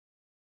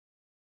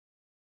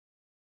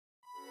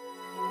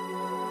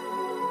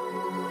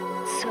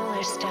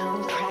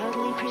Solarstone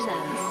proudly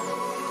presents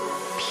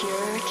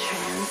Pure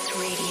Trance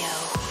Radio.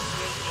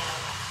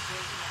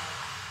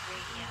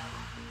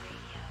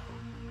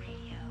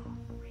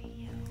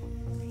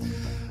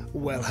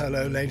 Well,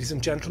 hello ladies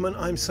and gentlemen,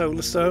 I'm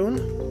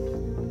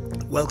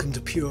Solarstone. Welcome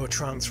to Pure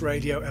Trance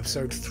Radio,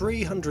 episode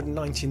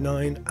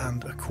 399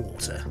 and a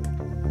quarter.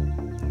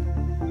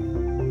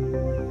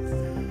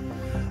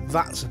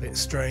 That's a bit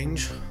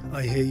strange,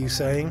 I hear you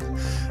saying.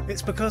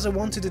 It's because I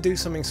wanted to do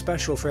something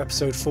special for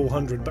episode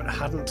 400, but I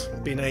hadn't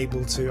been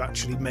able to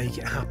actually make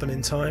it happen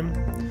in time.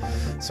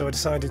 So I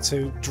decided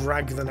to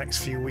drag the next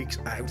few weeks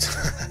out,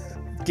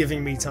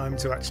 giving me time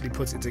to actually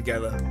put it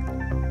together.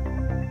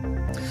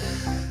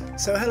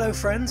 So hello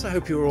friends, I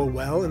hope you're all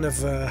well and have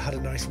had a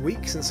nice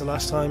week since the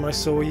last time I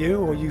saw you,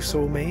 or you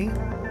saw me.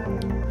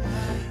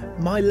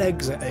 My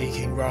legs are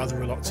aching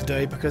rather a lot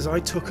today because I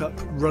took up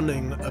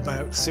running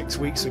about 6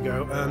 weeks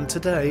ago, and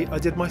today I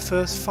did my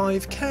first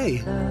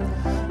 5k.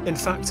 In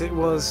fact, it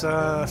was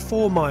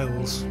 4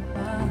 miles.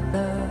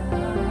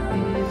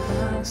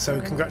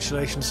 So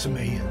congratulations to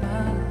me.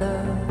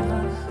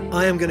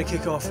 I am going to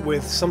kick off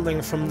with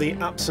something from the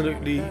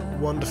absolutely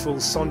wonderful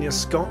Sonia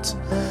Scott,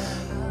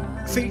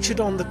 featured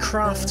on the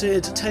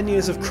Krafted 10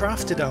 Years of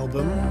Krafted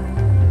album.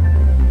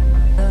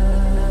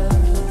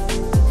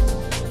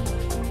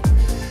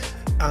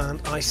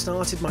 And I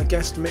started my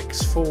guest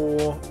mix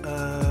for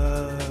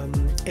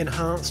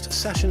Enhanced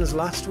Sessions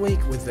last week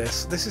with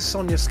this. This is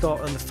Sonia Scott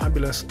and the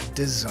fabulous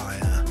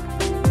Desire.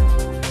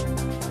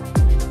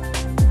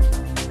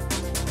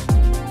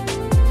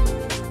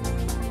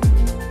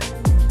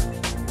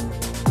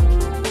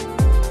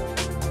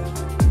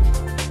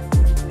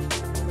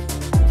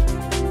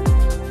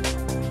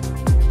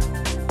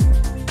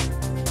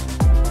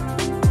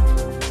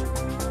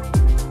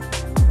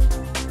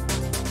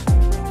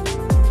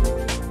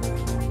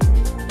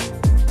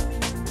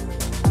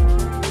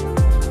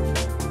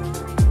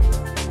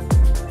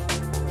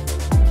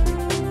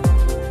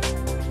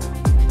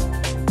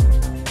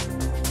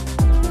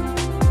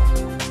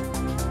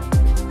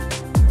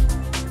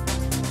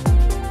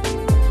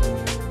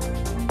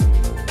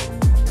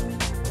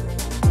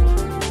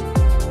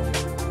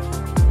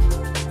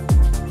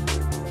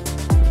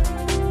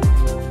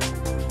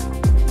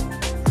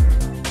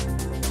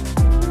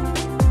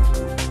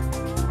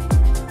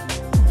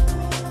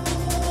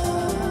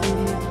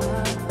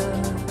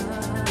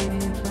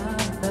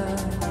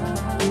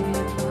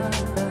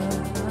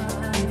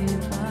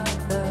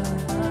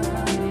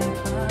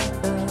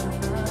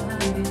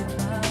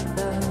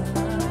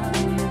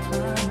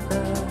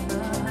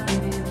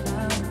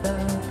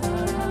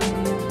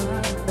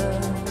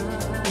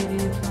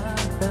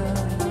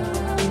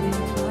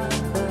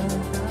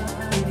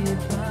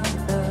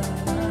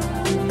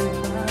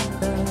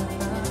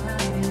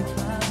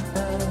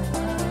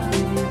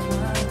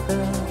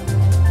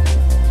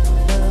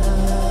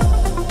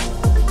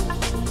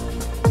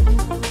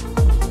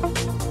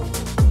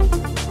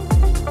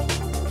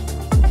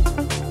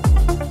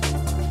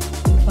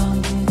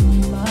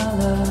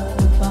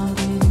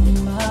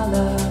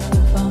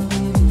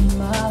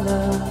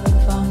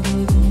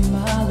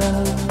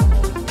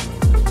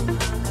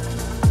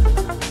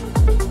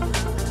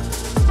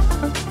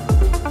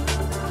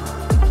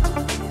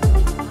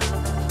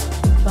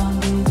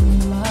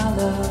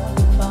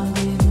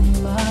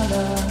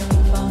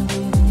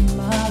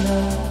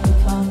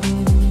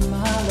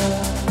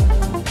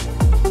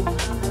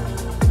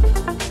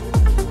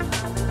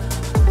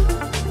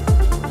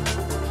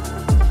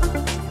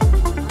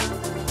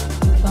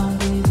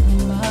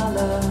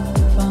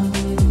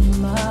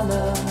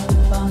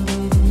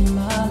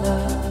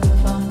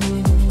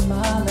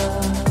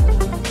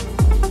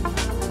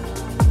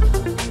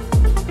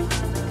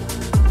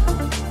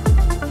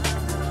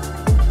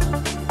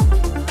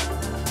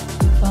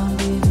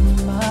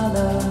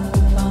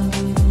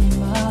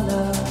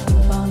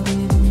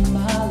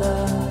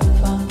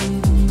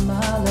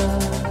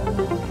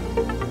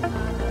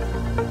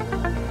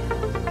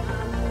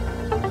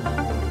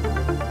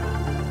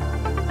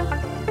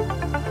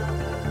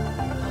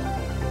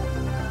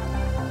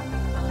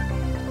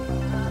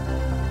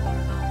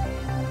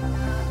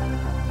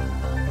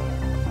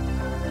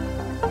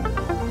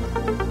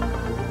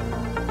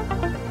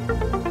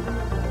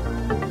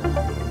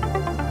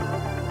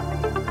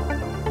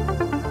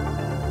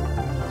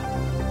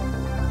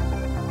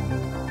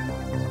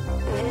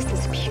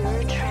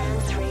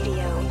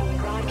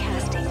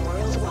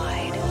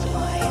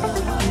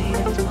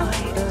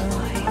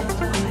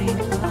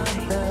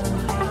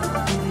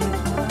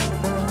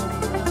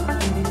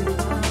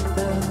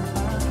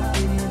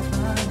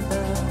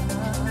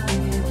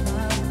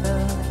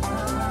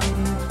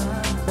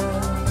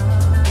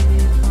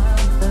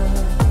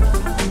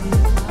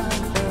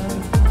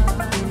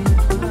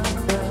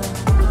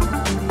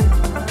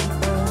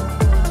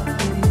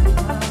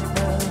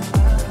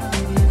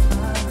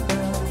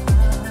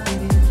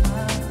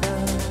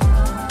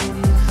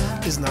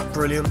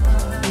 Brilliant,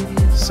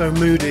 so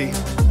moody.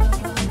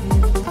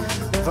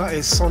 That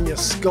is Sonia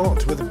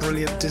Scott with a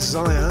brilliant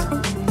Desire.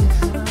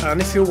 And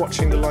if you're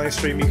watching the live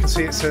stream, you can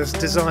see it says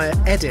Desire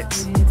Edit.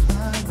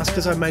 That's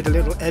because I made a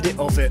little edit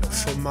of it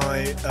for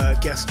my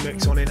guest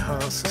mix on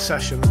Enhanced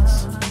Sessions.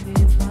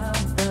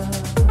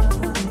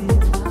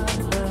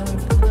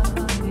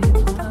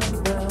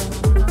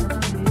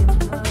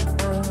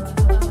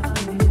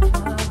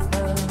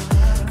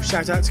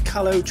 Shout out to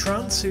Pure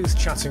Trance, who's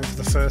chatting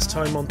for the first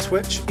time on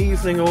Twitch.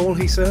 Evening all,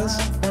 he says.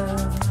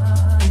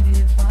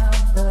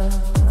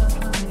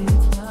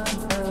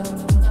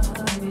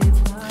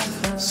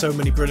 So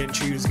many brilliant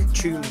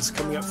tunes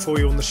coming up for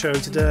you on the show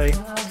today.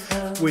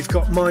 We've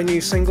got my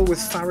new single with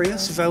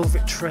Farius,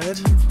 Velvet Tread.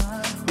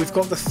 We've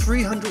got the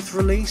 300th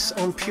release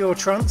on Pure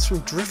Trance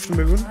from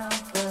Driftmoon.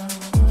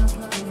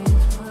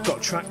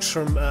 Got tracks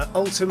from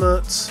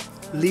Ultimate,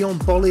 Leon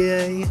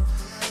Bolier,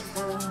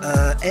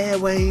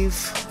 Airwave,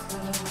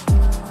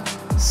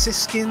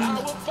 Siskin,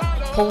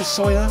 Paul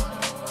Sawyer,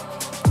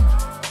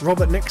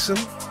 Robert Nixon.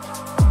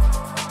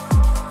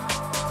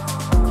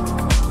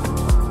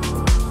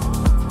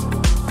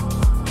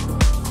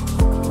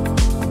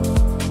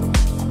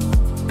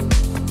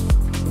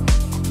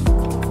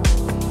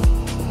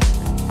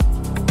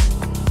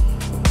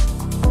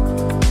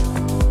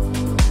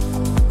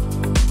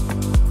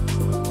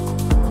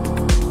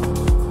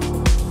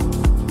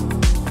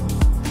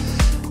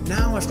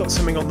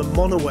 Something on the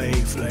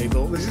Monowave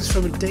label. This is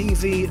from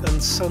Davee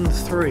and Son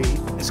 3.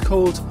 It's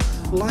called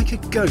Like a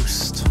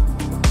Ghost.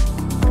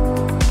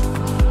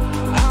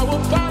 I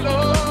will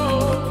follow.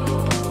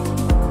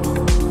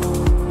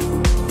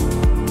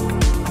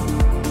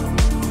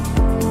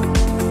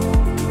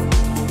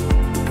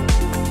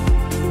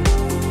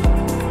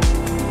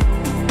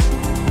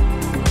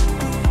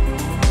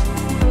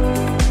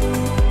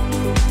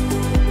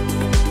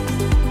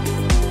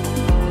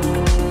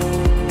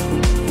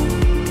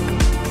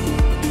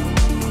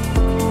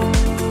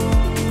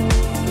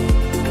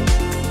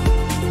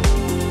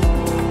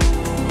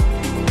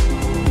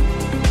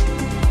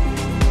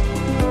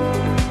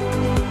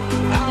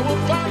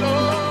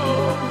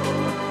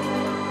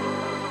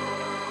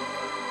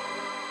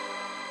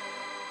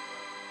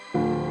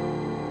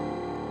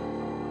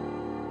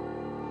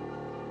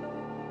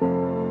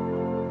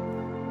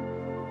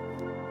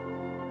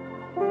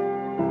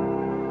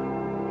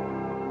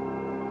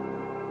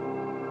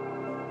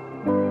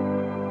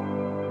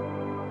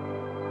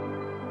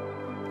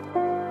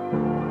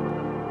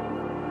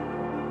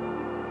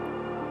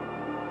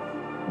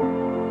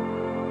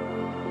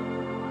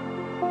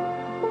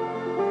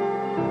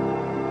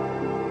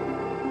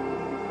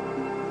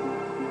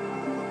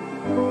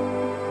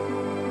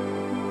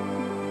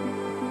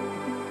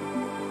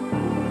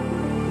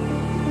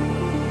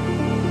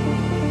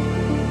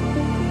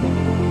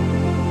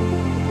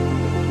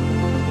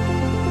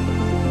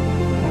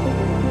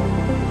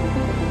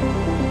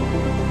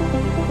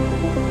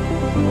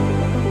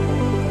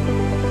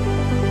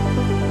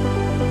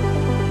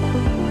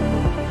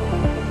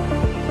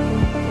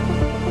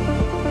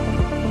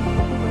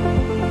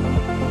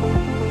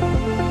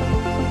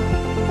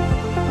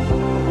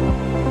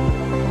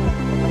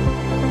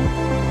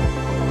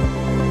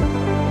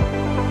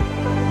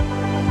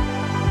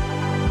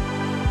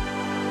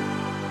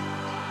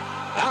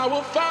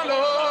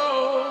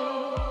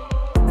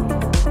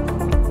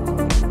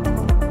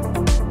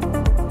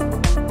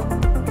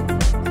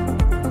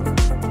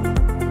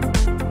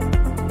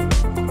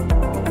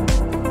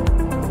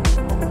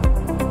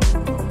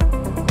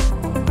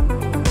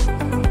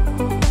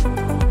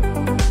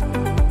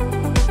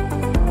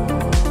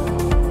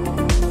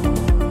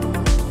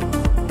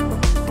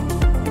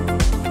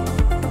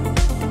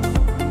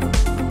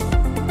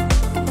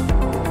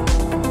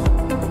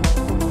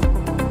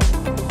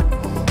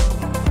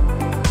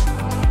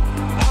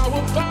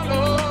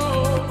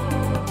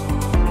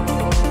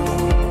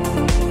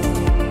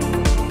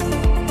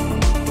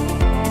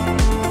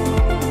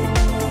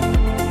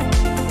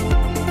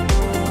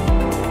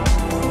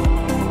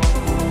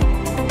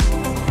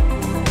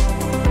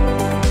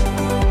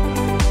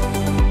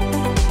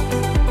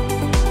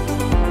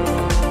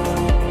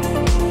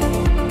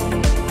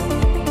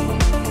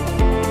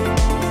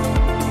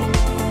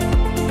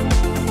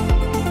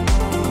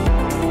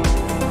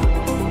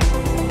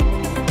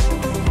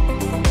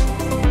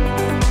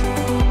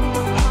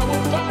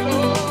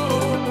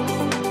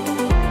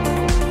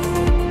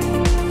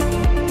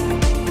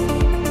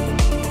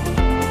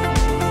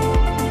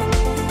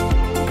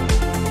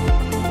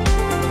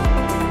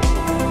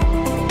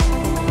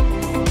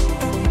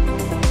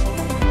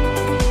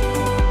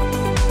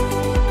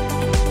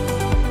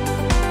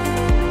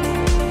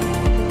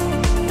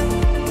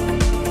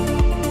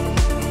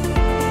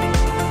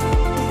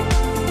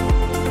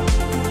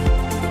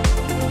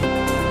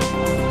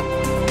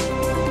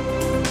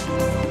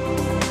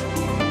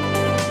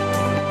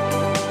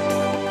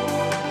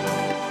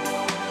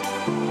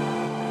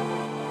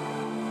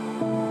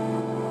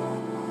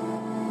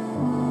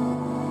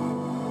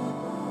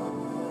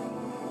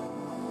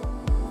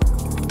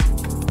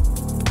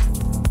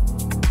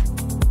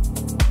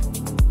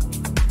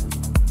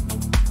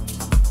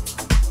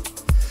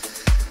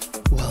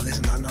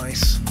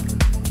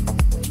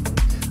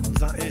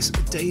 That is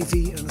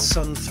Davee and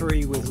Sun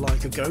 3 with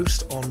Like a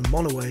Ghost on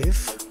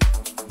Monowave.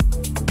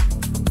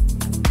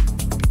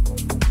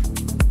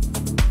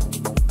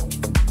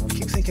 I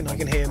keep thinking I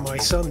can hear my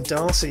son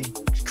Darcy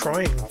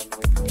crying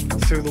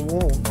through the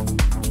wall.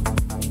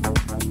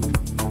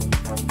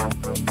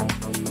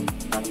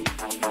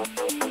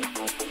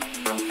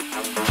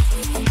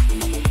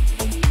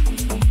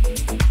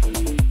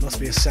 Must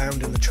be a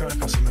sound in the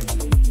track or something.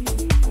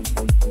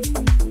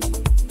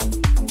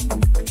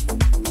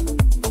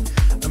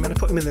 I'm going to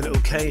put him in the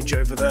little cage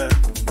over there,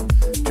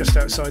 just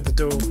outside the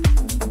door.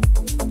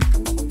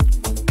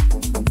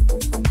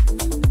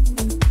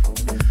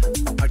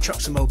 I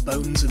chopped some old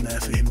bones in there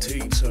for him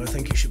to eat, so I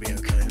think he should be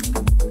okay.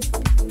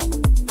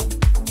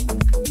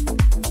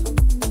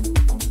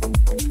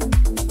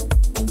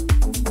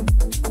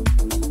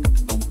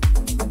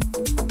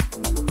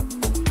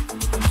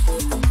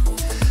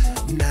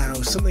 Now,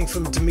 something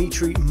from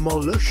Dmitry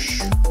Molush.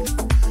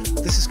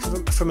 This is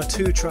from a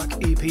 2-track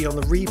EP on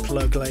the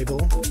Replug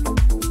label.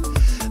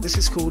 This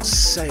is called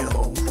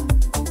Sail.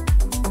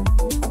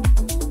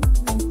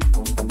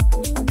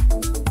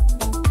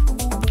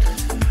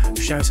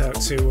 Shout out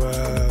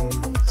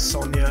to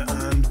Sonia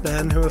and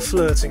Ben, who are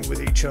flirting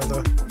with each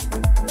other.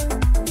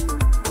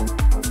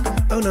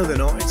 Oh no, they're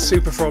not. It's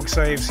Super Frog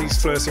Saves. He's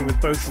flirting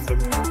with both of them.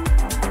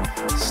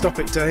 Stop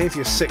it, Dave,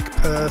 you sick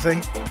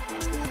pervy.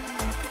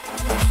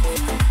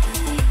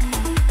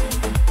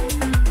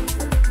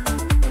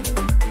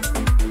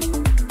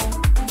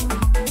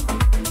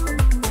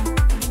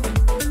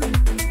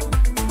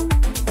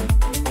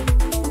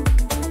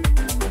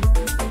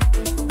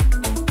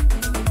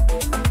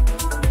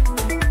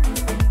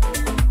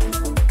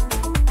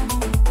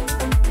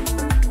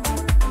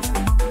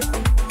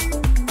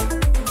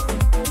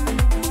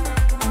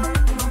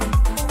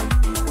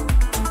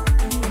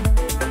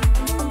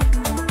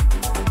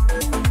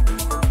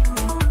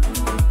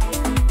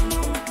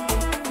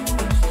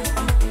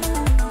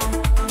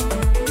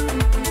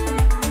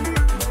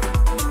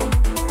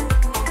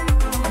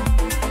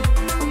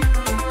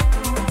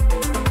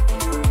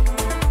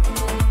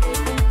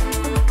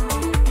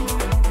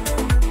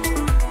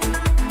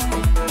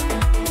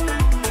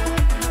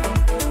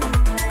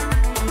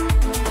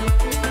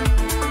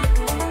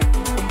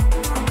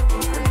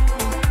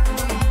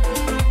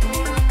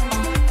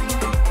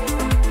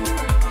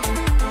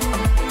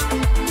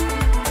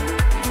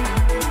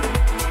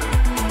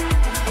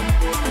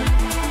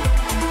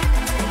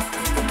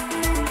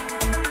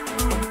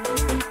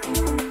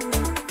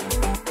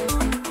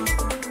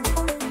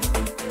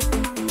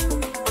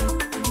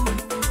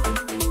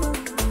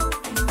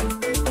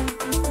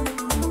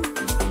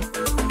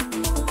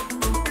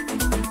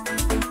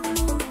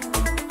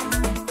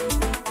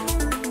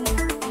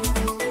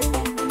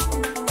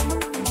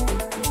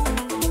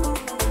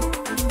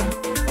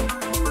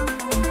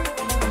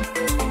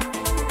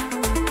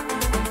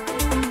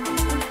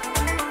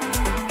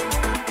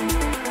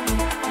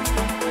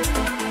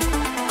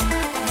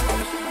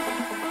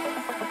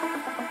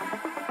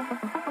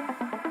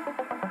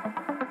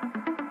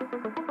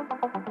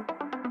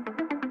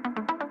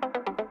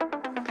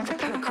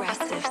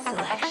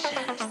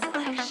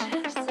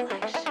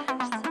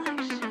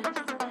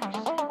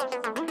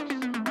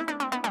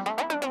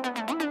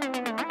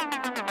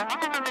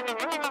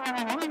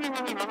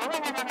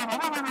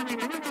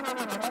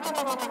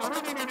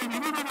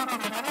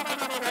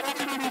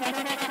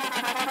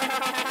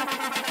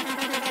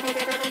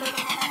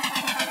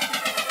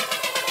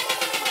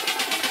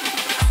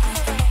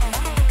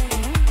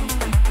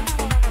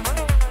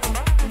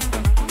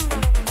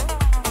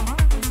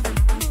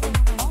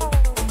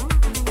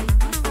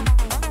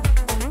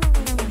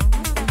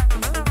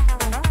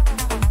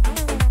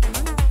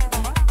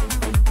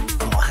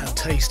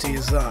 Tasty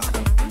as that.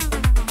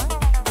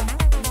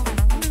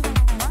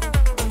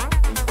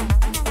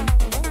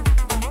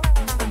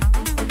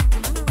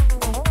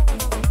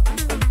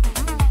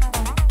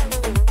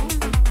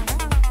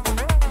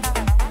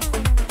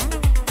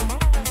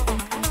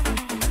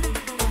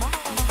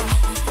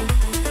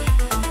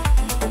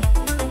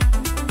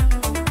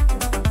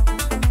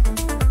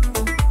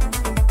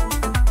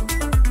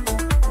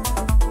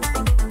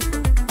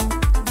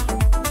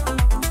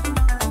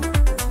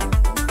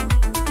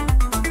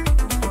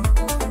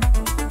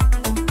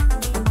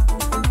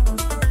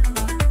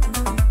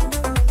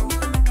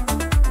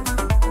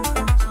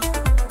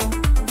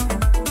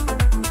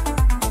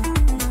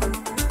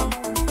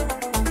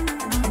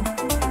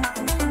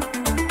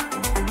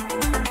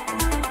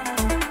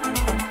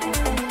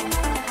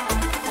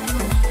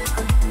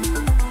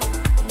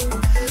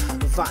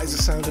 That is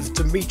the sound of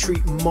Dmitry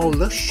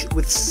Molush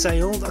with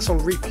Sail. That's on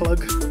Replug.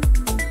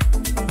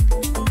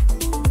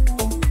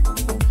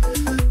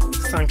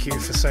 Thank you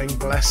for saying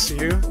bless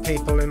you,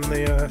 people in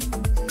the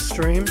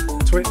stream,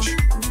 Twitch.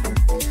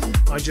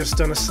 I just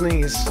done a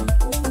sneeze.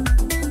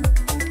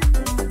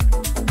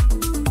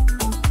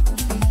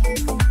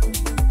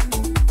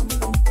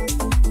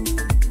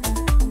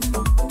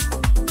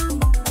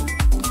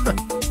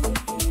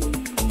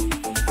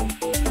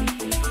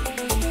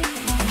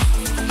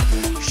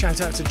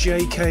 shout out to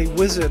JK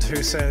Wizard,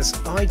 who says,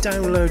 I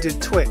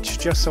downloaded Twitch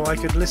just so I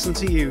could listen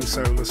to you,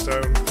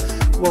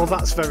 Solarstone. Well,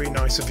 that's very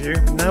nice of you.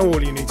 Now all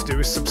you need to do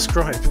is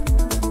subscribe.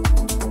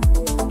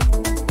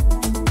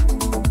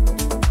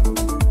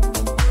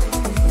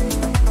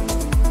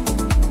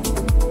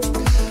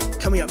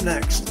 Coming up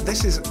next,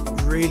 this is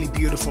really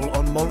beautiful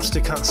on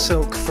Monstercat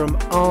Silk from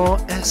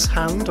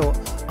rshand or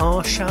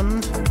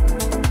rshand.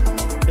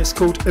 It's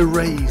called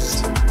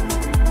Erased.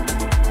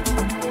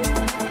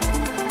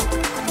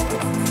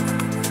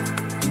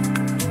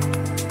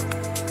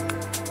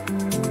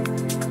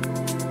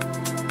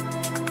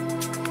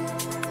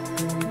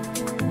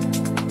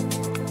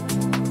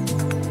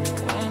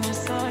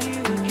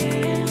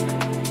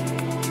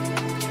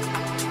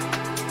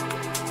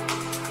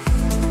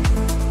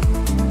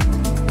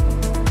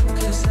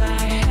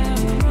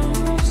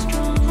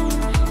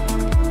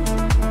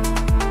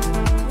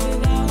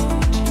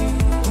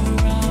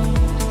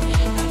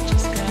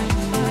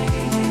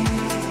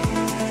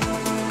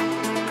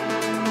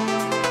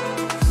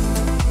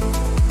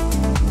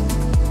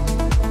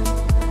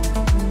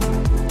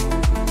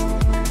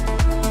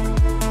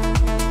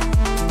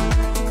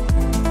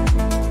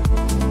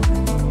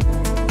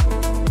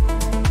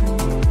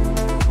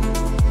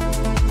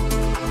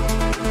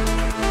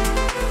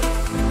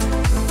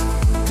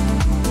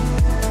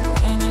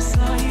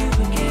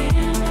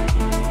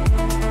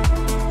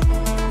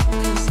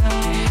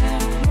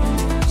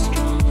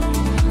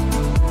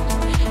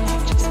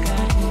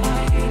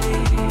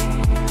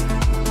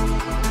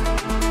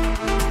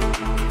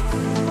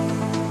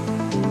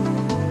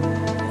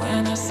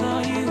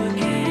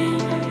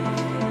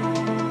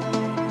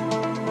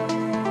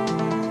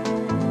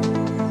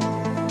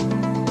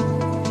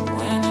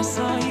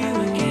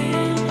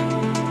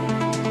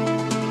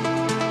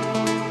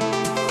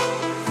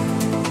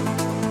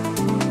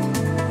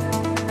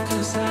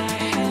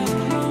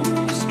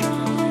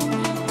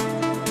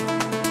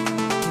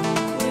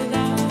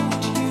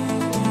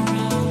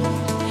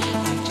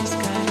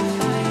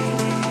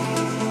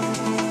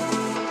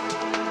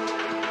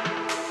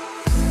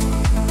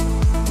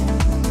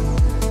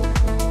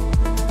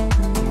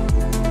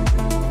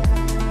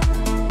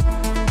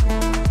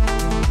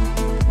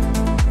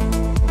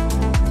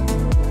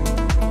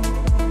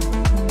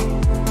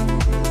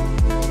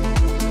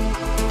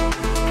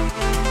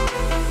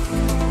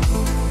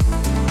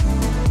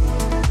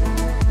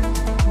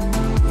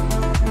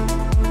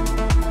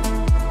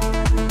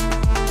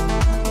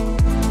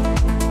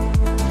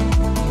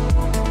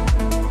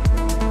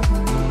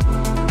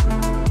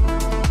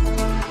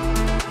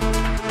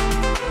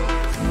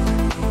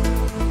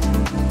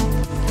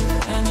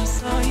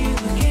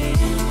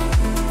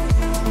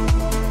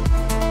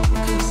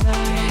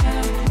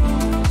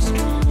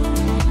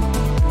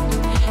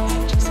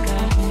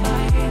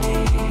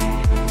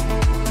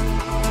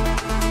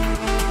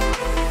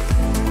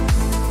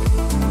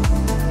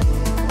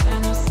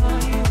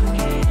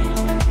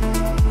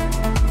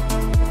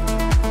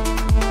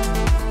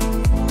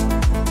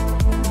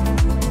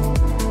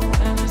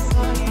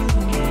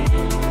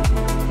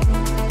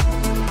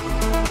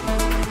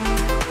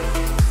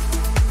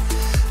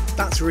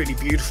 Really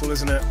beautiful,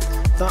 isn't it?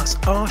 That's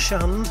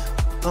rshand,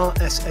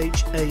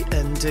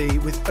 R-S-H-A-N-D,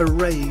 with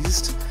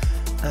Erased.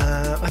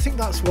 I think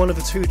that's one of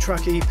a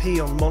 2-track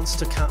EP on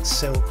Monstercat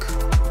Silk.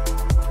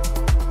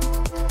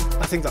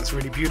 I think that's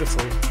really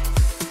beautiful.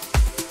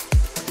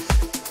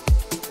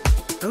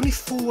 Only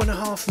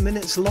 4.5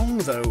 minutes long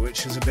though,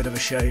 which is a bit of a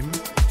shame.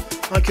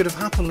 I could have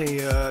happily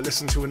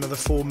listened to another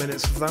 4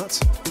 minutes of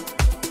that.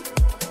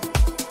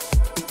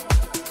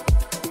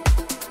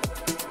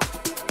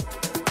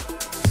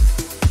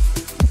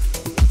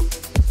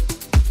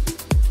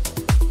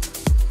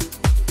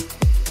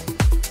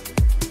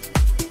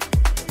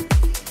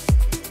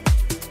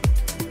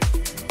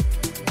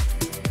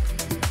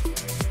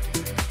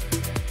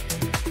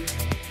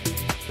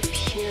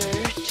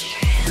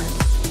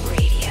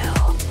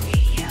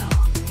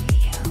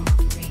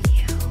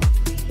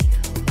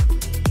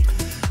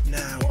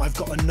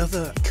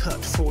 Another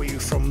cut for you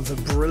from the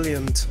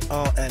brilliant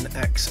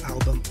RNX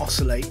album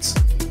Oscillate.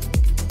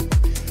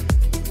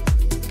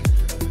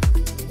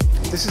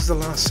 This is the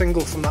last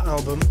single from that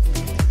album.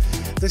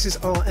 This is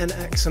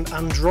RNX and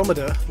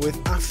Andromedha with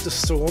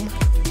Afterstorm.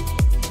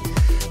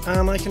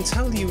 And I can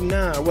tell you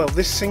now, well,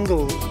 this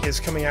single is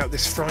coming out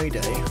this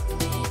Friday.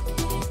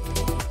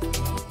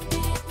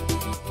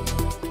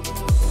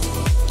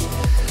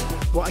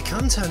 What I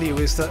can tell you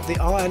is that the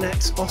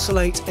RNX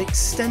Oscillate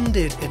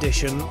Extended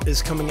Edition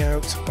is coming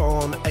out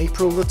on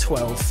April the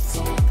 12th,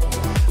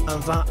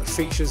 and that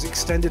features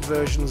extended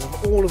versions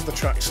of all of the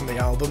tracks from the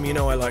album. You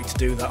know I like to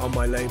do that on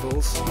my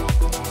labels,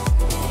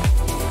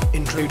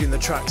 including the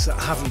tracks that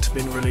haven't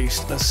been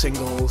released as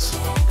singles.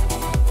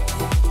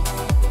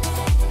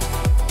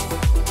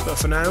 But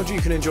for now,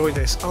 you can enjoy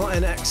this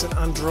RNX and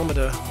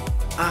Andromedha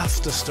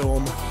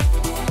Afterstorm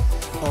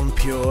on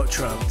Pure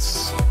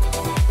Trance.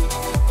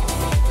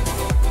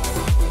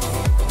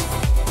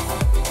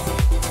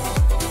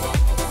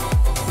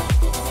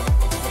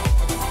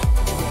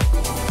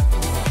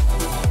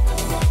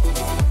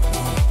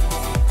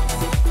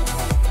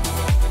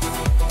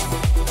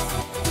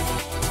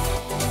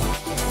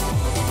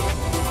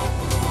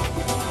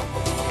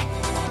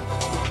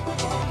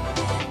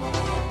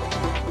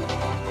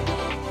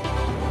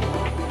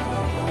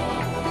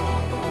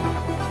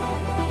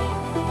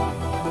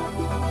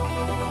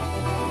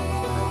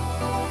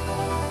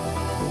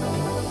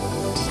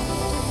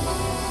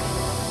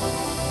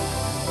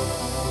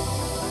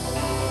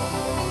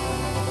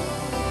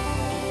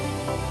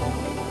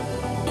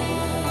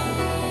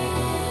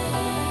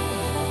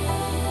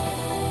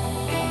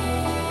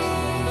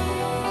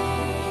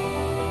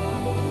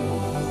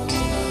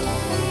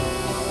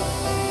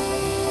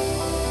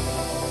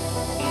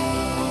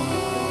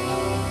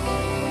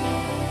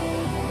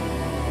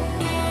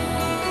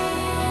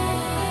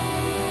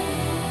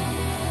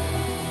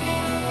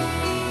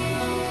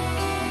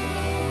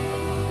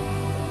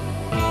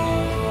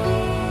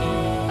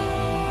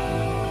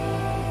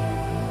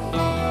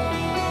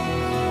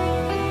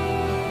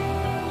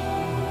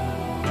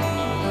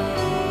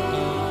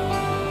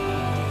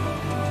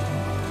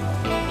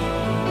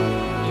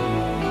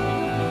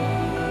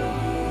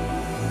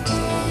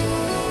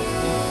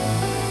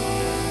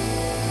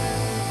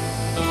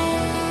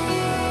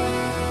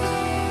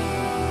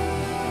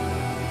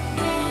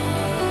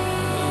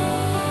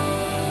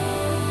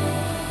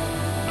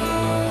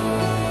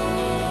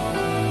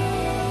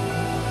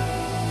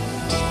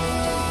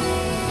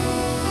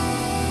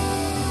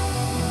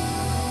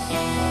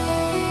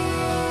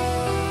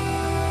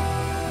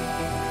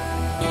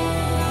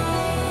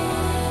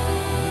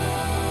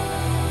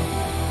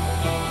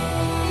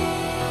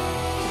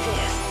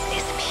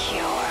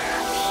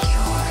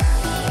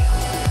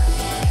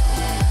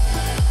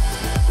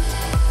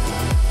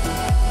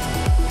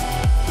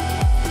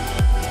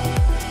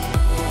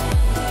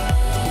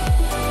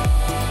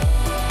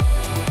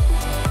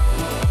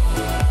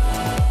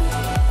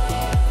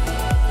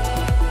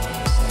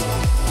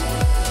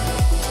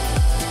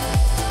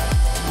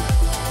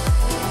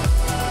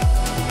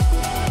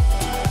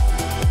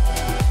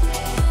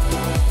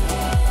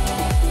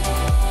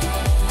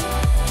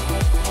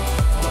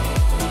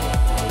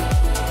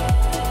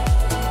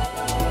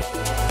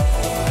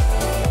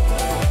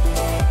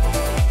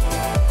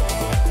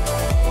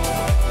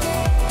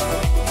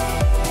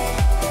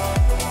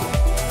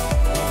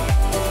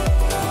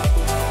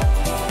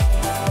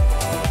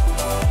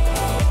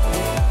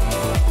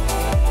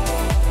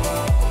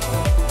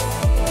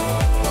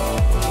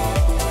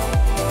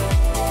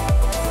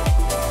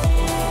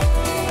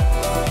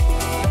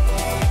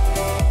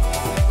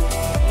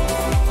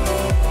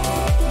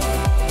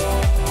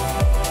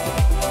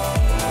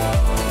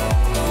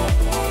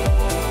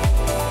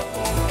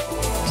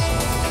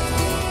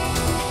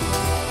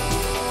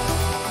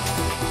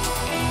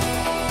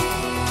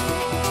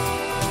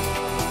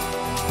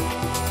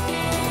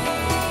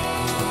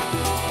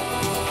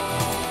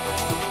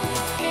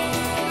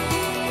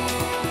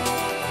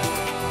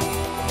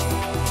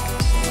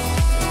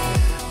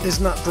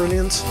 Isn't that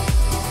brilliant?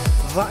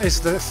 That is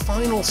the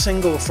final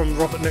single from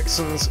Robert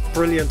Nixon's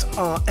brilliant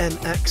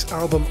RNX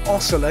album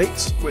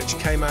Oscillate, which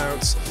came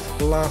out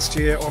last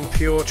year on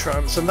Pure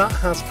Trance, and that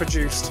has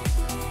produced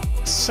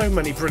so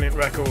many brilliant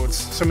records,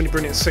 so many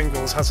brilliant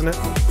singles, hasn't it?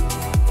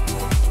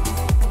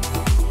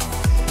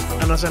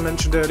 And as I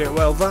mentioned earlier,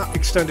 well, that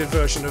extended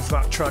version of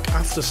that track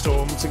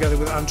Afterstorm together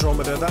with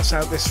Andromedha, that's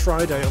out this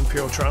Friday on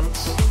Pure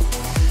Trance.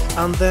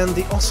 And then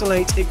the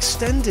Oscillate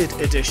Extended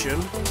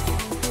Edition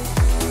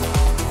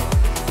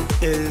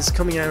is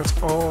coming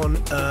out on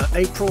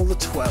April the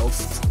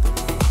 12th.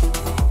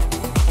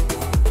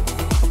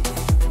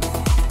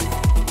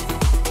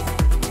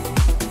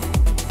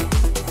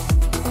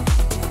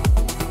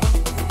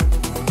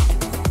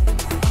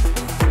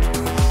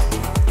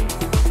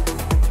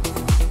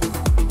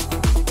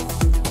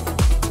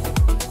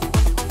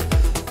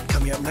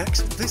 Coming up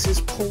next, this is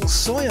Paul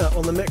Sawyer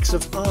on the mix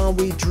of Are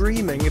We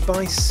Dreaming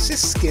by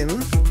Siskin.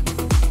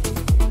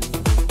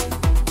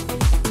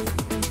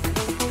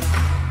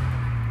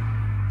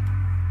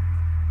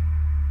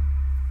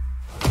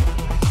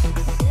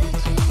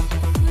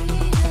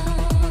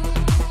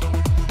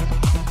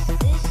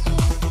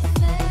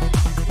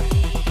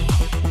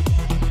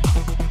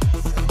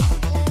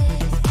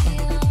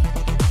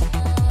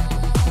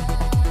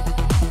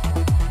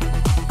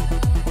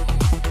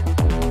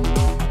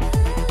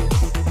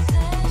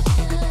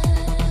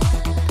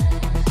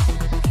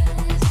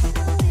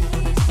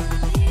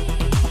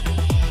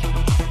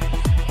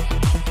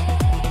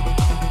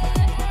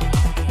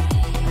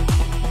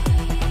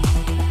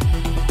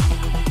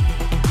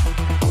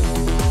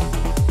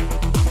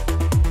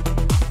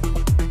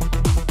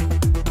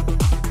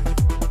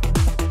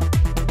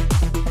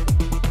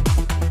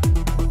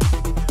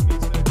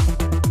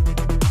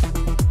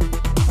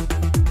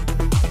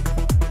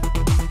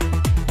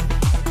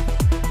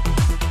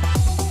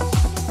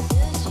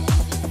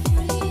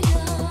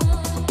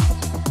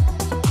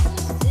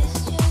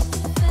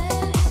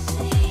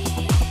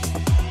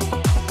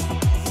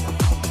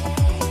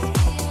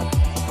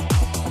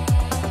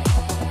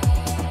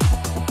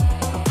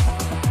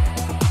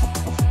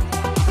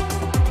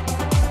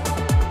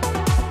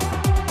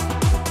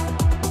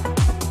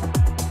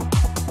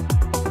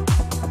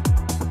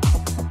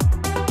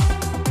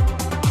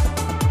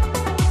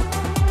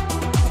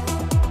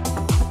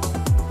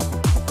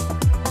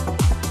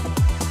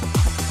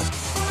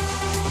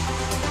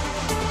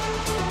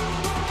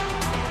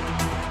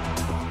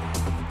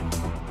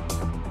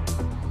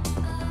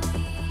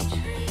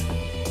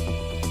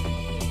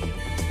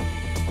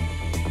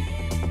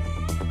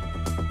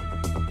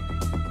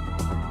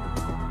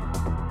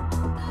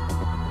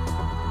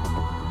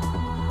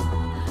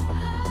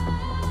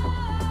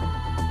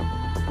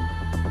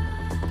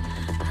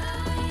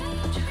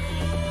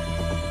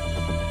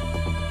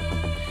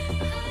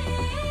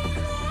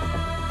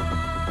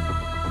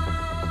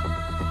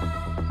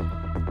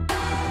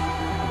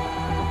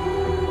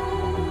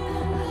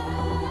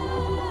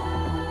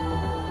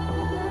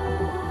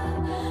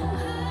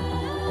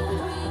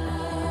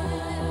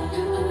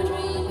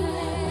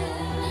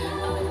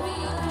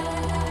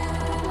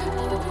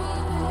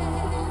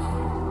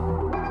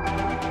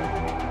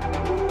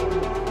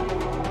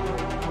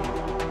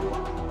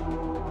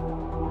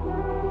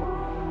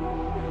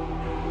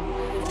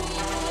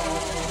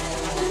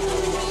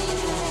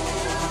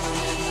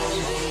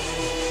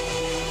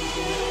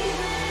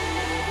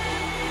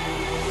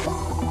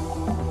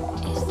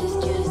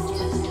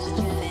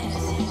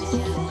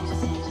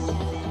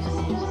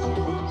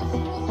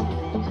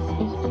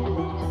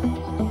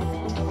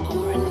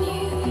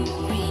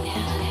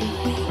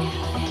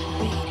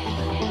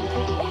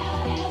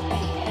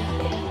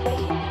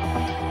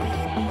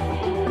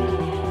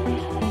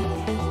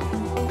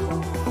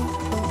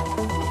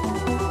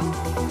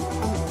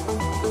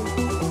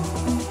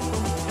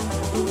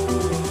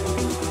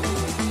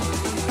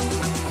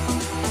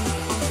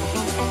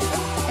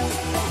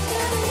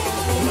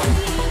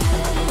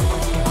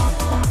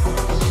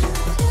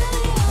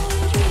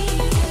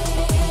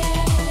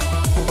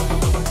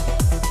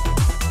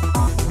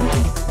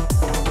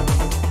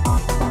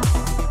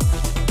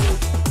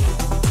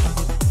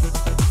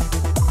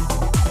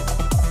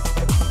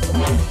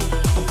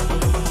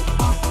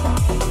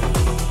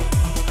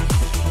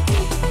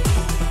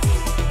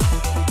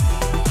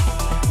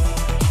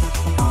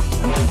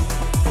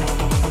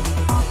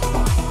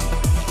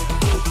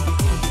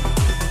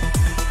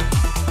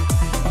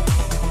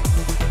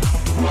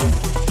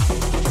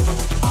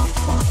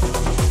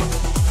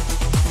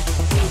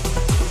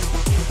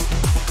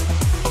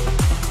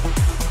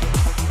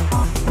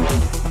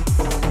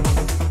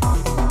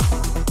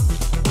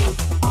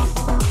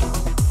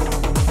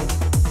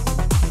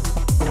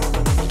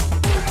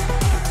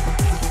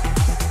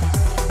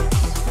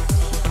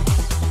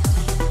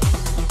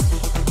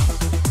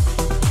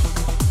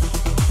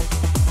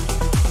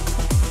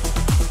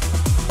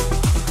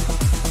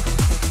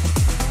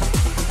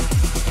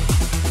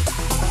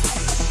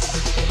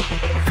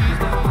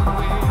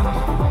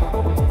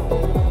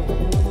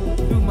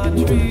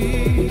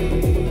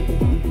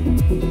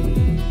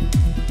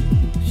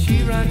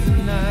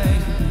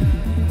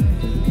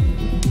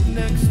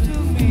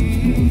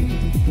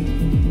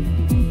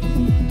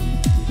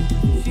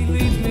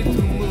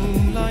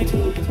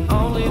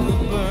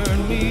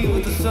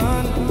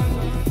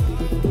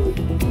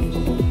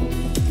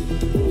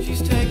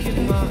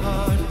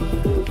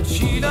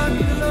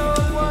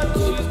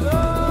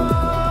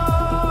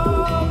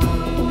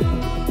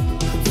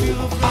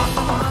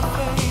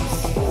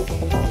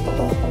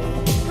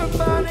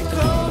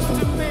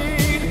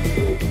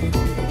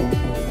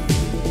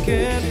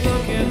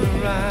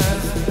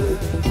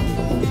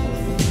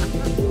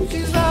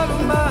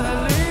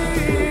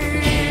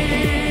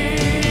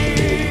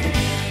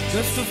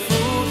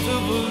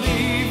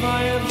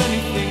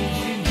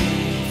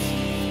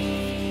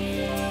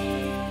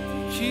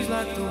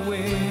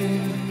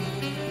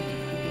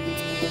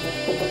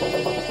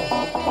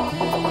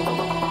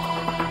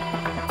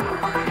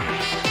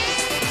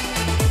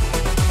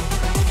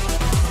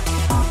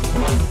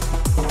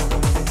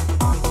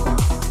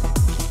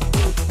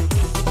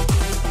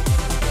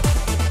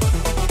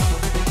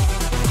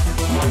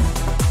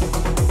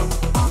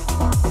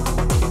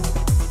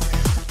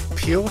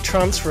 Pure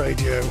Trance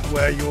Radio,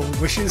 where your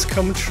wishes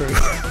come true.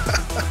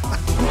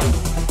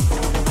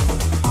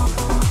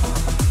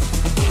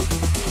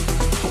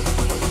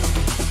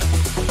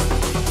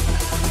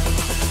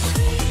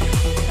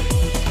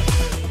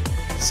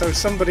 So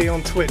somebody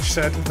on Twitch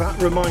said, that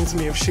reminds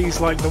me of She's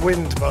Like the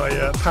Wind by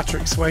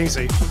Patrick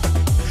Swayze.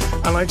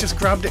 And I just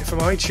grabbed it from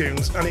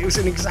iTunes, and it was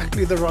in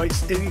exactly the right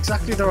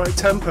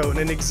tempo and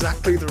in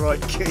exactly the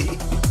right key.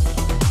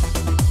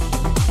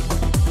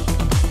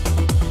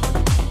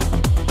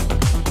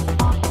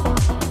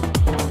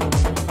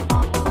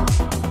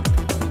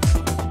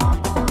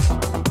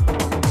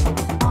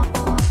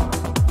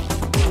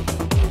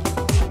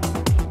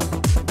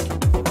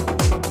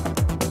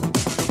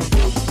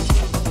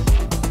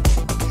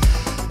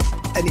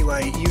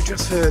 Anyway, you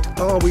just heard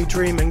Are We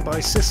Dreaming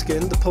by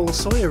Siskin, the Paul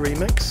Sawyer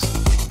remix.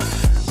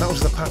 That was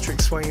the Patrick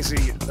Swayze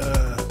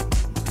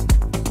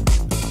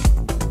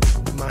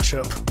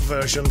mashup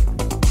version.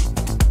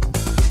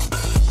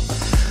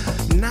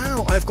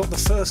 Now I've got the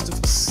first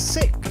of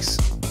 6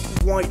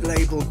 white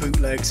label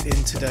bootlegs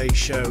in today's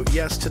show.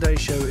 Yes, today's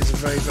show is a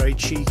very, very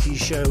cheeky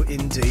show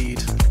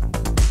indeed.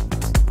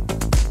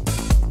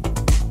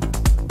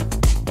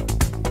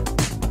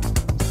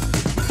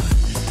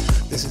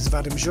 This is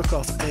Vadim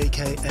Zhukov,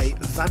 aka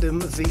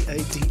Vadim,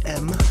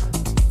 VADM,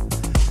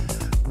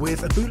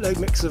 with a bootleg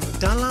mix of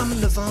Dalam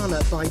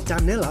Nirvana by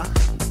Danilla,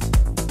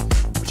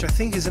 which I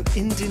think is an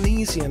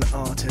Indonesian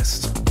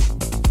artist.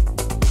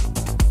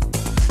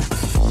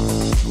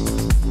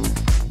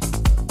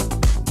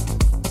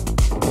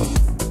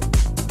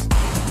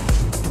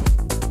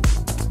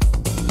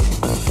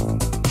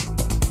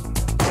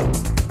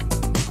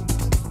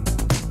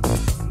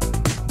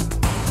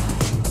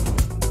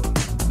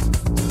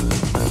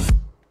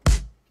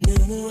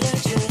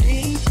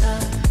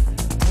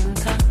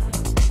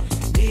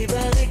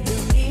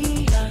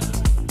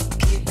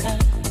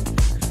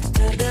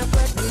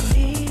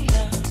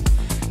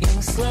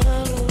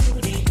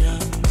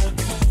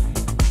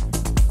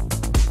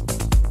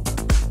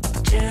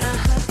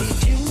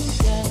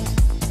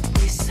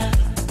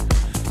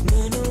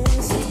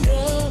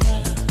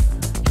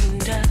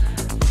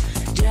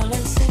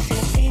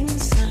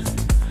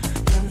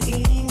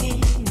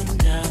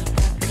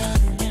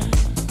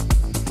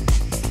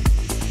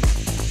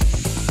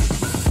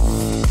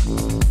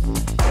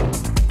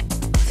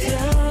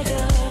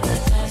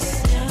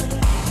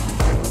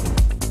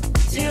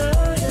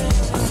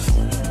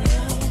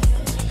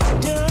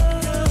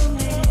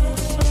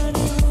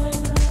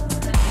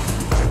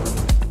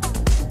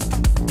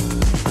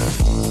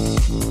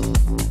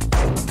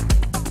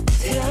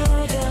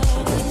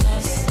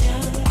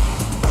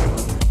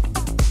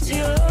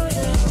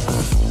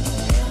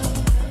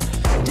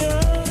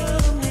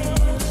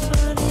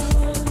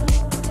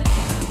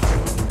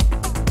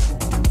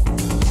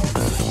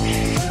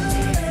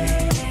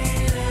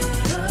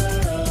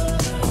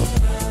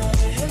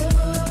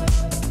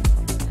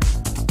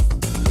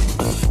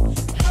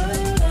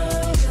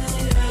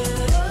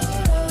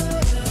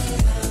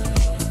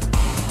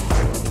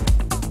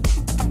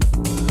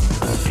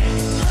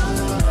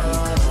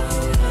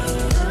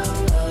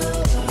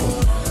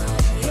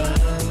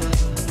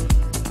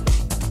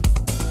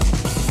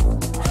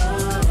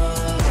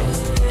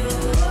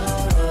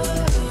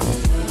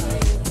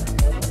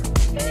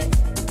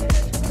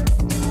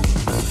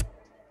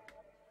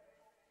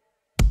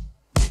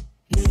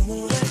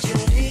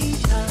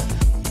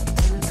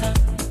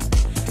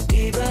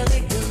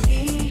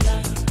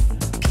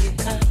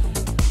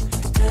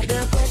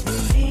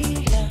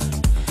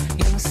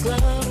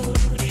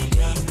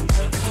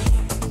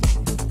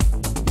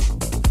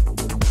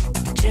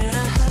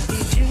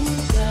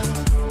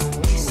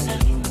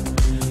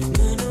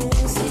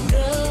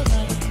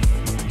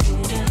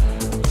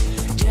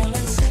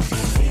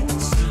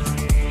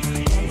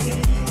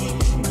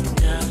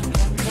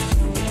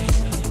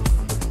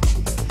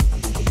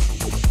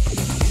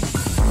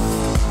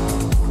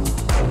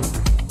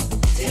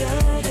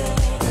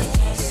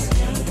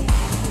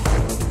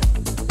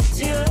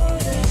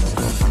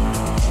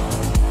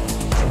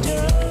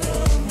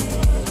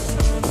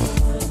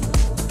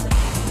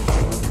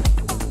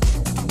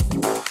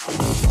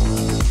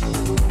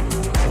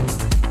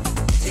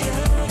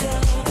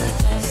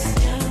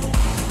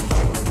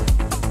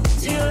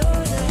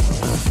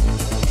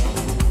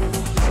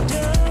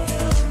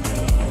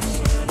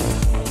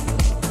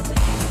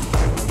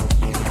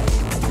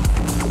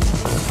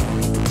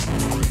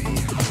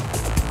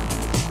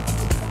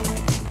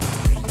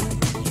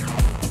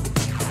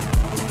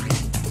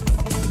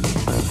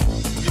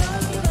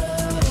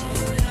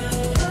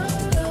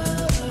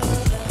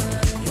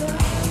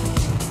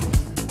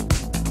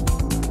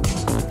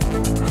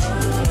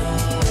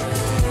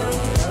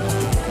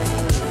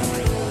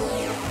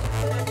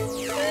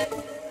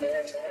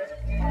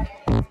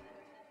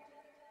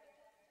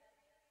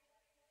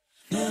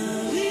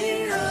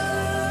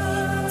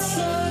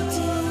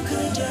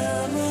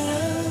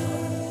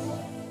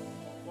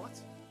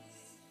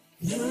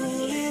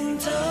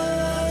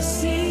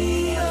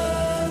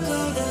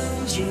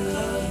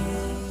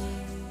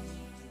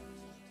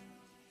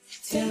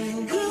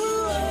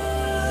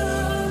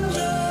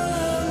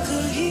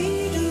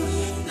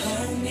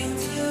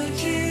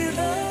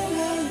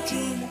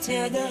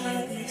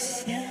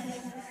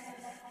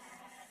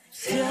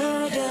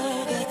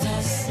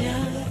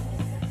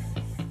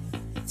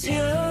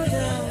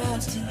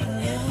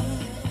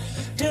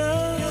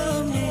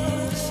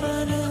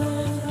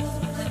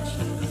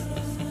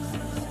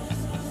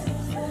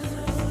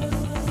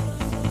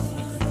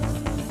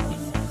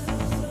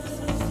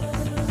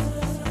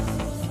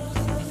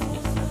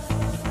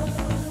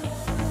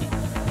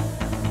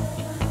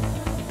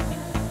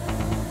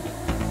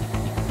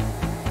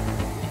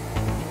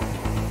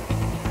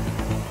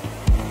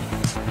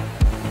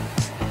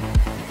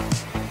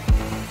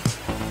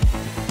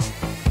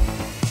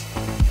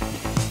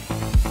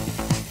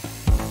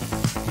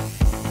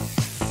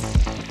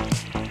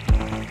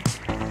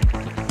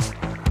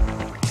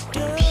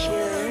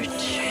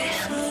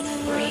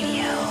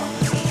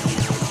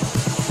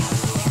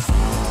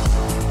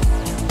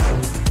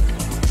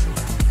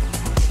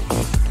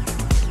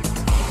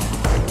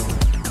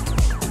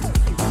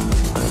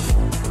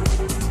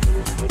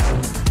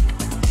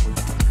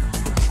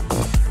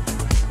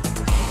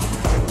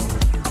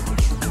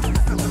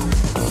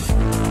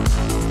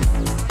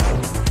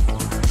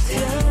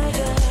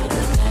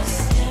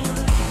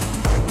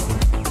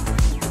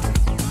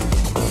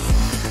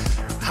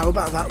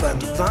 About that then,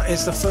 that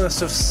is the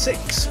first of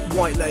 6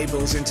 white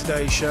labels in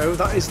today's show.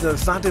 That is the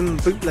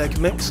VADM bootleg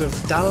mix of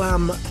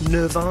Dalam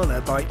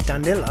Nirvana by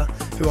Danilla,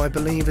 who I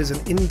believe is an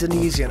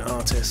Indonesian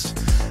artist.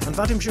 And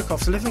Vadim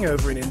Zhukov's living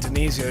over in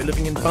Indonesia,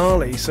 living in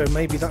Bali, so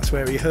maybe that's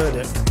where he heard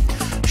it.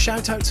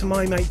 Shout out to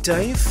my mate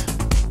Dave,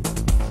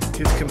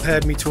 who's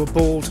compared me to a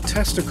bald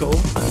testicle.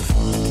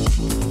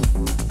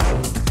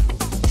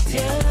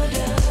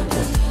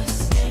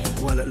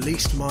 Well, at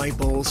least my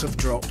balls have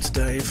dropped,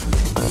 Dave.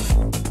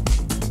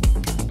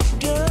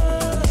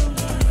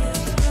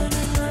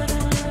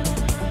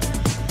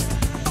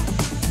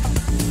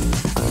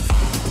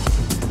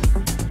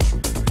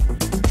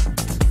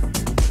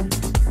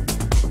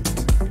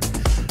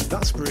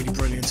 That's really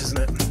brilliant, isn't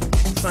it?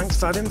 Thanks,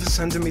 Vadim, for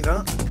sending me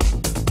that.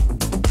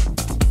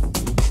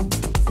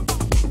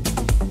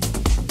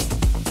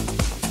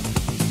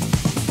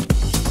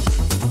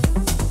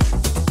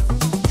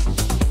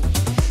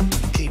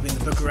 Keeping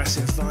the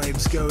progressive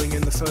vibes going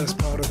in the first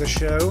part of the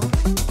show.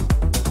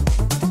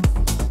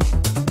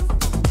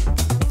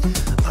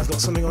 I've got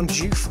something on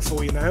JOOF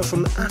for you now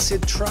from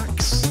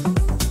ACiDTRAX.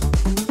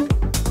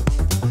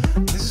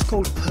 This is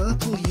called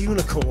Purple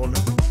Unicorn,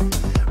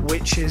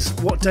 which is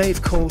what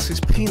Dave calls his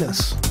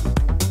penis.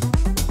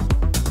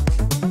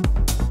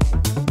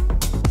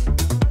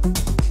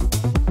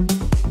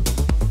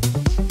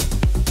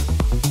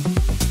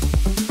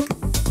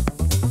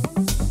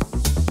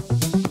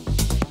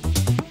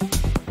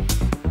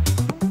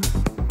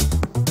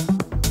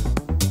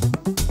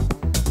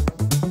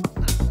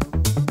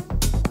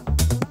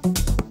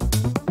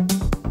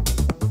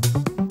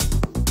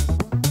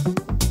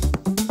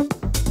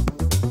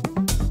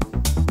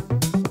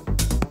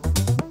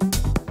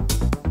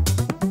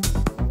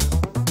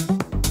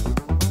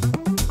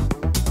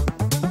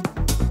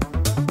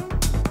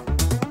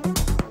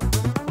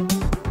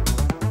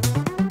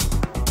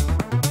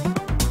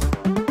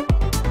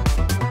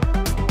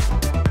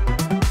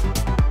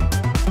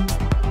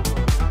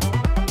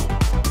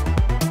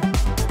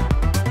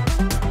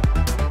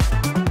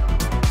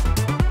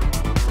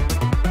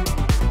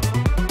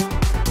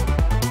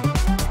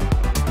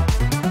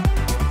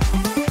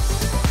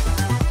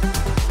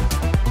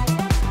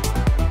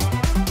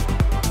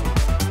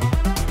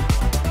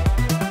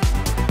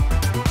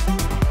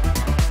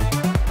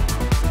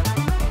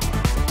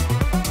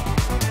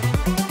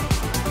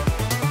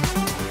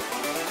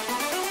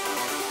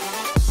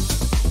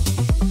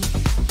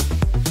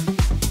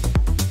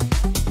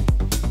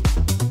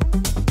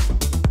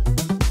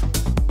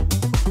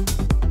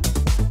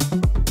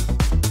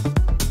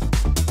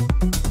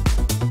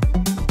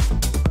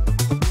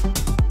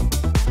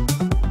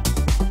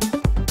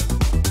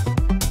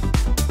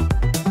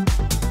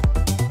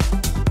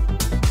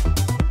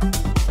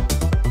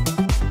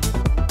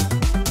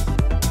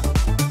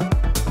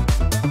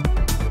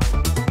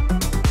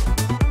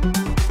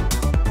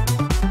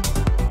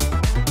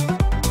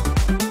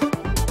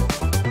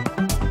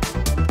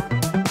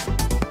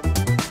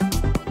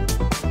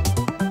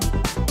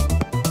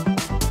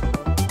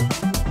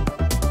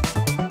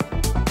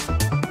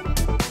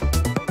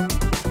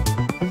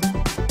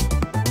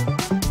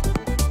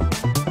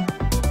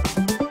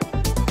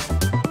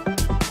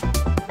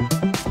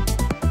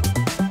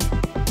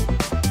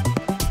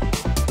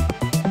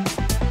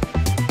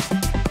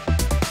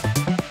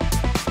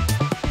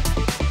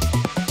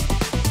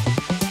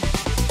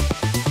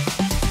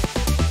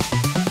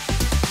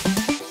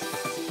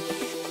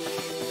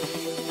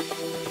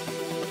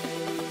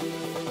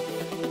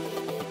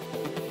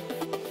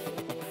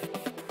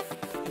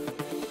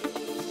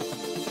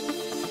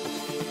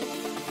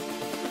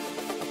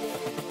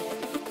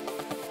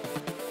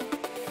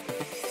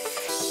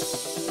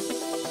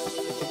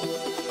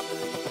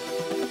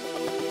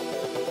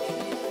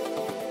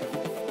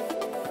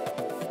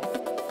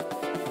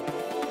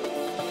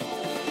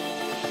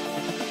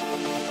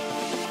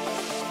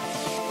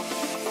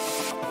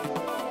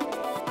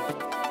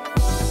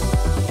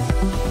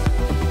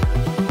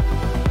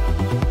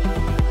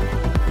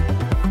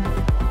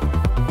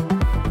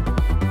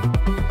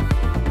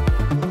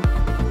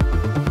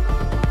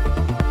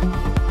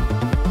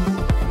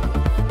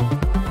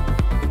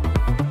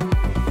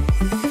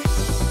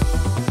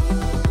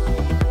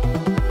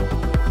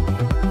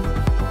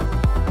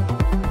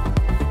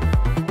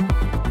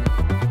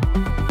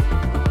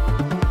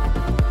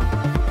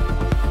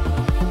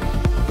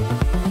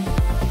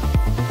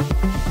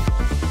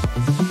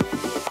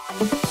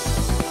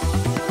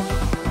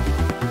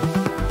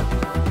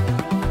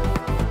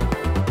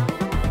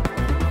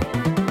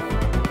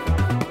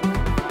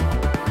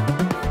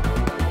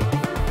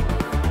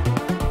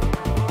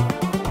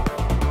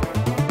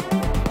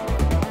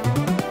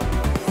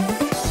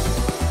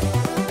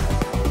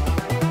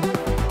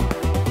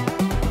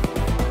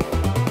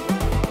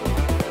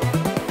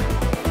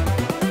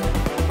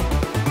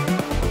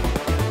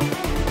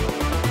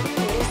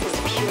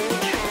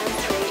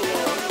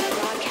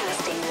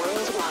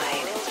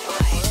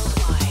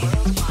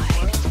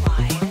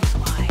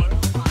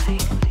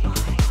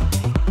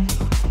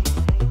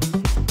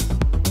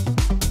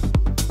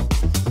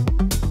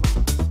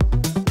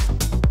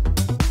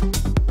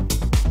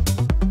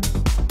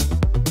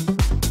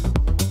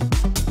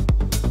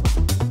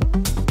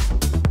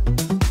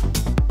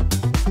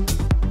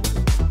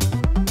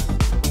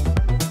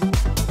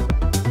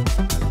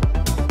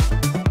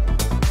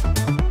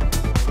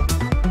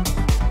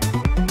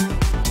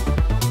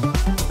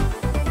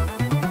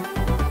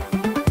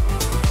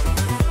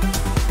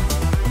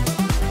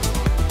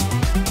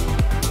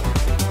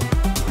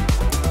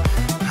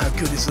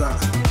 is that?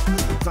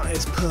 That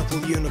is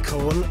Purple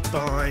Unicorn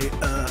by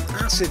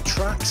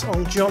ACiDTRAX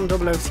on John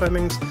 00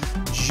 Fleming's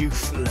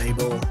JOOF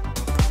label.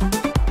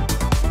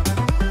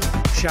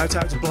 Shout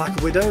out to Black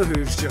Widow,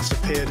 who's just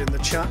appeared in the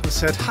chat and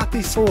said happy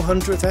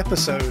 400th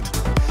episode.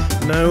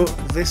 No,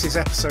 this is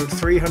episode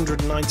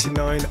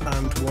 399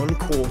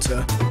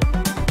 1/4.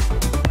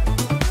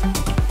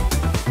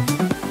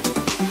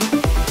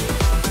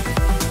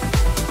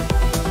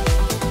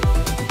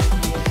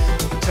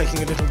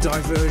 Taking a little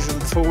diversion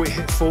before we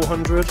hit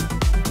 400.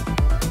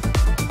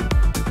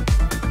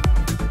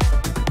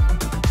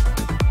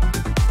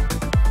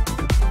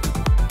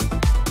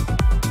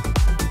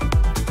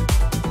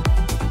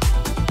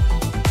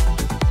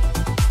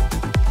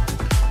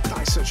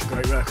 That is such a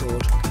great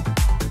record.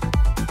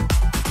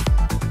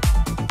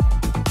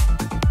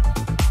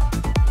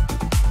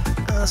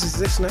 As is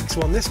this next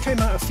one. This came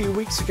out a few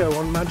weeks ago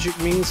on Magik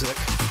Music.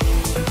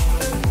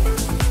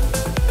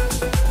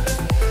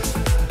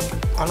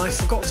 And I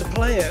forgot to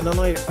play it, and then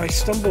I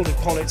stumbled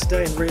upon it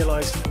today and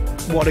realised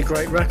what a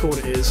great record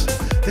it is.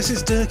 This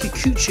is Dirkie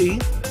Coetzee,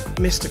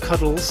 Mr.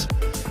 Cuddles,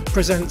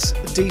 presents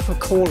Deeper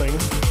Calling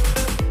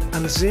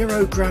and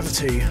Zero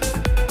Gravity.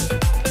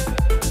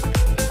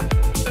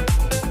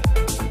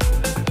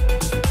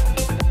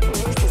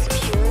 This is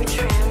Pure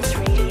Trance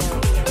Radio.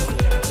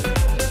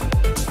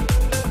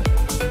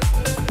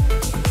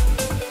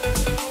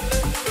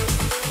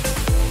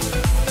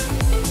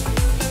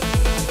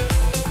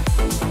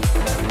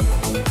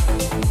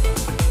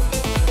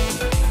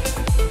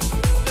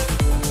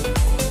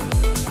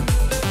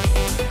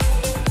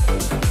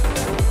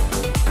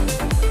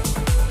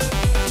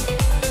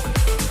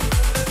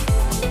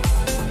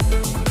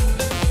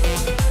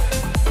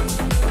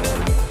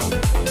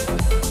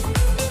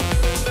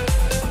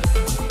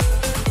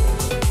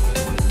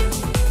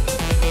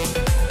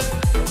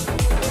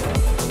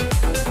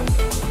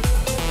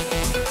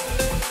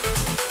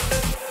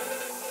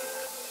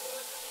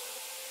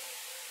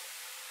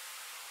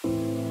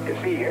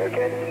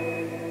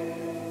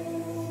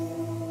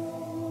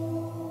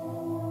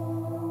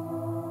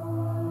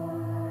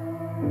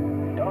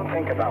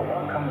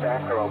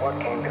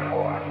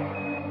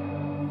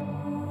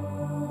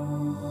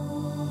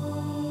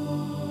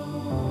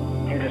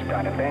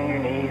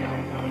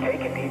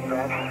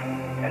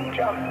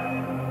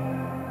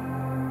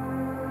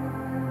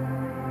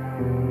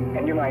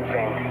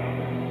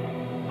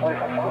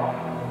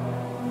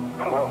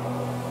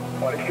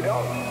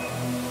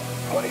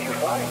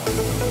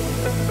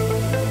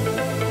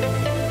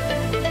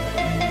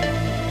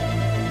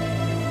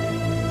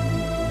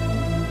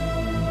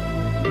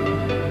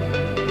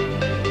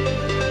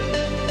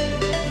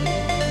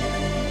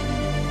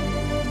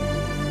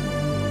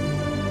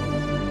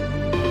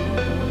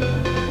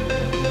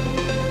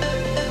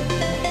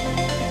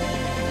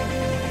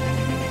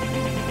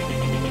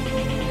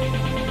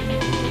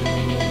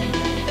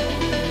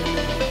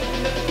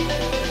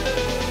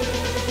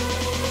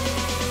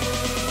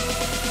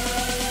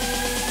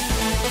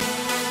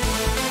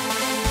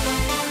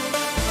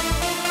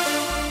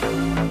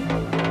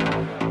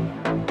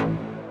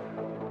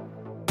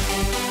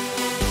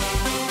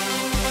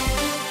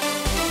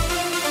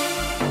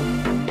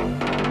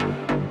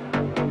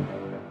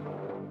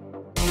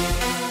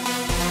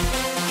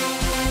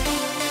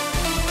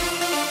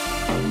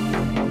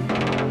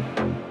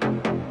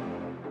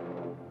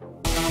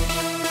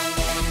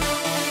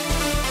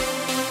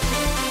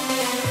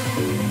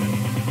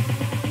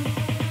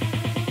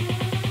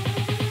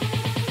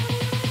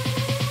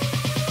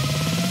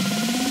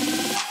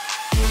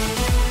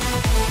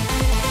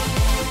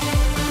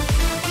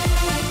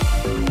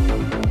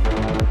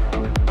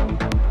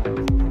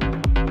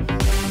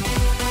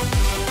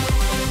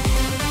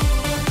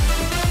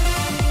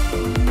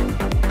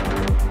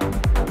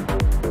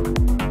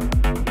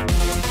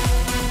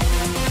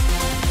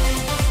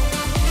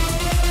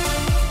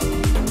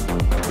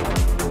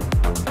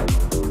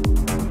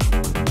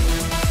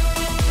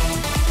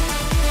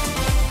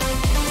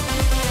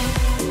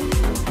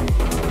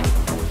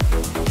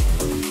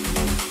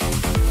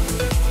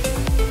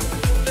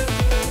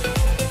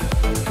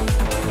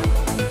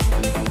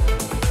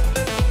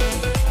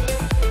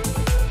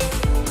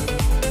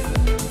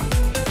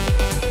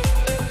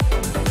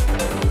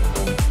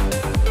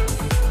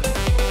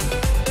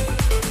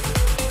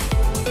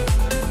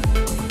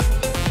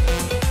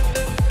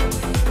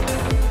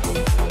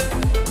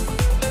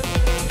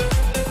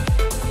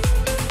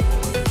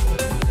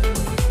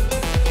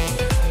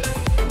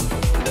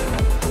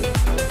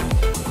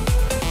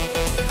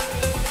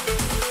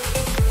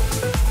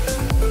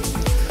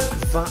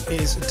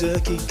 is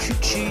Dirkie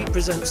Coetzee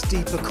presents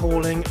Deeper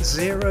Calling,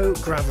 Zero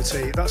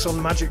Gravity. That's on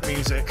Magik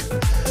Music.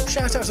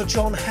 Shout out to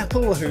John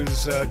Heppel,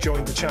 who's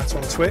joined the chat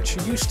on Twitch.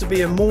 He used to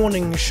be a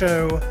morning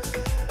show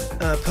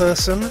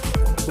person,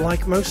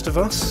 like most of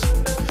us.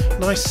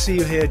 Nice to see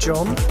you here,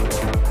 John.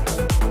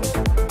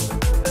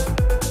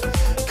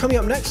 Coming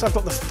up next, I've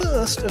got the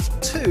first of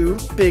two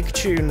big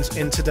tunes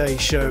in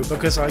today's show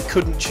because I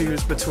couldn't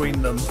choose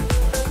between them.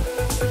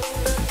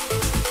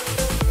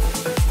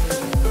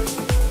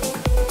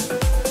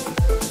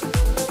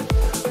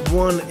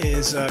 One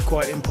is a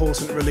quite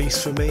important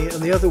release for me, and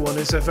the other one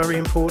is a very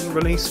important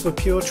release for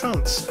Pure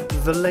Trance,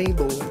 the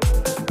label.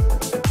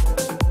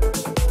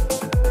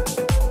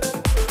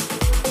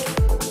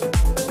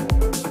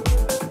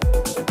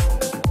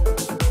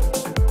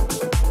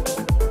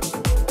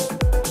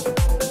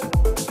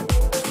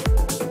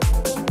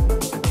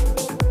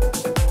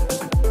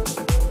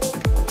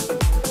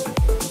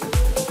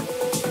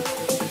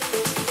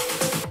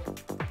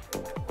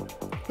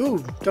 Ooh,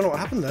 don't know what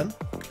happened then.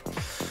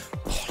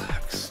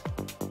 Bollocks.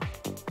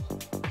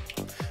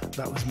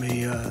 That was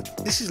me.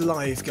 This is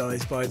live,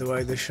 guys, by the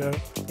way, this show,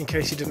 in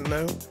case you didn't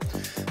know.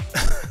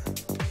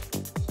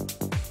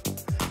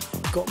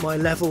 Got my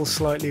level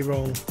slightly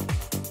wrong.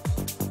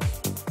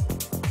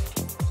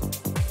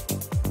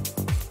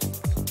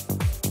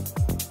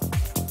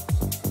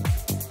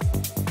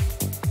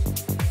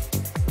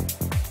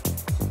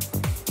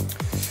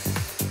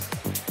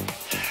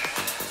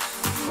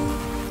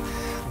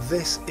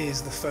 This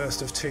is the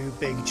first of two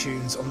big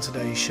tunes on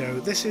today's show.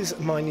 This is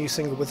my new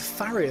single with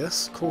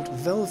Farius called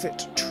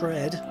Velvet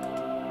Tread,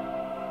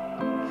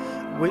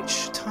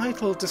 which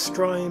title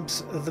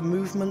describes the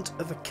movement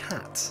of a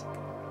cat.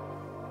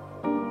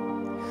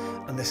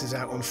 And this is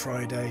out on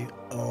Friday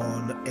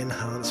on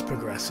Enhanced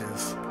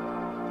Progressive.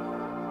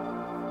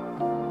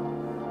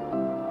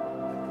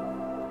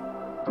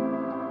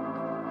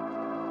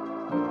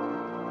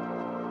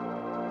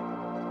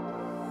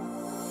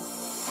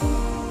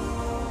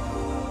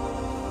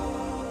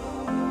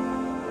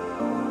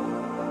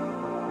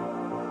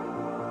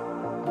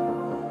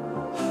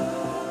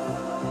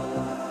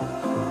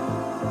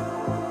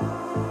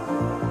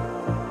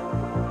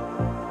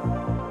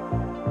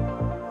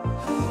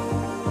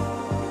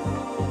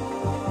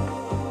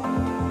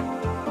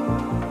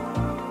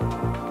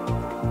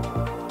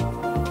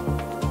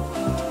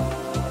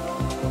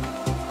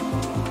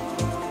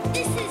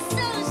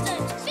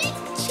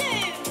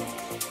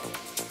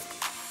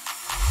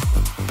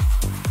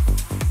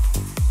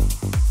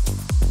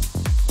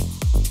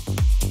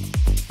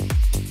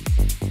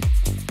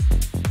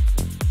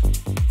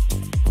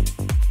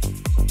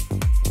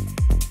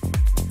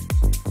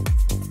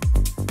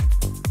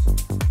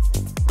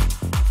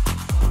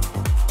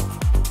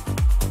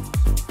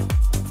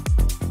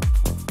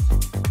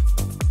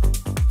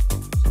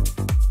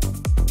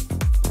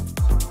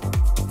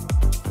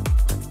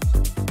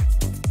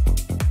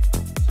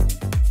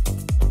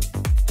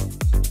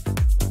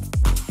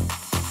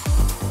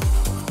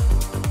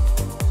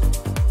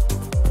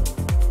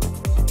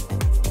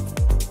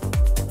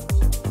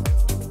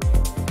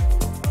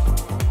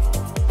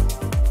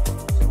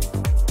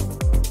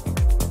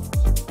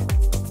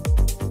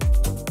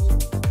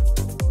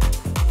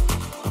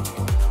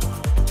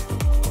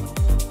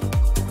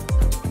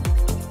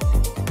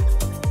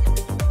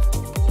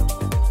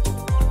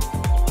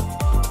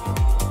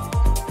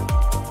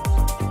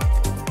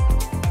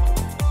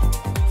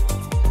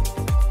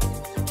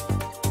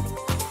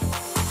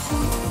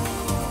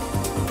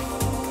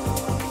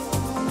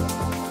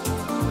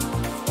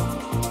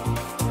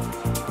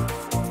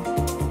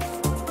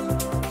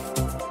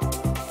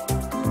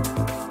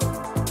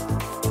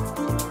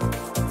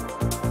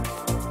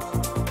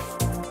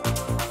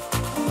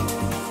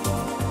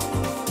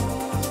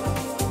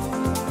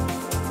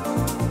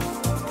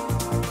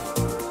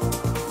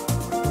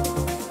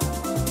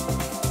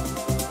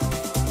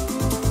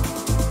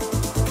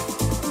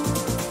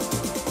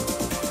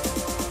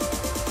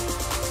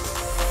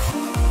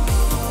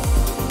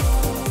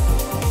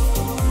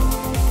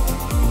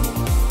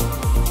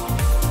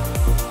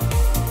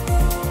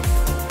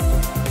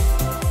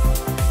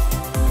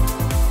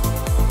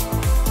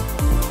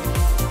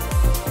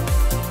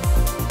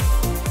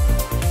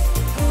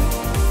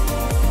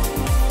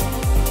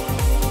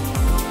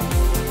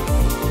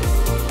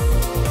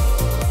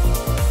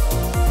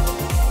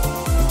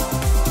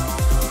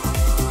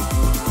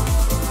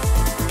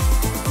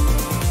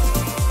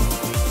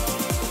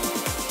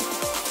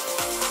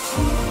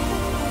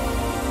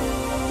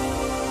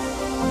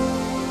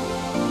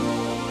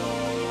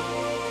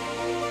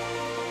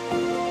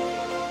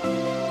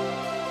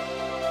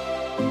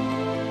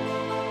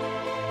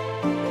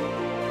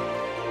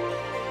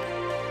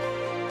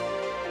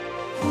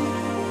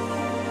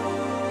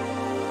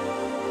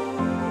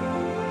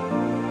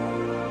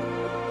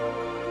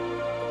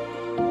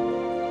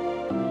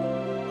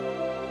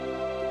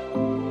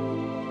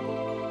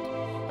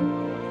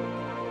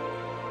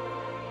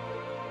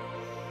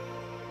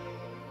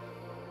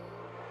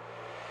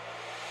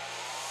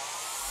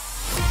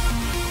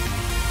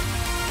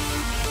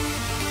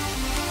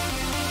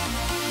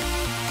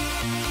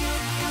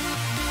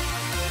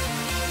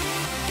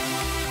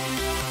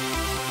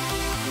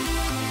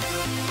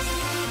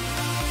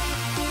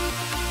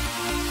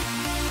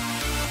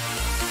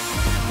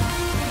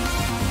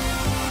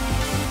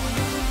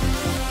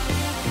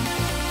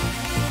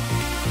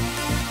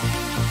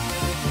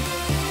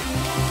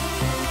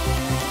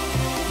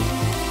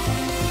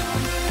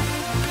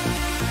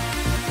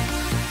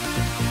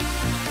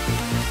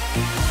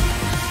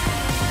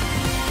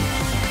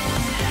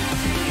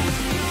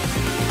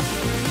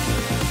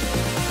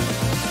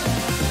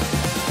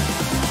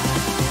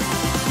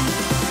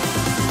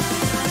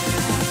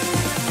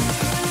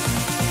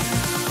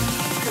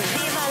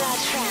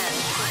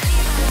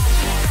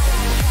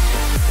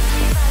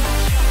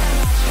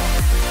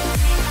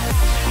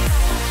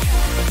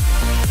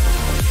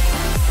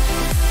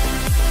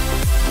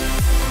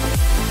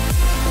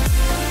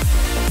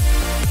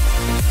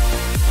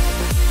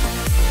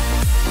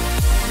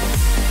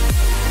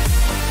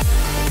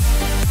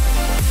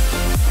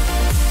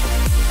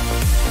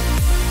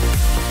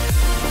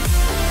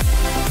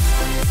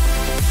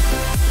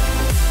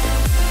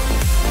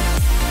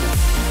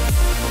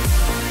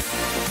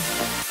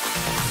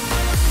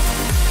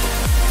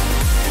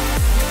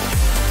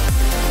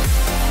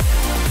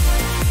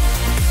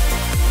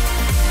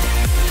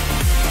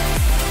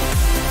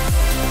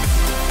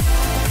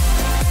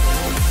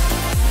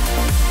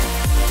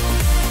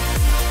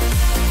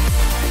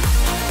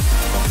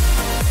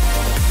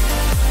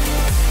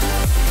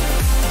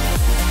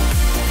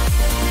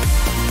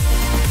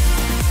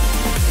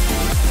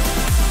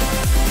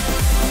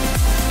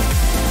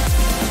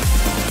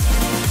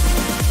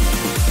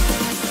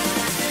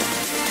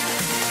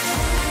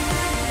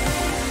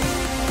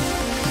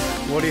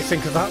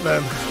 think of that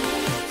then?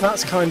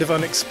 That's kind of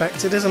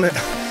unexpected, isn't it?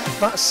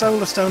 That's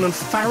Solarstone and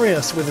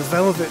Farius with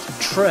Velvet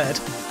Tread.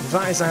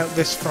 That is out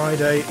this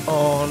Friday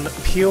on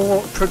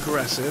Pure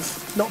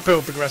Progressive. Not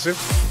Pure Progressive,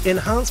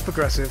 Enhanced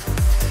Progressive.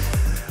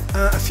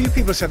 A few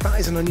people said that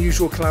is an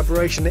unusual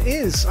collaboration. It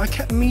is. I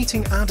kept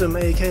meeting Adam,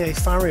 aka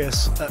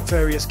Farius, at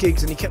various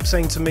gigs, and he kept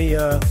saying to me,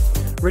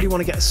 really want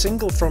to get a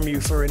single from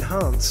you for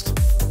Enhanced.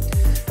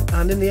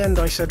 And in the end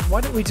I said, why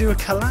don't we do a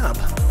collab?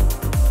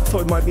 I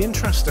thought it might be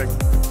interesting.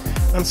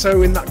 And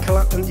so in that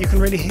collab, and you can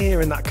really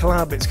hear in that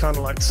collab, it's kind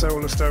of like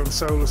Solarstone,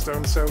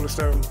 Solarstone,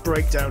 Solarstone,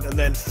 breakdown, and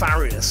then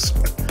Farius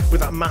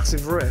with that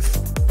massive riff.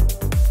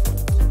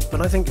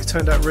 But I think it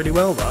turned out really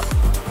well, that.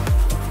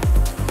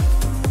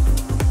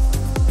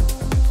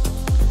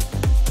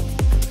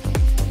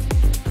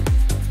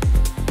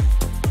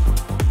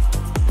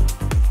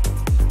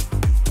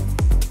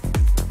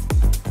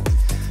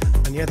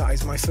 And yeah, that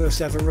is my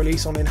first ever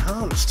release on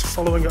Enhanced,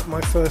 following up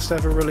my first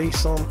ever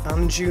release on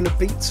Anjuna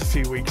Beats a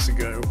few weeks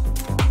ago.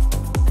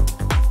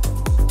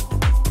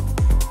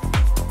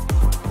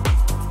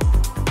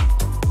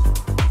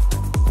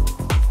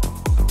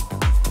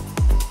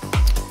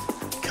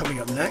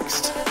 Coming up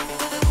next,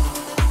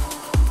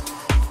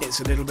 it's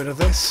a little bit of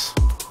this.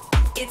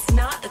 It's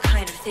not the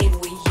kind of thing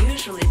we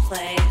usually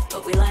play,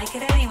 but we like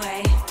it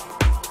anyway.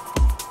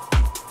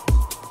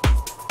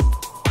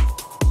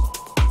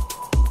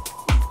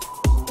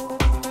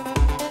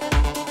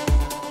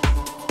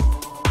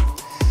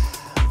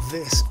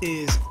 This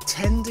is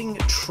Tending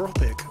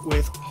Tropic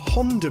with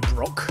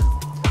Hondebrok,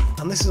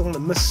 and this is on the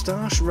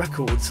Moustache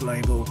Records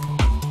label.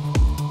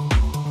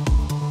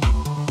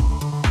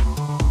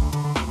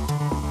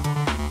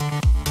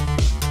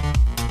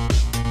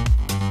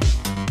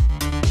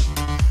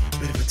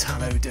 Bit of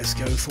Italo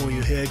disco for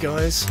you here,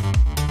 guys.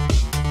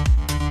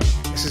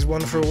 This is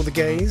one for all the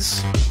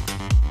gays.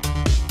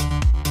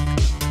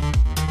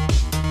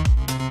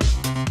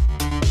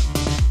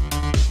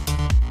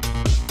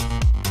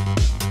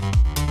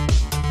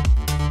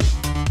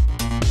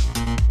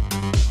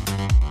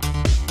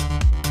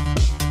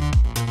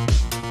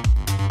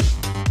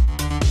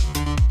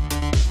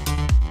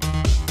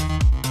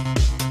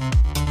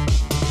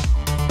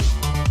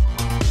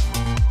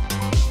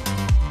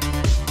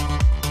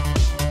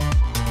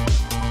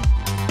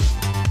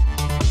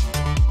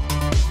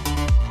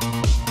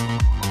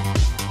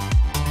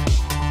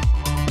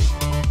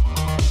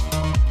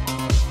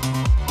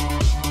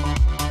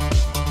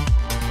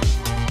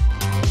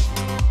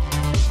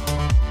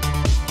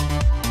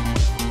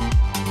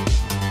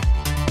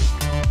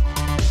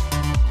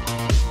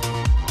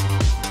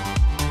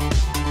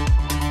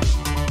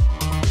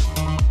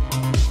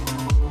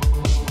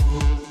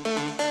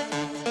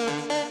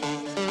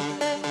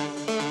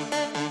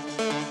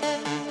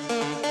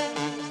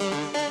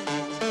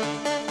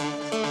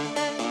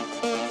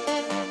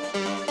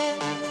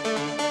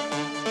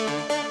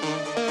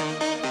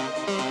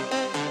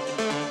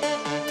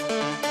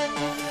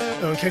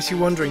 In case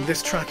you're wondering,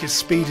 this track is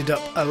speeded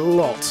up a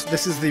lot.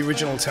 This is the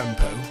original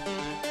tempo.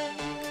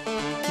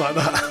 Like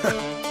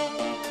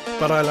that.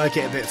 But I like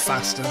it a bit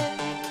faster.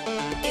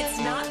 It's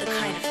not the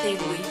kind of thing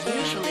we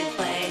usually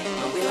play,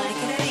 but we like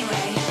it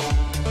anyway.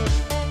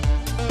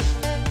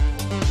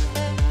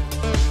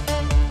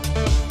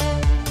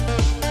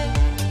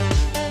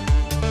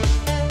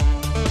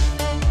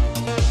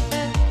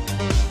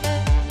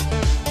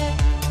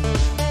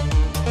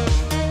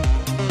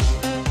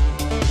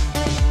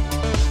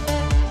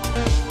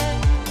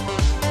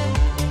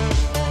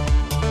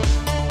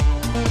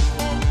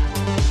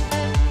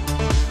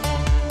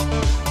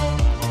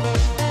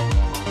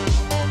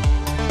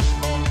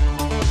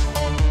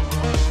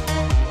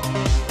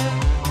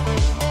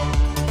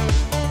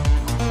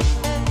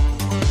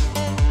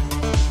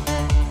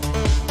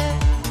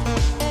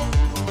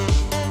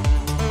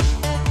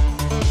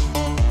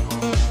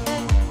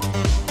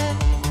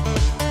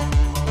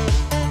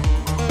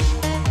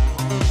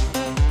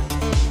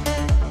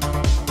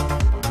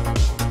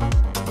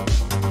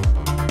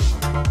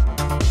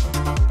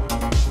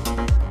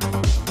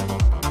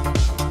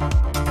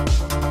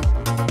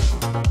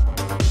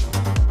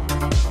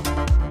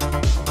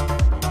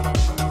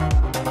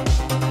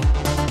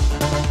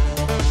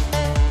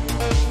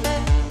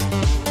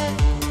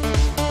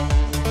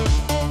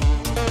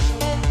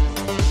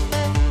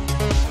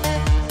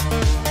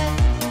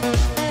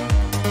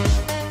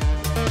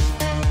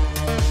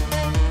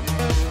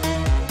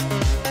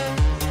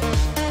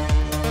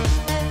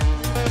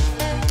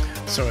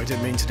 Sorry, I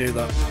didn't mean to do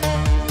that.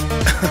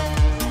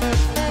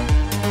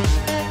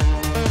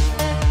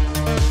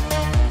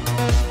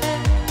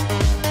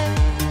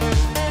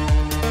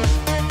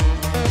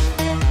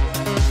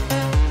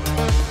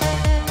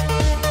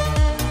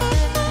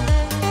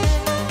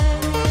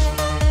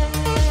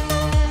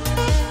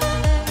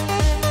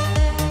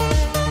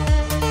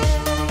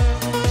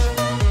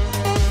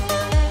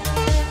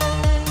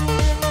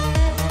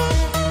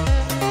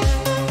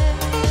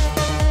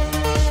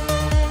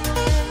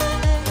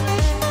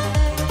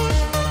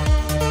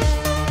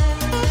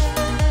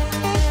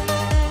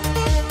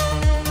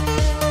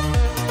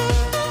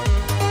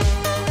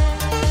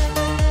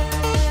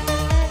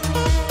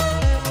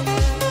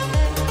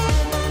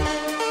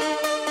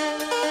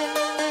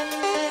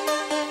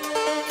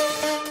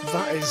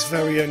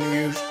 very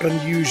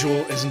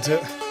unusual, isn't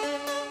it?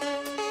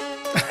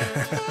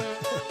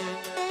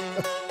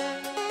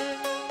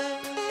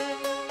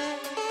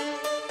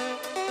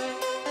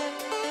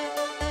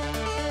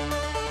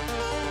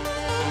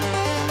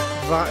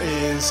 That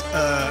is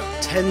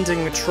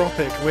Tending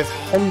Tropic with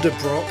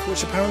Hondebrok,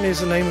 which apparently is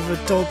the name of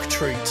a dog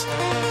treat.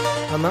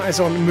 And that is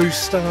on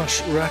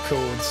Moustache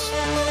Records.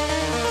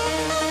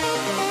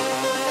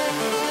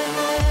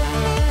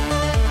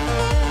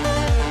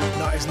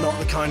 That is not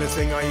the kind of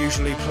thing I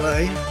usually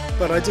play,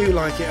 but I do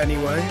like it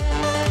anyway.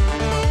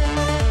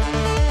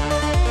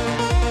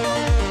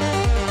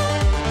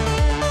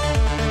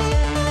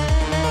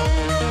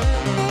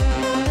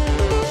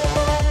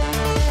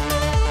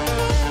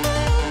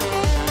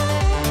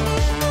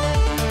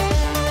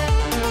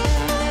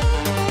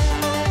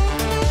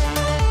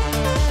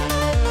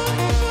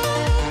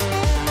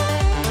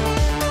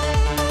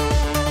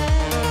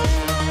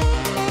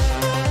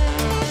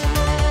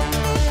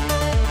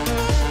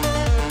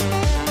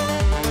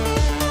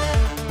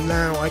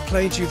 I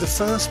played you the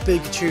first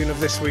big tune of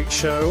this week's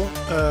show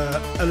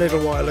a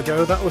little while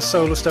ago. That was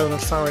Solarstone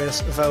and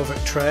Farius Velvet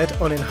Tread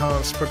on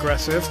Enhanced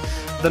Progressive.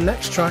 The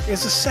next track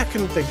is the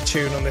second big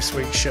tune on this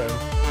week's show,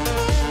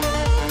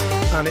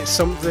 and it's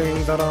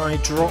something that I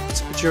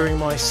dropped during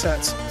my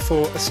set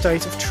for A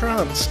State of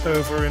Trance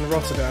over in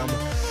Rotterdam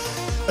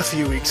a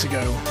few weeks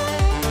ago.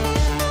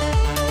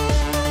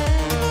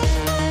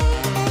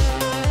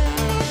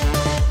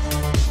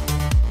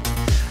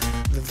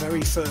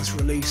 First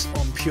release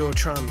on Pure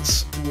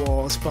Trance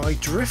was by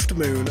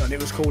Driftmoon, and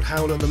it was called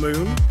Howl on the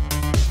Moon.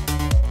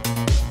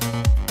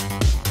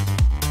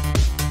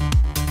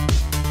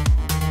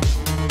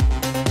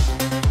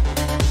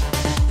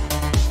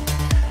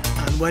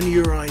 And when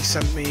Uri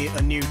sent me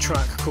a new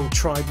track called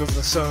Tribe of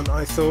the Sun,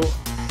 I thought,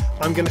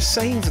 I'm going to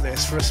save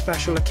this for a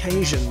special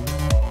occasion.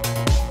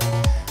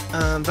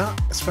 And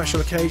that special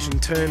occasion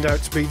turned out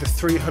to be the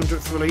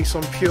 300th release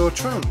on Pure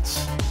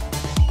Trance.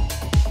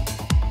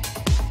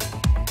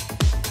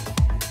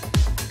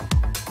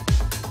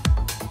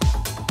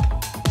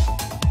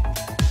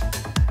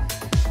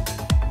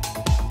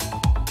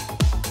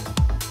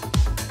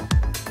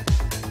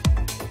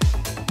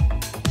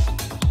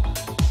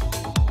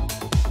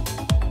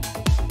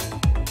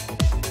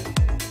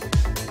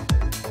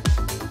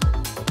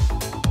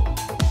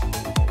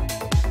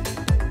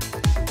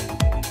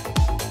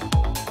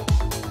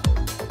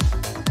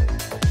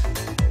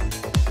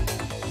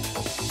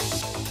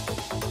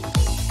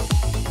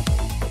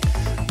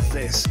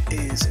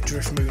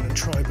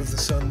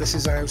 This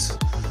is out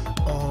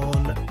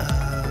on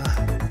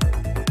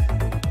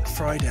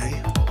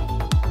Friday.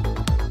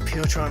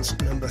 Pure Trance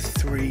number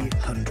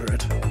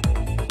 300.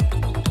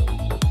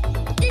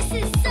 This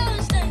is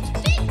Solarstone's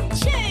big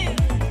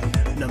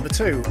tune. Number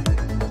 2.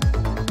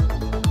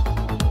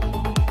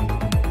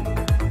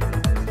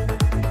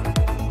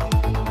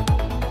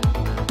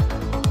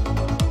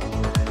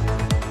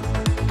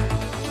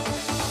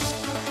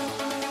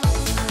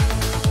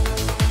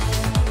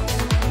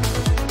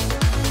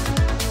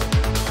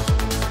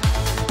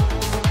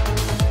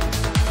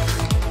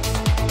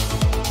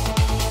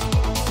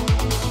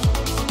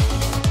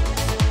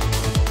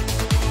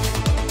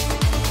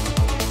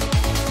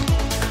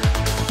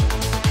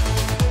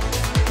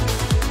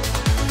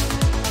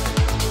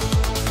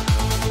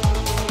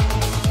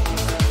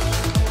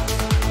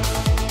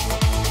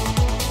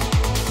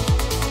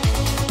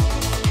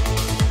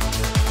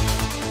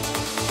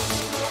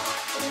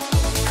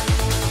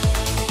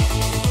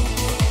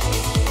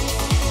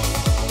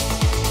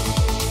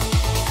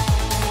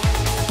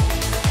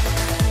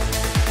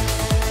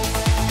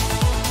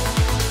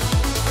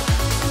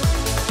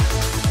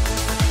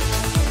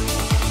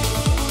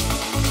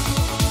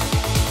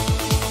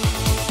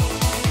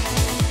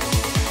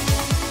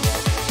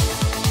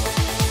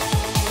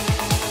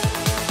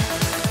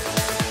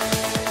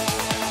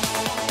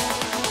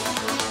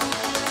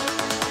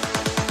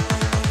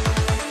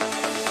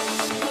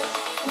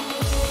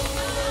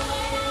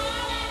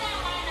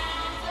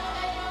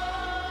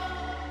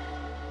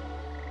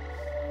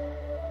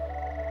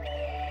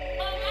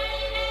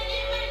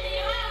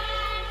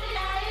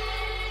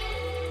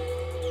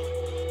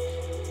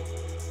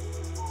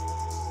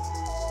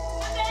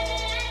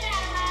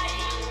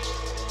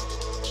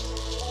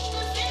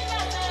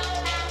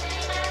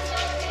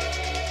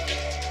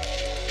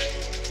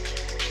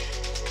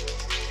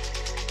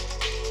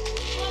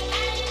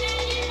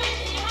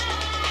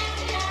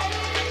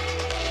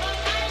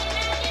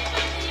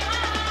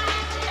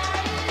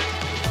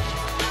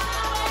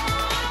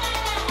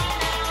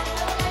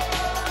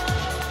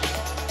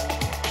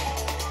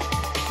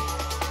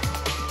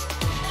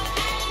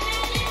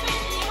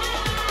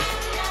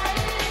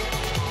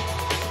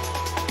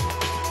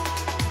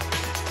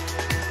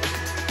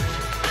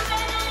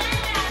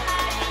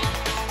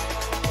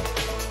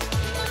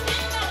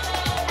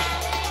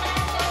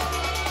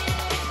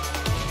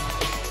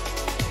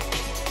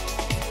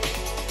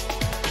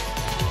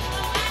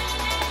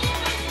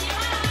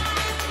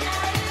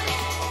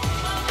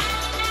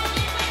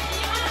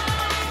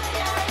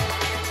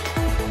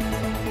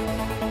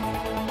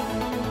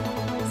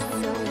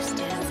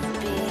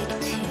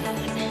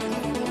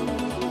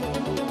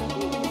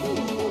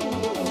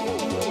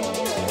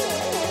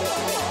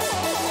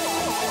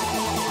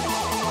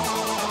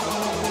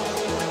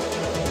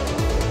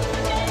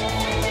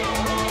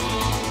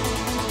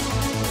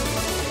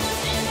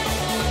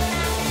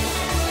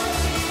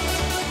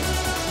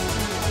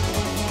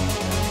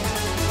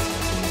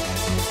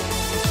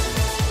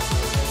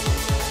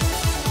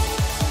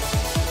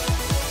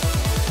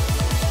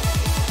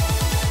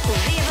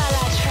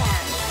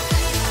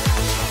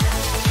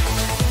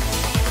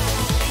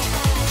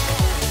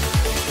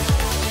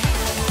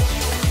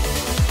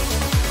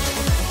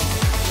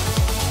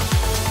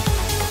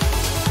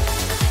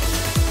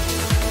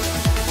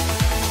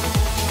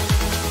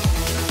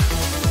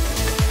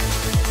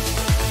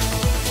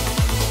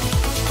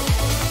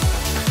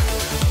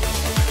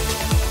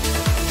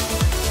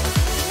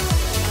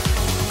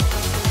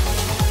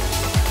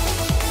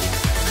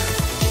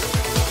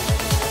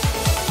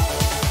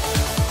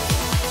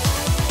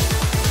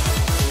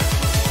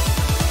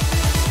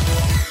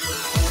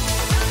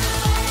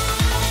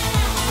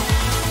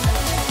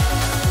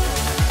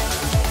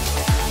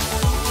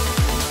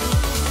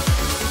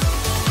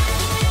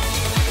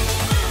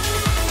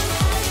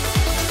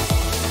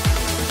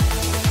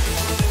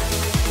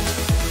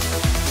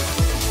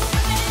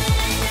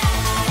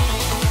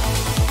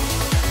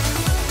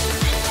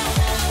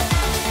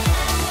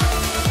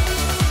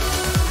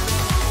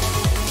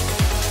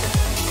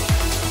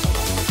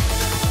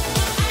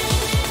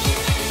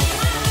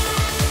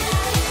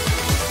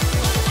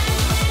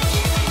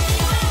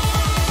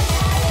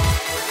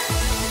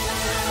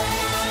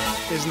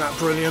 Isn't that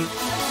brilliant?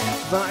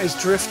 That is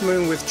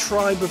Driftmoon with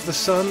Tribe of the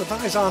Sun.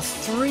 That is our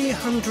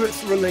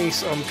 300th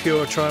release on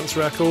Pure Trance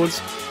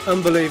Records.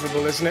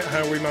 Unbelievable, isn't it,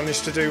 how we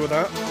managed to do with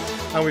that?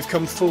 And we've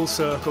come full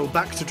circle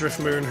back to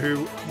Driftmoon,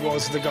 who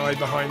was the guy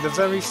behind the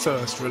very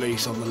first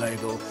release on the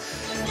label.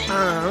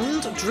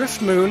 And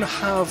Driftmoon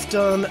have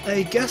done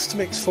a guest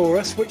mix for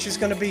us, which is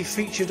going to be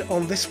featured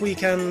on this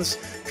weekend's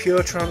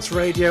Pure Trance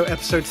Radio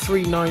episode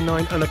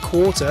 399 and a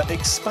quarter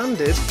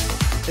expanded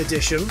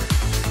edition.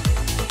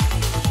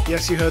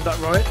 Yes, you heard that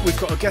right. We've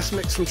got a guest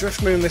mix from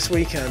Driftmoon this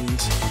weekend.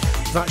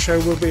 That show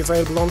will be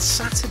available on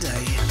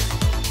Saturday.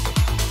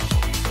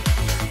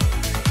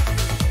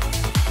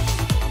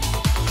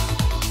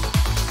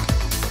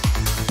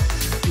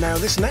 Now,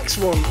 this next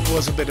one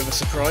was a bit of a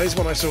surprise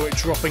when I saw it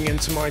dropping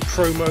into my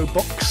promo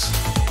box,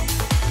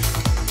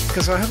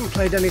 because I haven't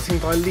played anything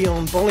by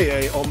Leon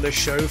Bolier on this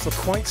show for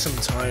quite some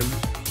time.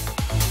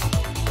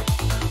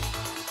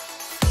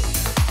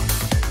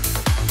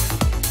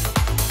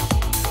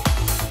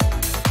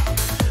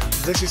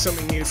 This is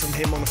something new from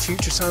him on a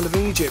future sound of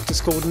Egypt. It's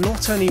called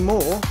Not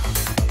Anymore.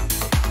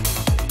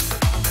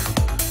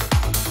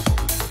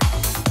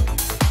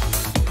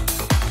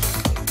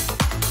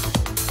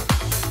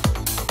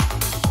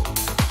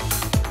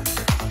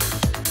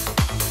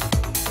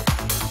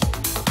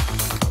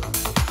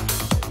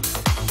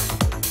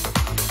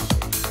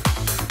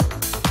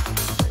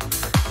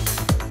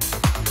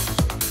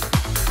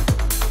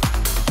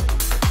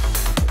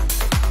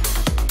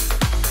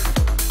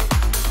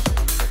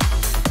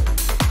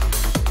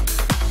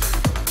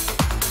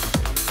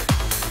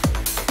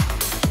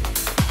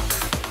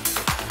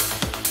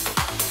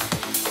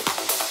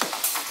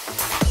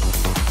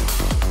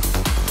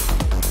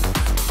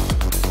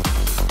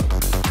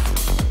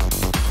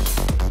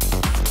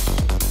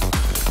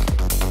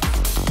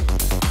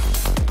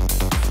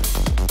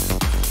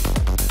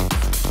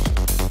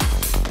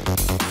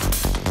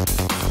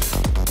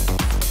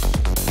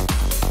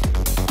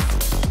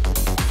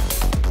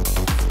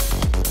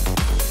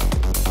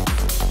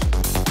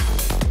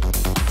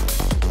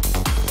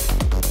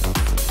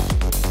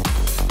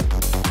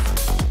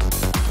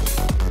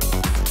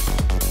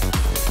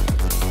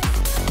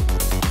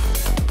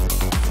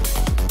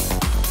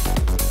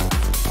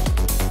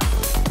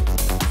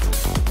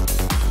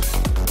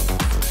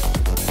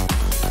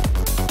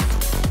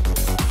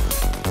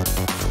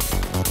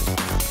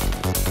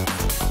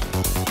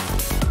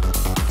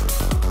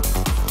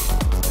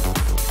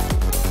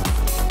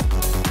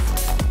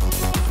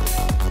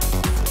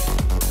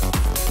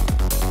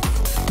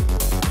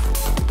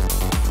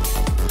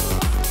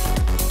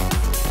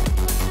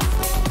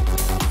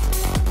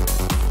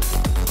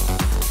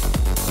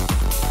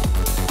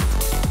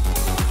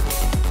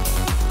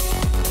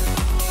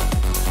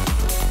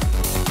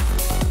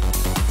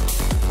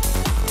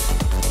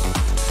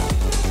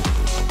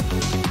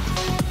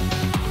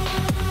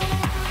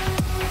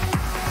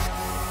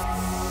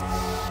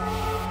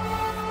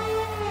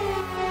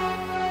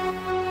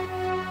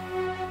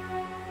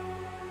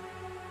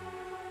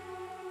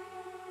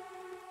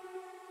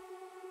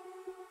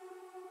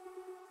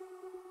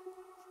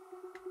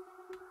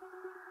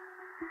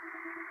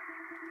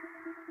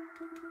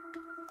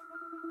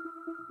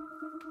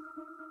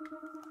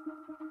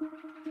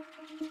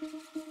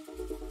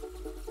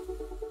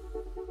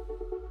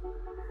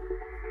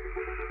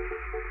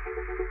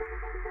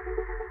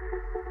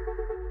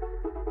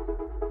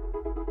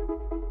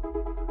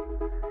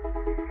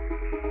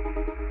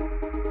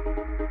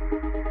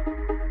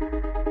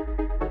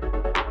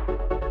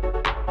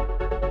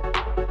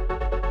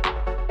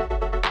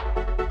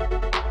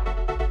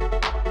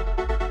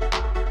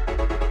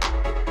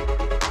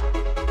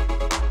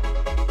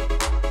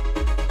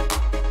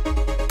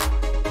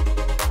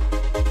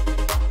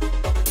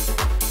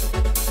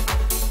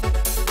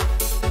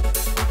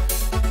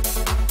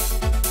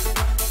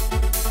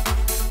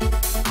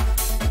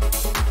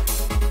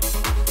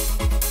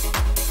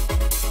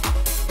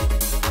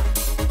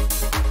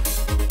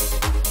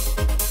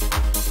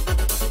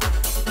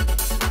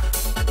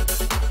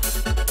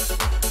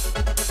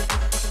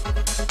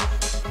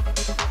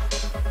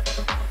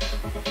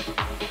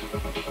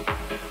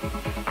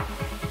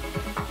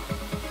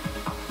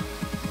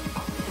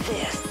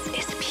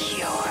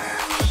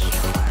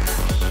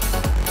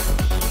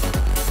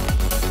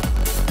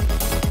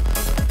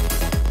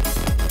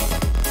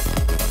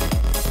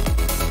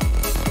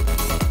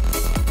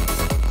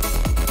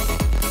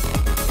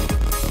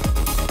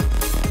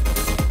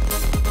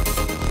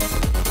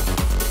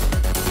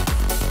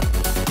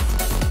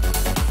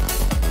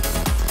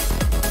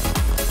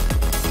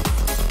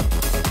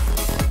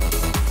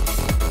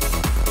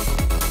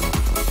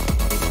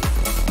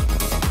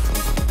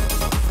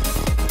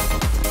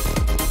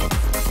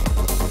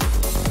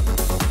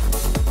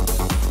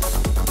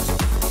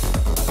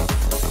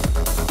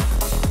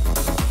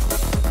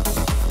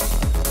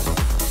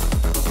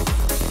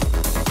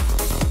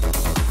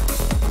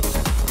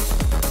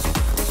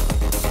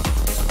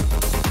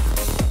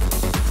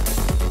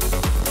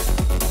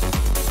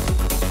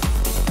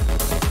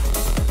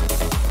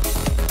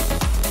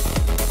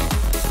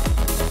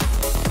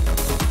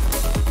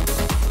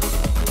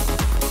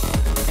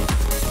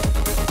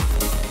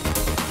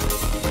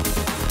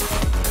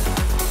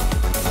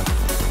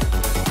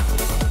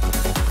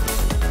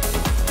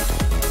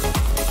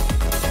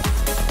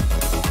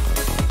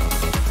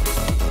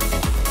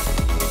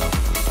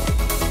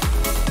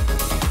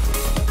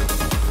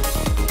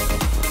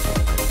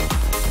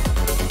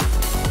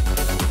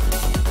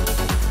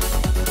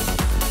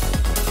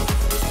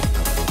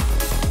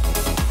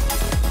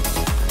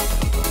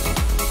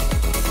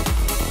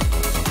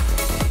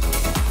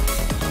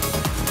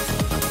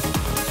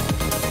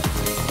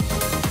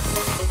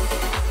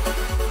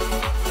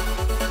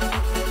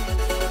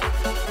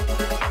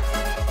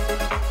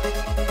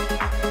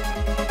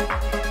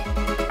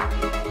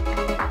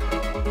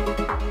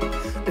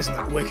 Isn't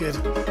that wicked?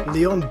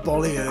 Leon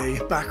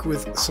Bolier back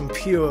with some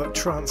pure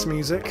trance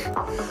music.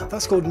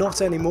 That's called Not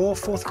Anymore,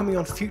 forthcoming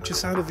on Future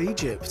Sound of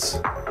Egypt.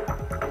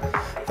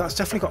 That's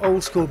definitely got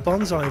old school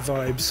bonsai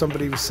vibes.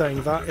 Somebody was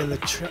saying that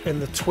in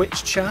the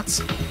Twitch chat.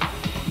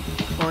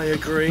 I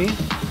agree.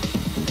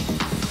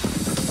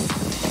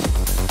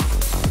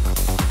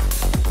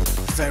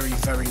 Very,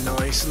 very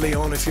nice.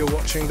 Leon, if you're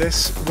watching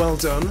this, well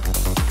done.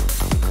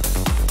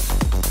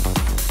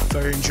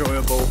 Very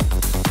enjoyable.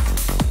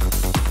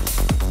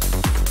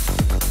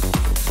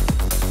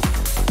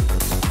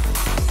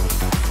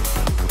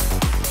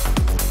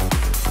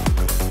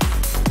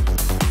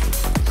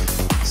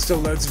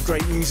 Still loads of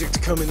great music to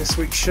come in this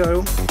week's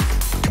show.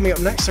 Coming up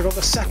next, I got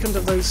the second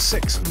of those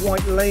 6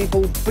 white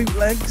label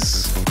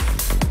bootlegs.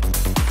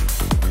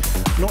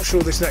 Not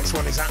sure this next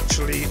one is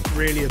actually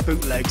really a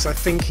bootleg, so I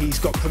think he's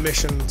got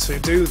permission to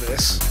do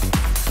this,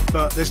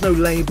 but there's no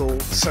label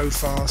so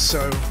far,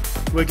 so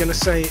we're going to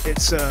say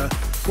it's a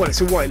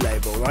white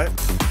label, right?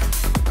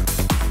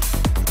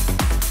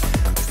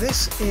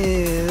 This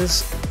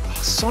is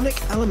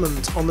Sonic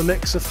Element on the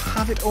mix of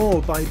Have It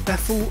All by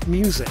Bethel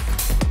Music.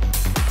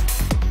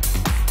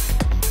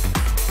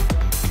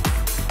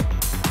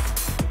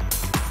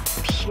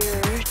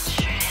 Pure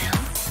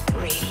Trance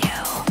Radio.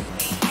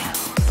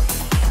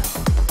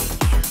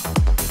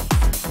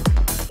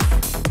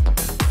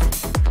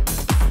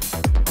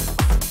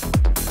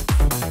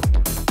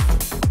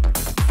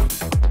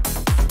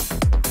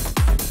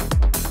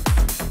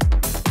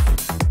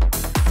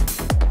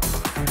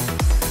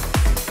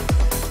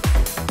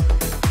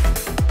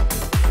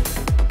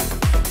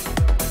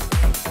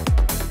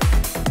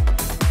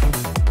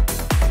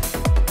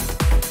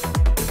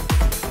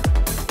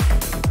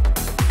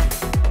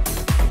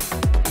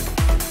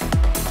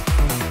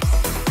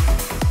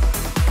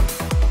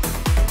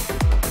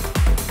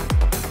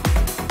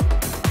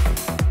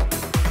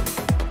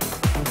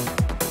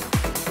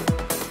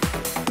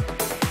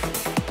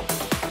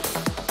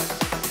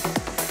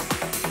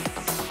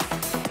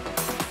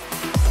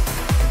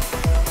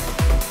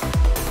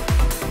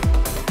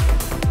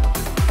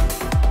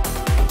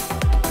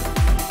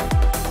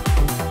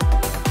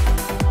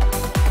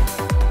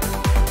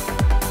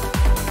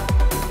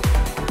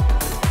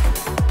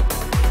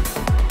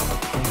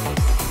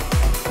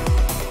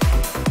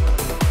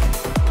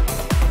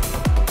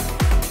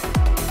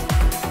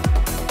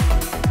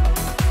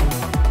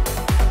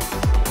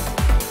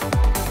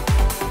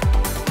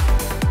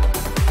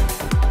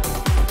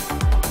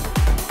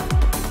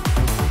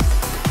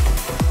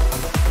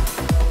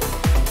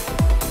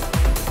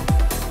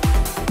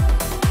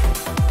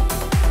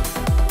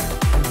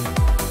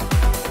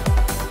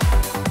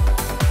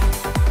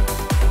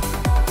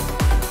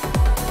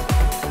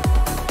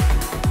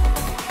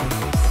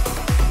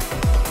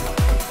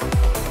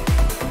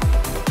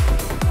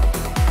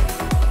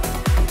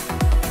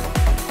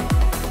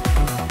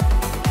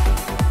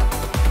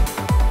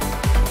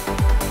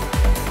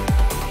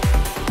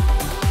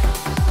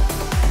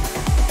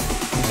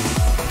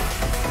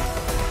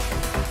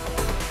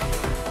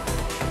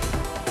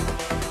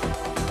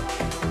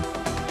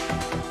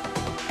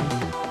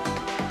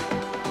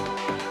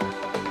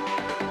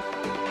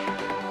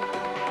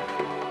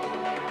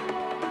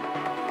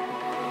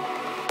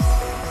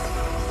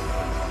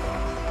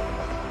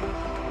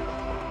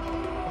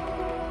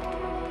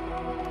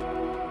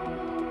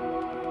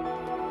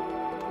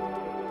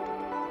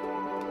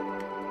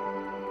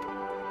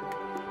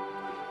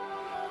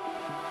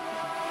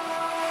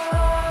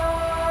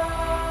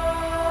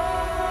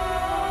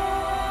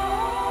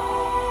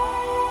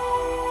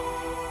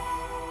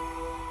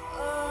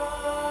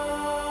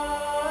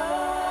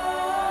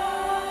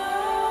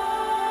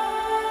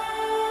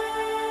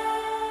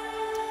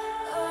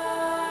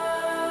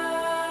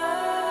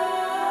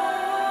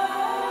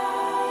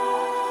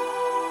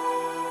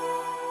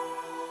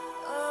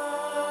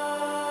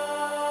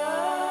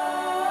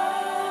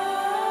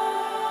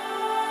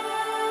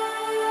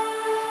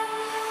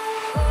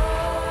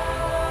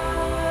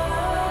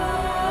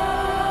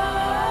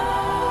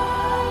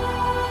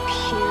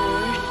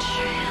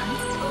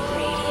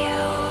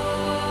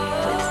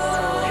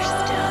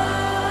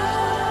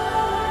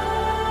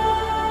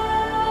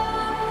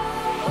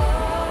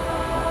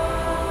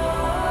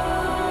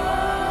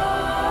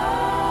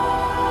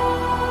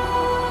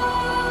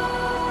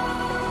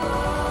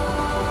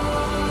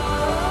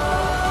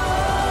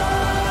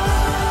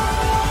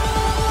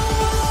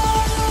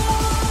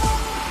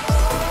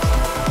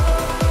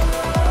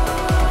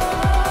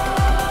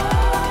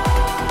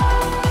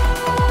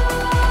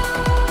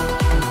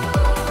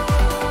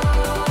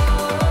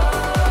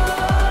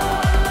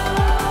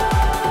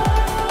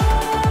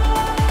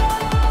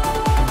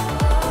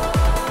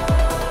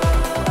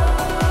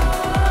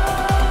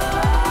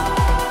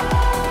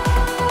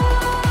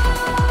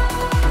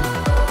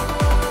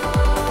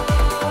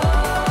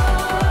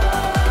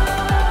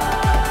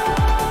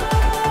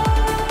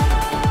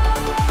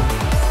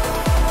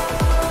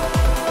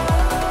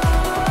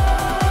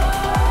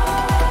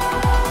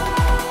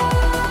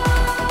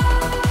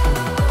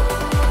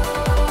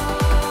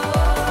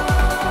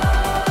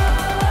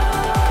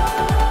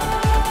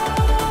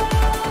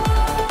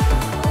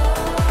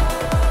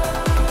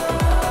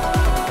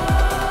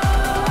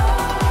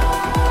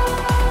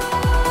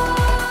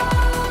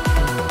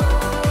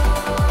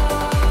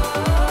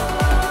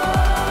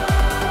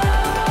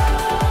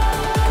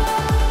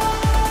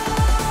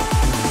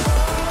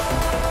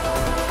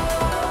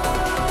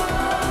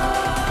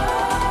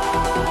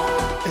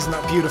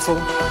 beautiful.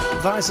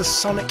 That is a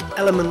Sonic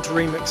Element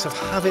remix of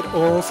Have It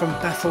All from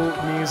Bethel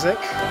Music.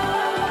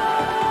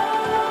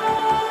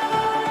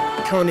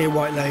 Currently a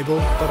white label,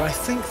 but I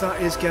think that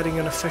is getting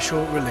an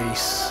official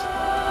release.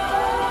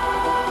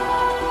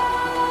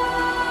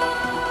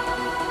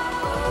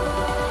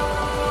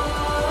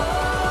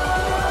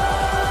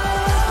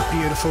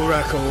 Beautiful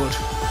record.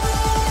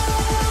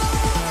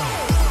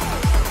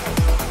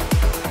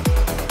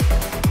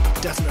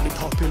 Definitely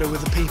popular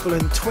with the people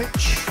in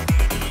Twitch.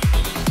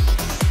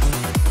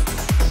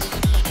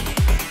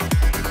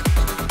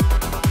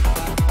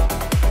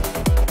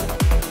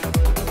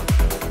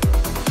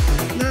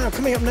 Now,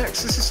 coming up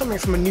next, this is something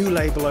from a new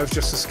label I've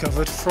just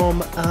discovered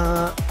from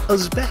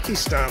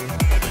Uzbekistan.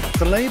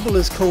 The label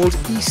is called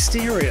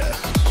Easteria,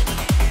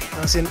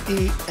 as in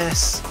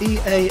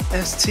E-A-S-T-E-R-I-A.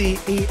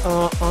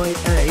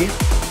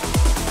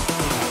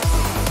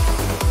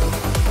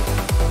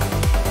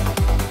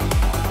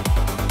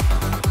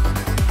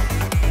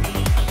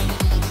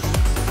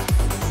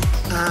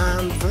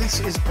 This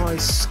is by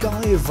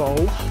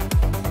Skyvol,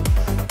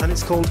 and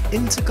it's called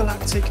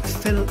Intergalactic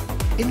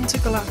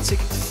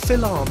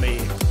Philharmy.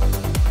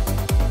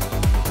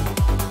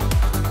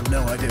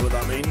 No idea what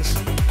that means,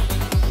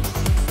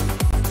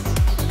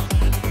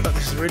 but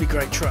this is a really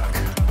great track.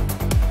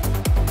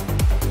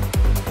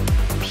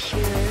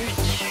 Pure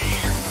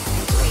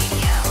Trance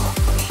Radio.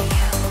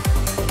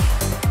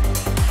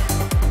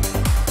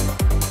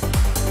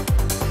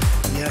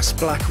 Yes,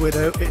 Black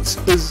Widow, it's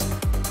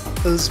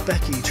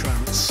Uzbeki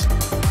Trance.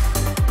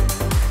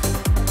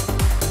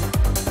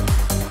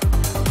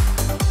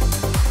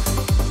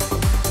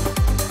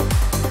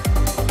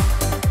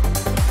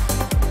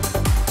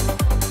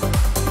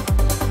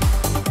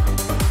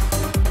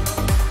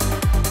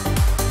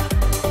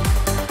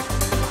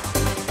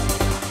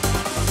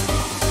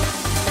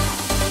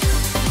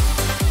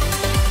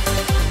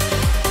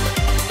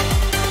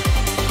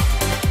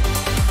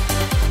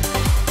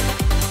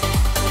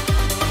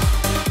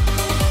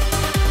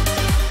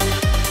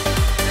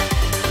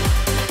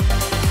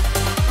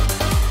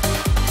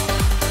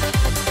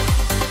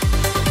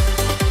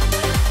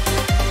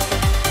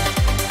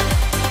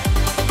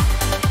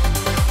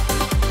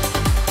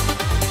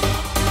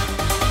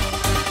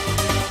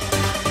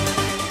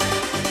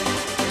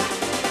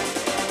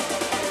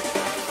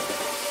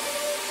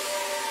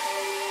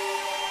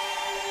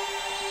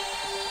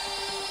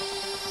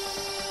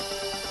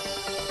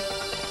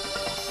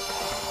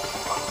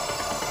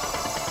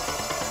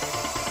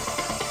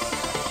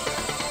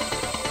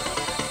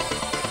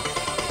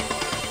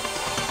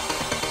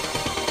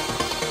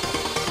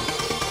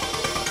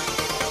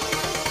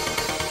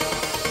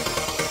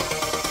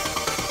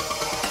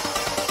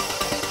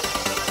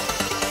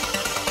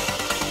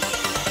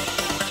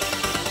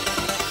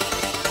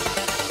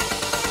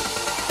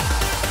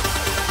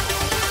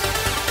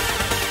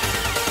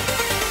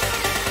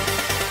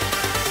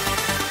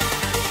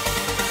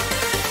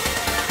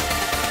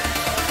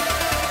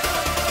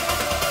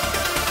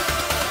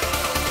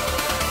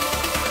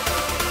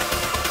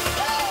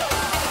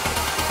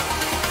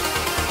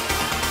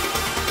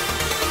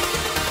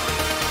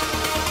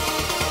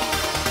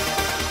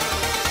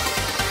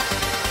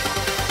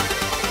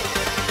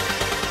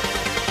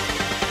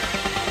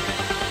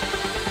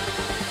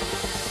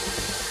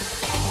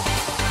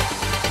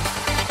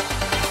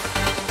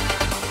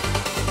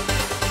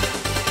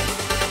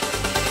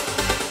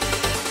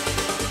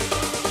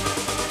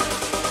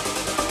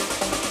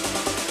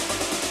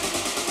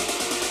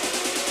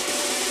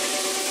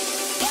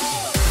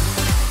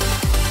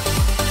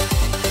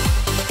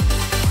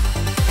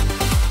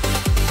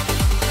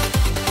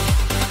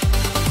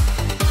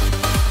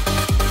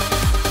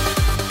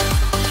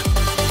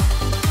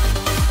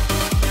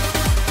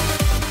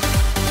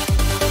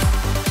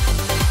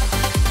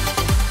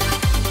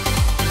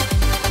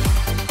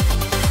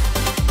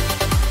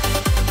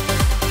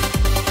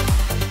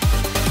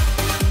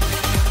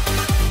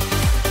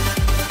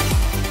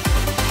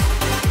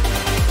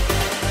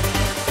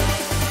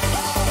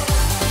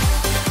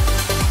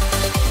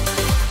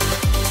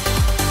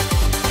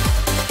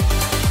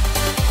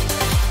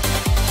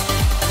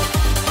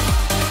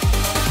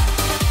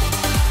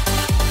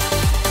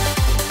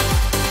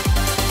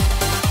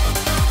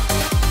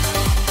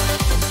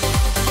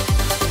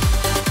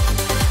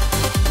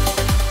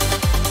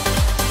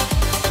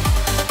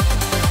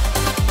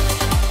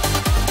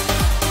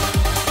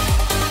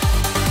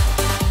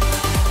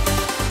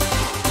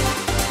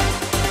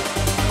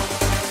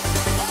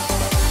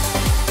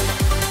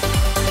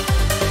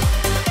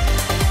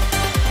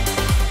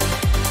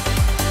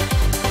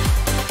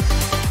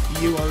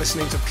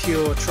 listening to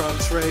Pure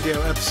Trance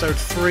Radio, episode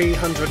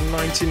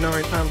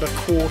 399 and a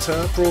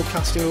quarter,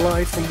 broadcasting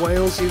live from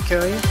Wales,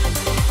 UK.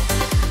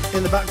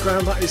 In the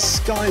background, that is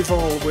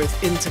Skyvol with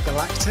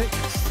Intergalactic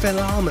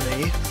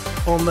Philharmony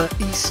on the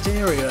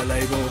Easteria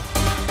label.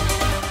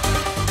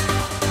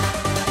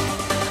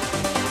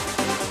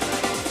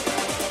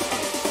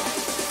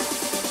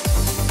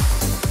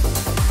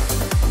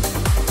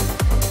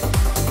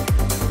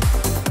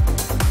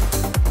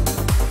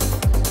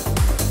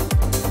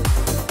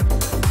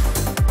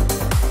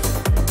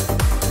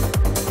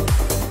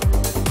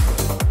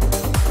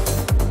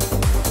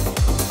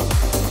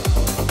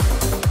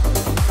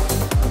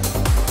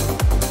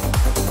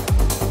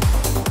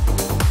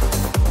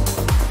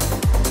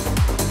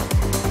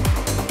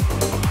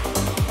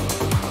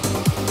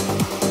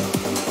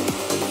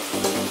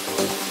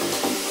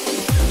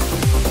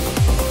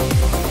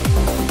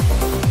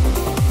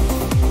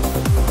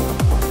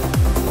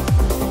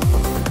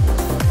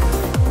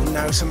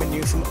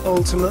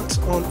 Ultimate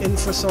on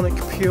Infrasonic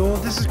Pure.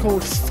 This is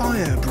called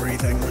Fire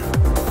Breathing.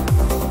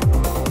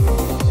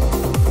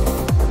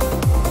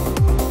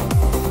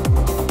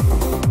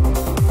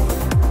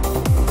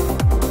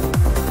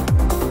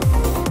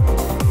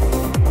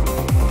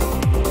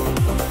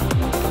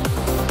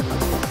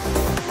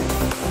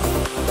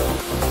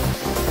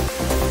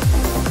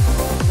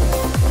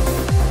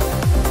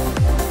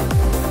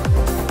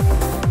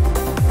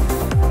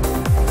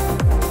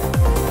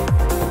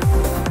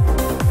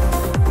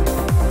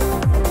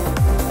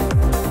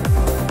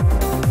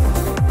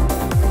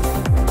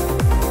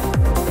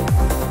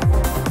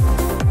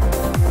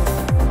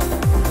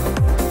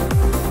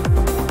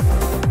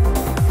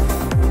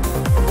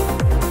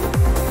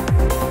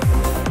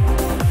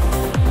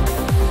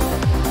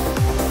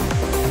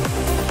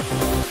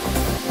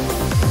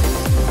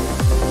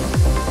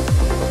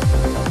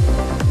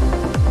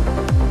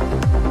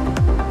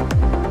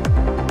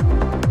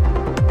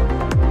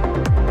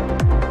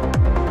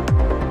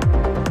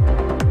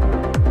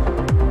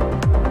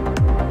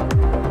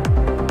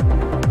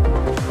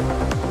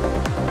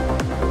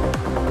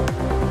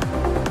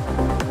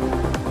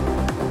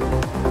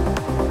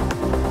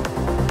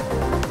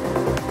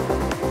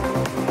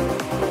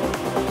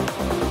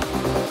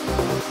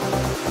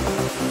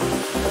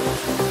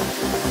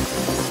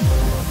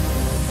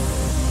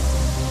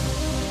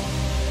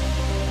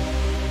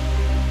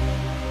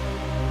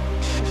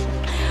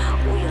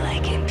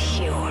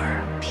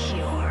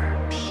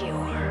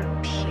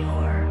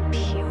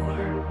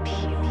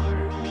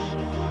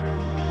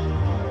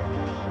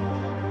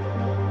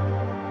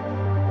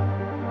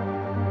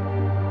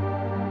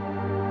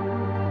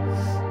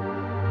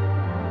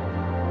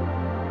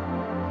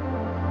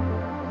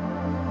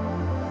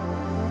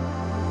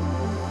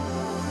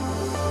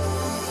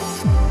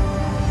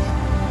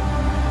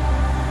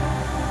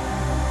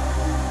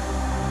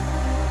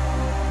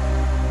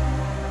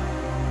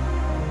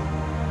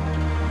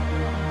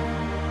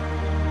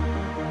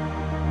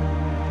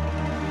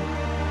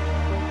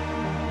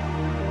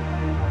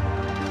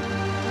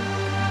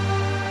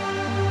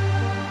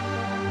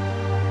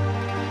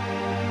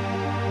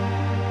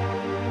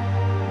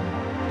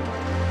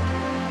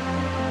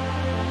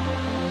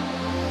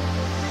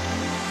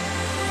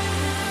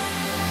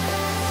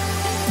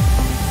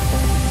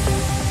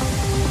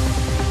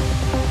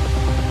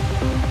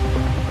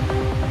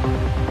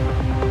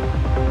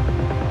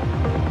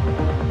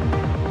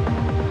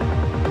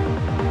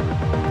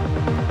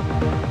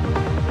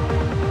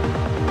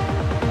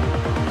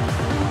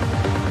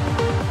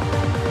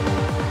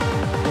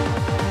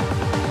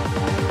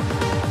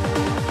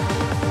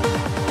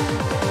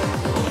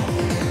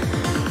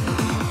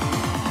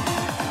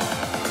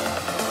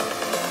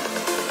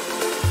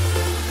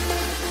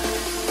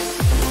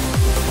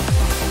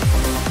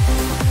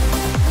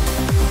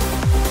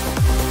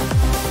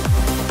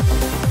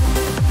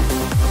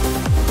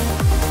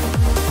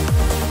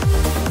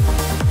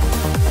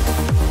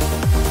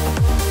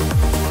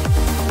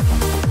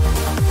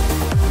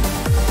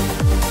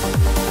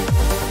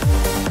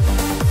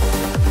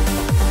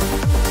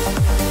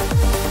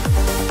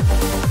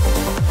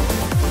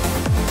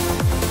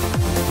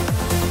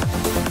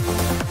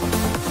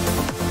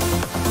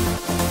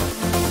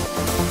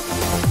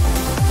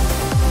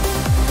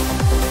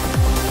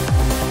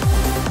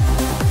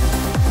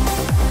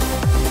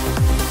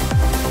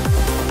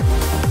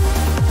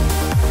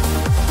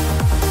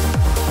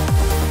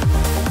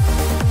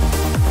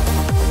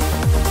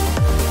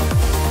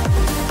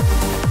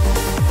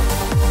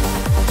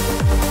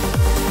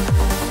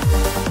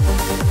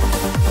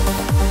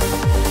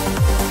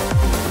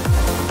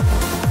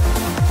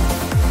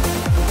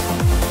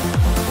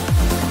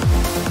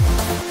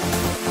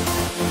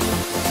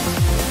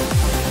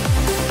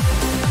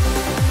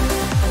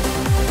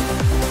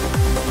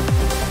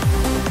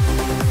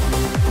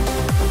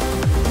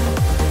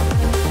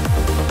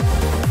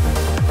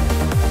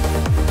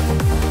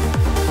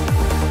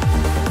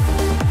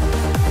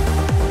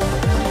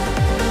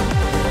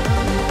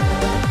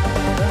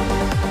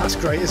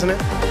 Great, isn't it?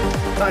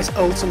 That is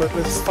Ultimate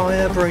with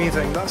Fire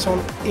Breathing. That's on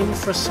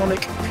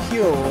Infrasonic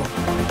Pure.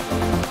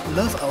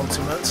 Love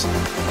Ultimate.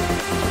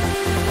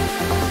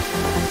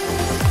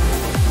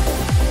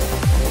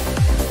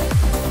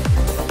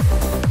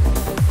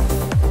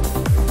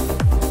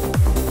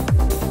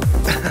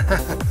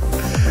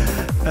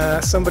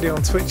 Somebody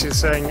on Twitch is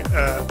saying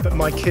that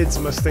my kids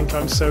must think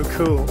I'm so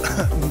cool.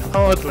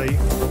 Hardly.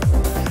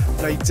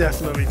 They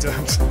definitely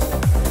don't.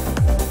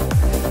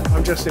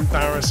 I'm just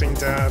embarrassing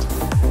Dad.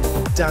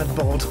 Dad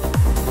bod.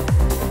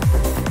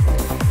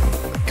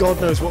 God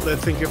knows what they'd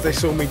think if they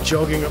saw me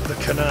jogging up the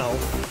canal.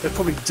 They'd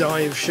probably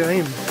die of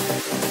shame.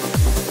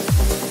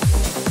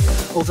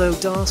 Although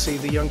Darcy,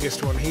 the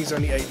youngest one, he's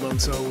only 8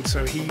 months old,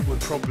 so he would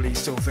probably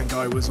still think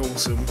I was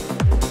awesome.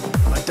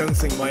 I don't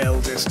think my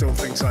eldest still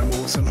thinks I'm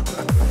awesome.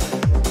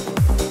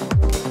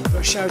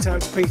 But shout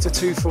out to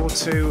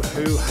Peter242,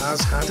 who has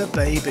had a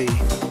baby.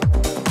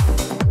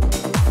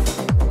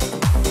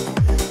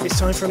 It's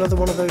time for another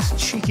one of those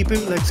cheeky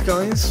bootlegs,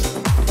 guys.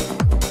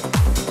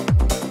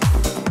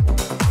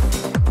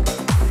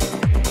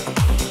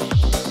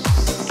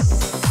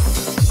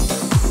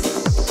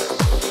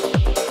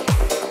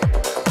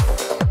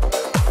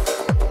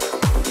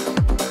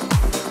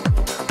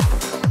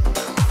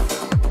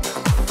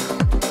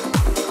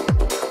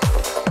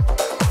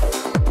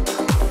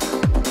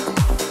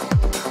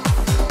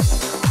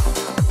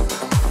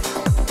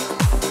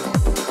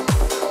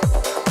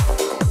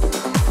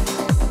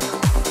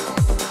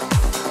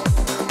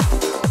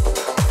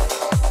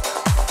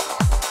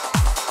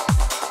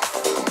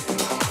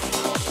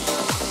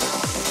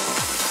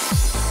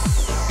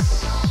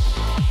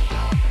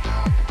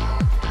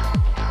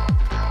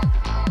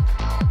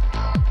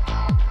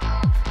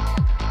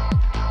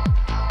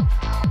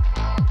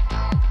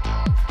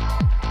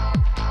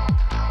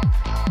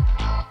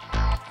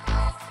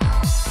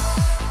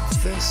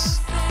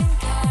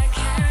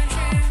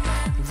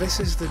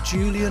 This is the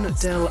Julian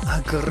Del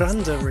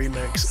Agranda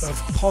remix of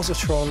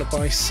Positron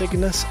by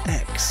Cygnus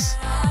X.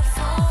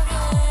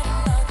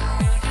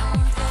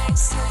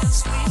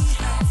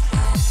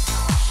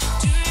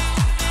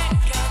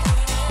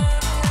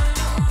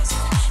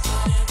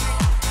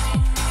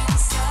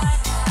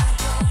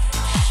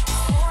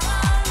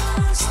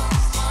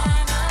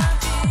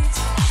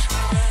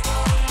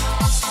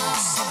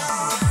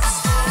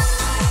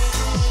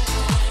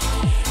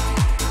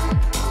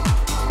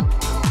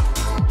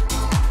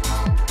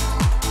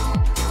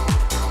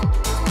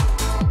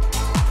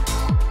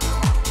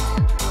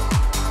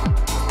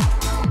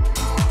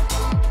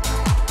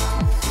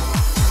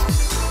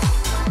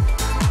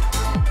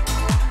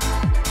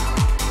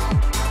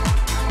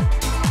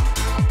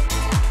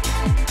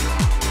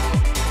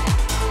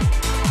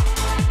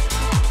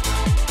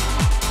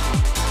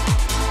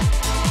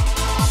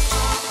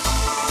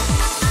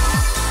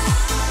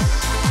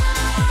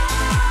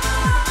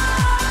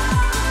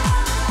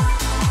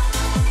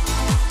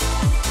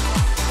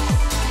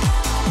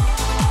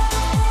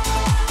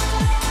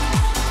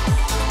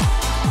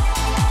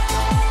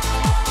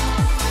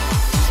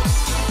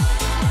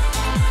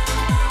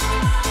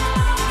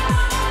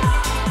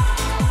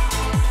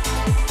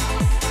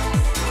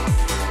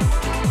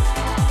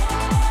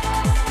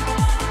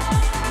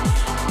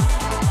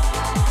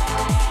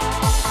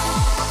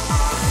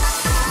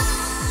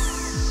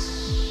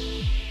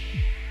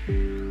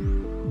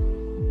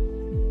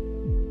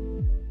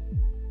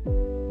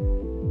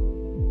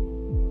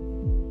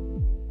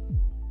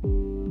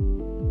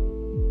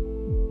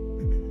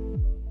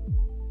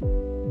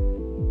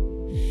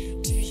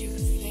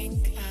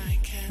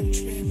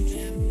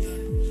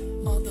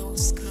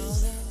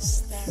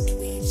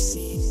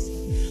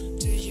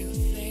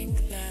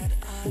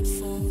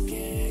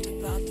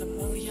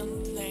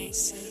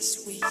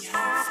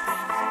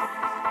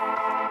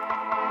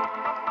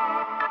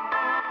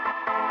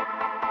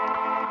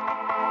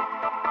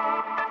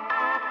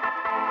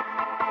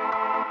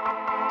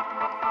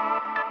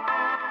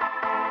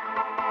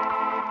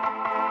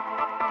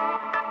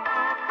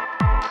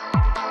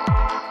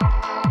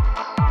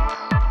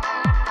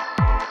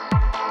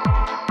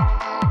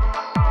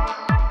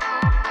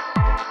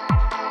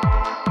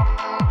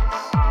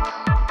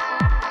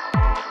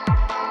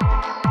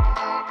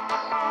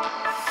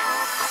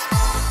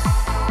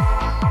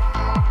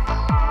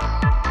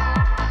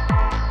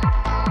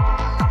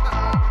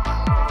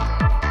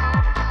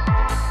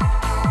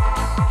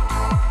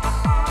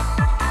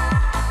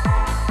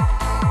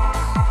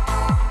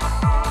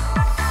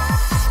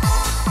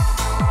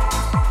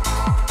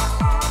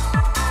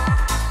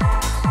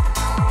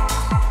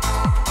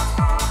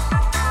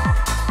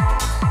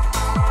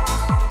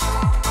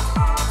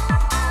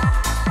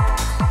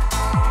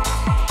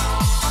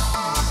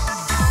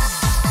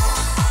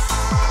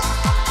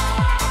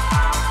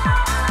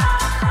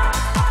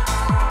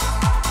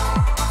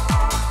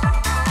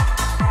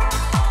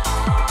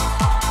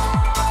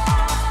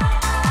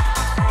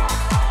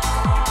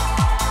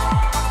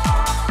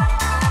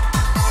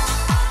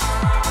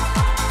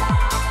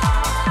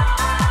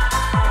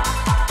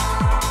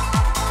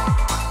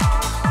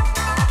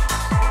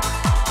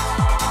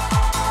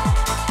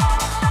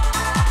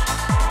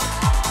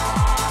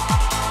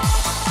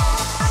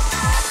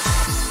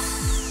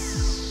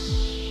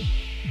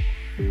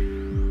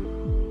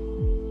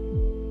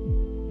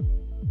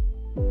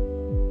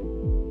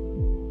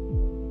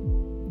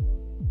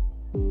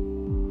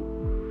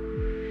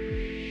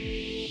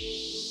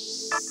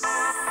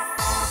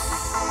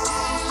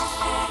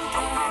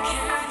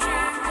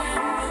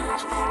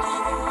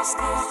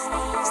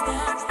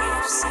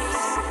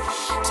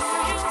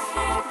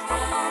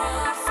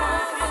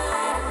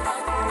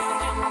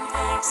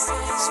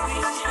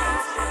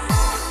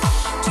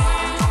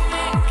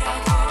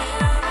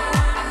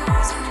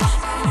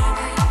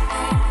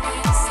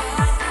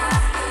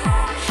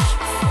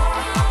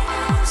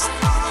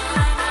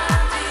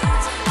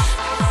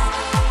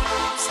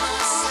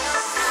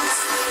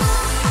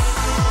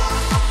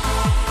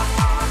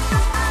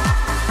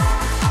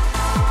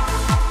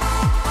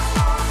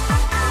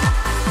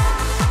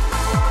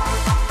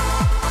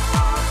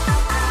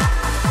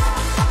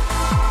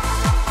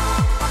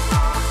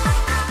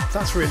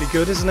 That's really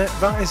good, isn't it?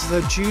 That is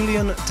the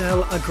Julian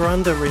Del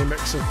Agranda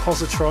remix of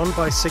Positron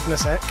by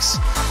Cygnus X.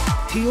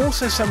 He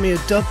also sent me a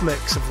dub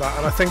mix of that,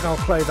 and I think I'll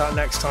play that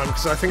next time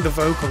because I think the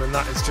vocal in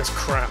that is just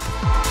crap.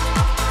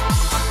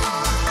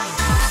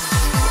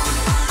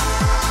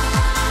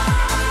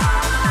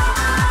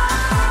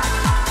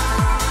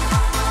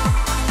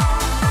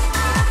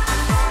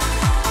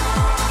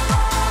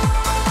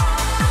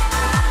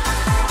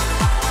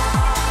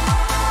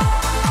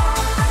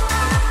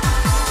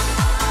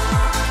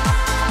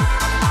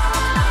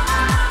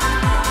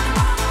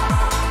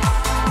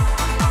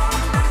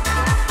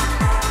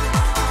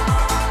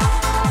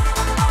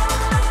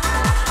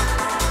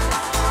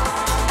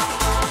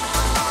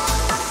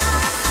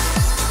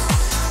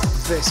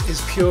 This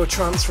is Pure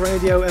Trance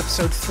Radio,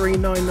 episode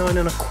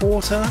 399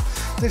 1/4.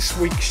 This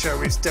week's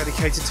show is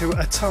dedicated to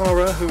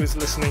Atara, who is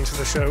listening to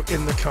the show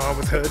in the car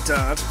with her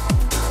dad.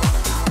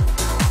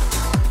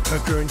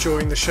 Hope you're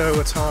enjoying the show,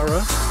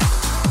 Atara.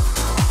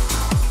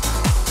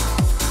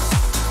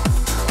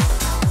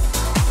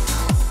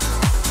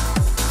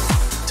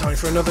 Time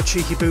for another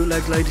cheeky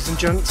bootleg, ladies and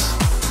gents.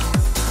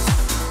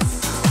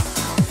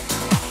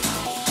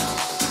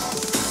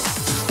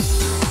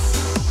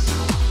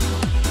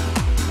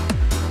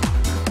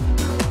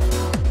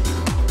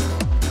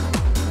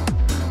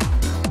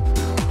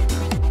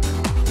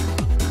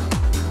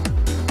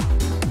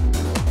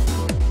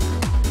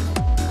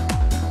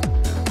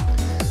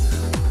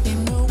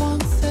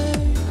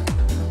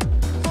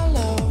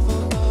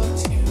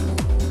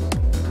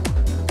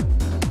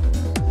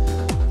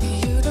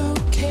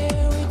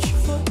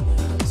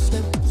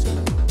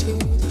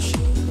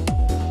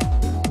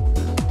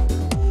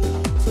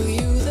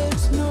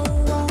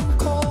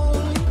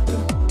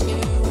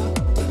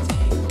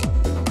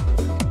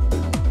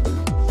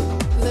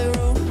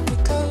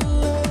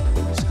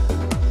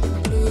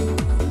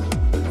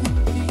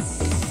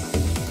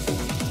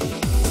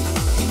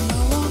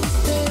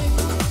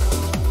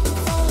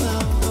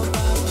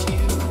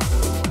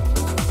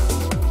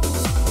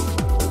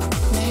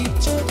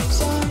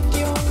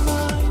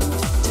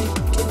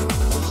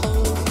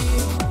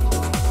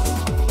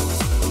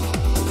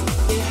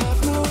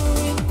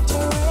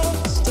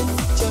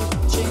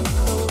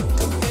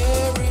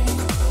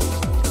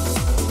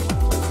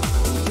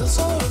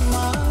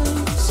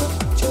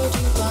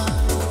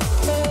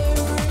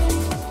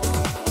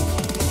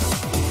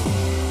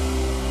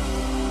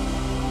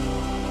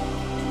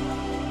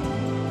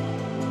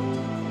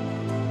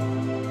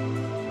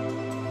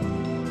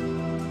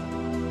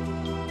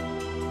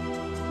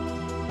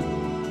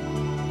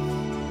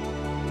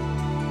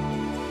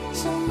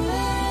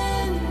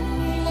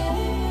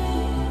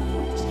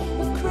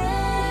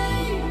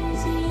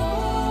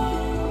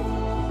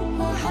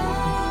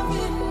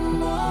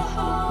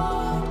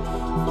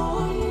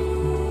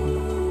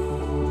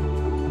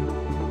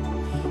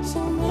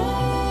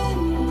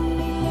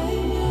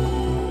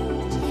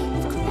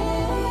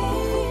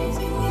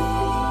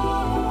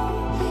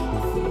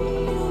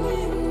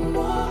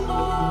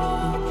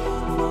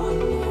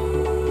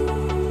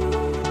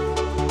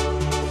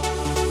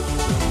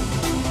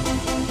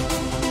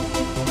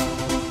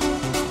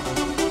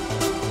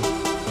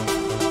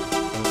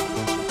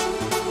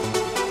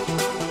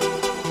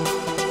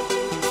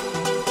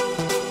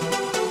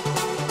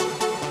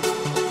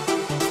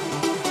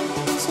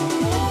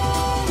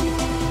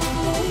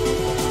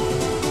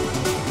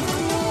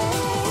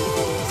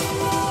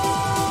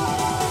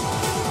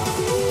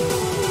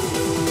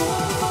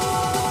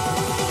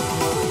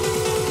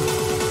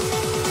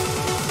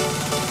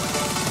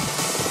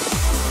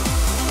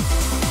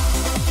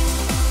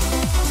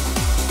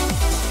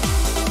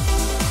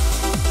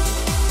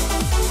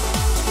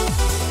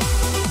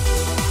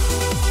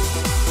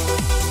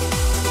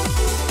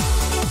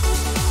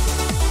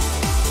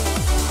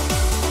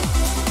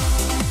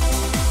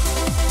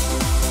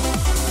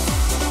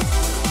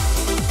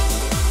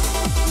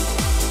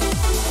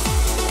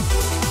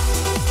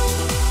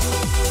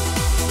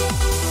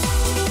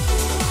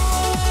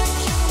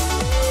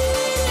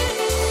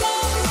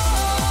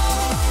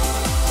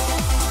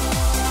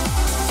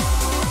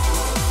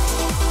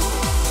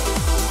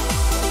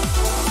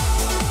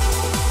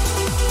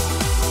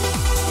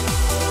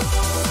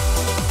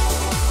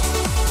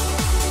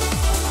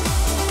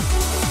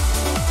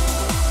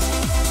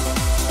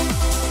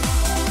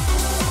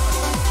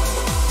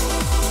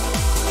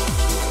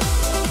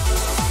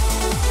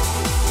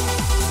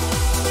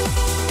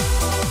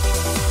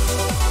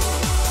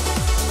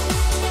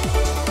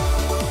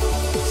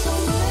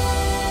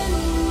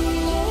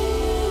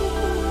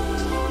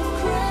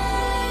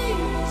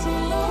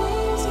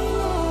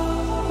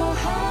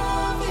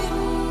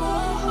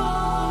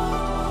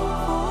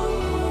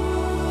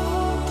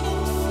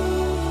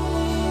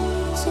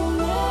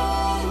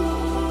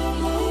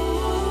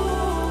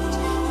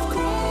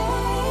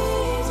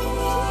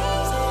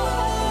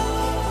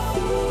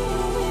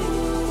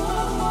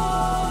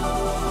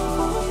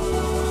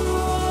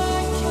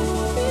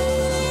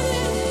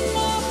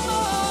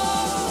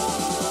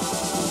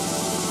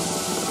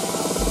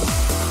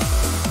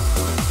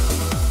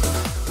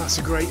 That's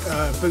a great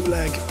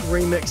bootleg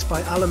remix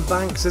by Alan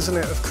Banks, isn't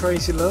it, of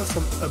Crazy Love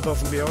from Above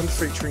and Beyond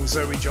featuring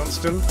Zoe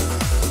Johnston.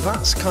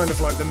 That's kind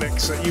of like the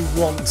mix that you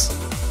want,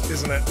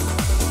 isn't it?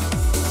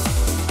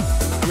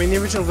 I mean, the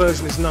original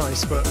version is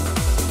nice, but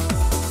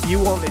you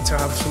want it to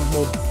have some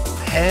more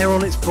hair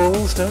on its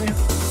balls, don't you?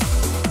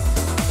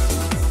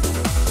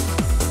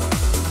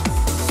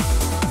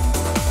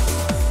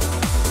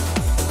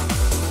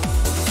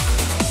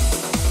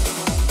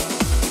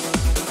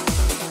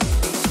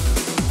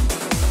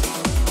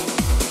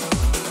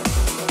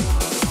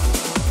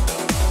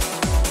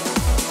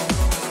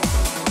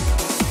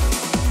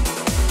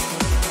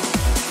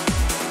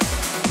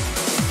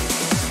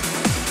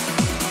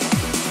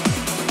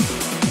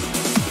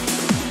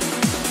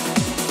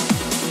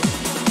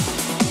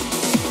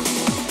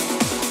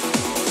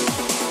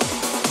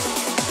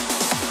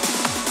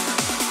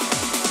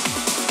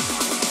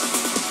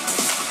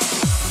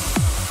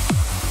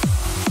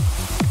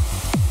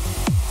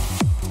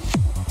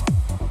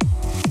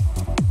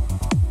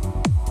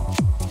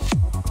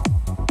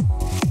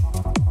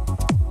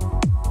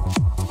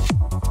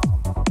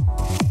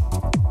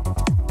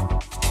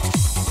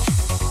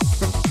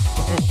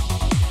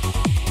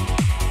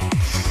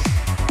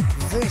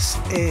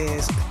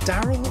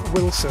 Daryl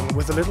Wilson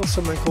with a little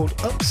something called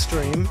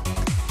Upstream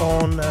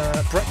on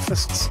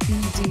Breakfast's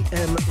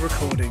EDM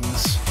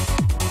recordings.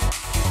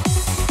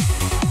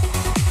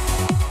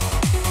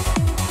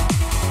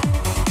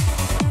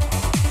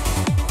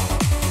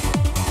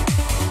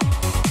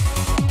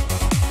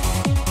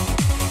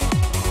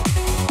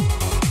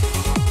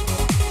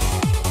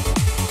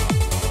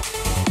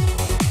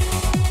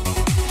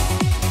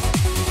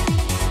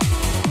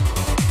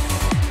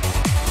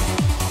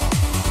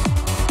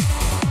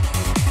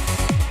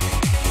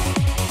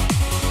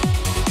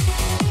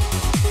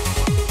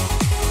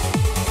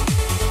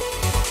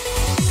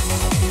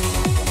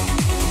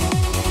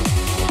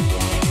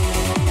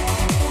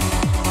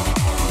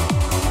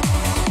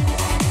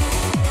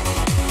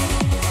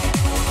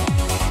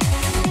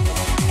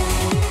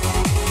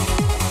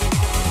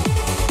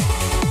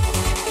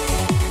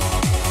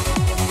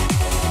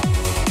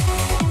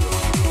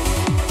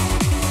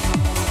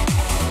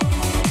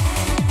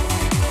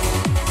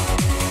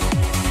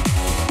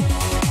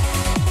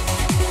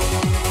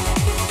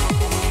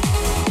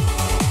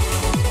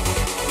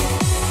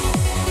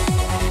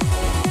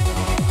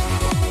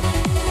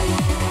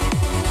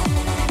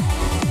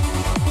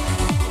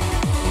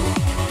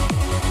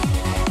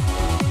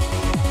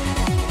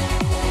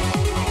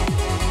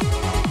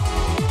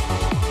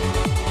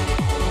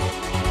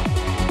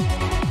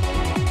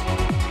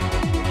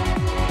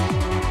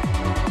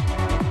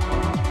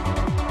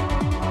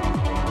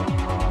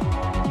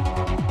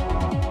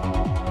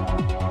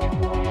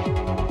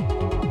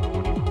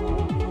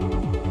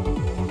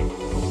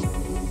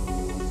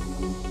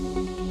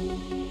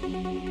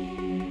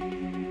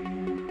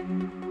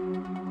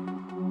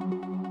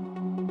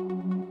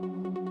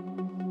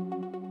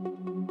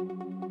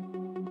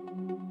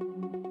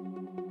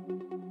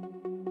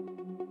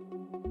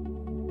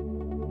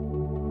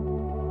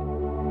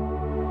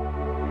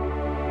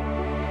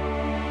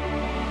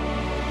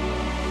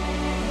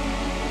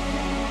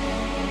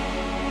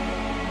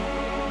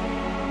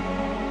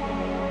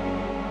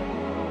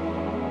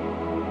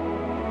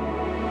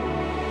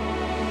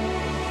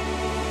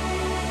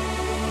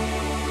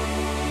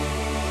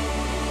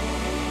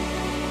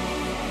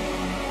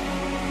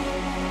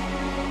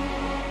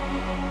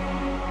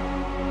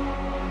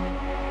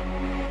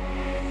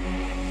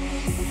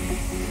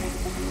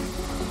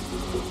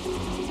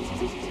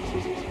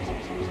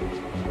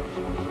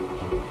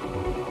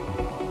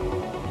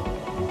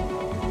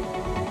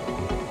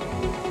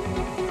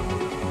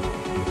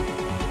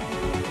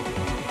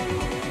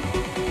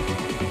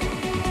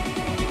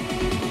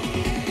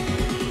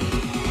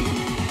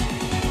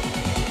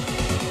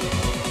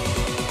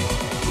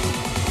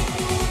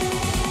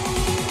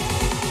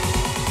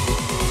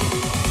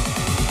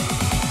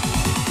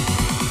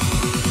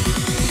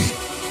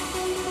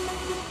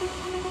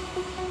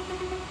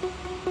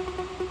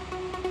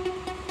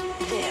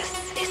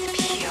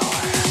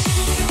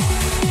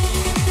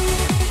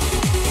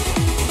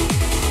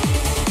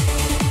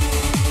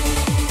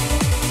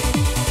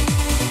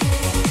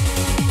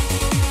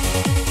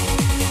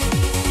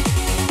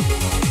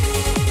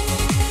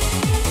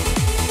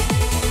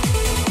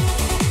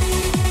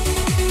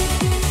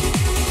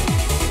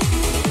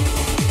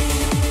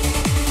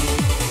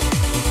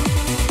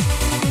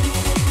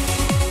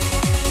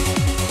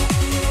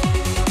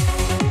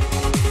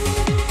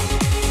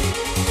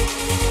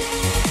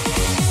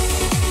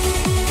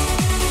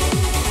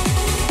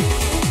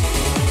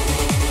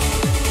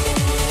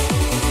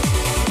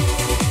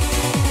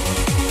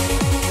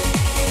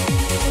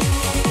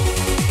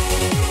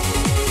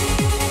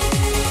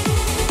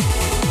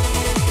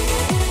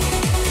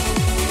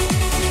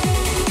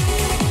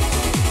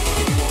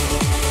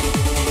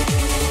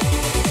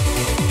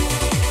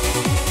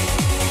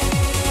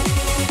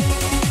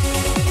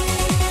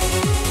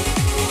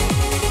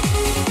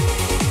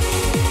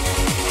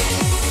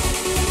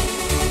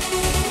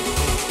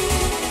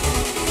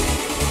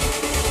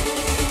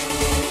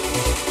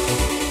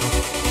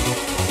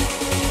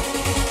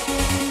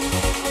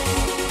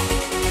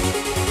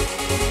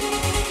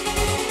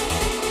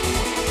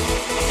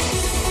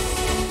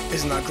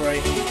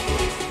 Great,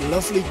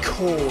 lovely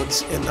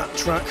chords in that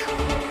track,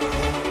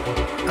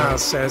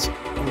 as says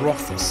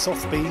Roth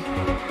Sothby.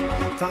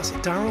 That's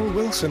Daryl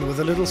Wilson with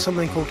a little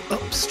something called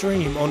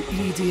Upstream on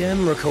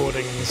EDM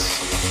recordings.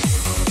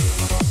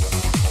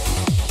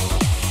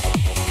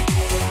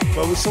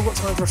 Well, we've still got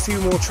time for a few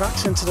more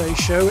tracks in today's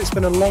show. It's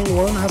been a long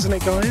one, hasn't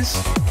it, guys?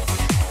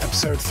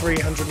 Episode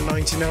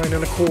 399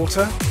 and a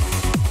quarter.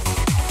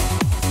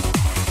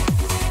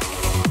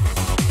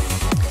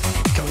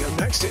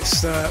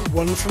 It's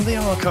one from the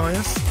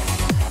archive,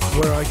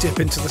 where I dip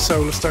into the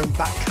Solarstone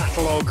back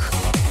catalogue,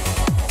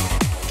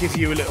 give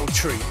you a little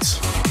treat.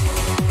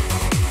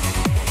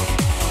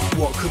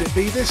 What could it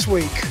be this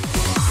week?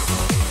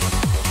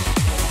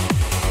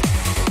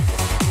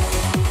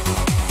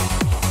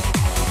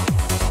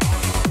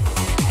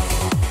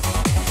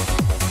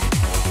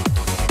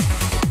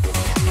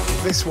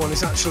 This one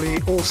is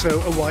actually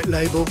also a white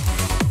label.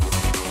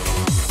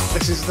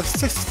 This is the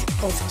 5th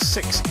of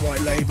 6 white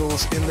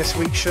labels in this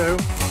week's show.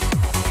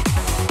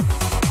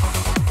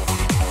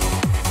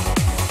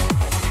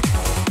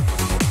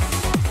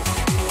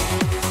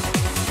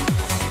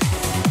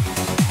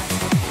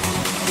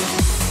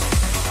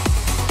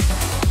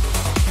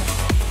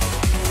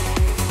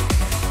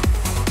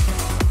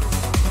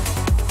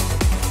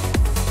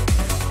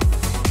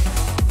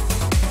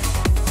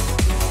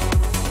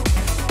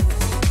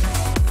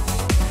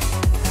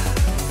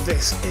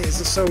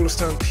 is the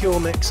Solarstone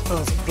Pure mix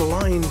of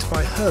Blind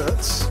by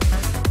Hertz,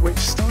 which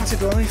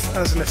started life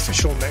as an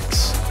official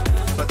mix,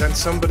 but then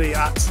somebody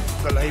at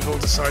the label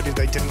decided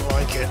they didn't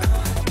like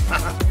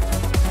it.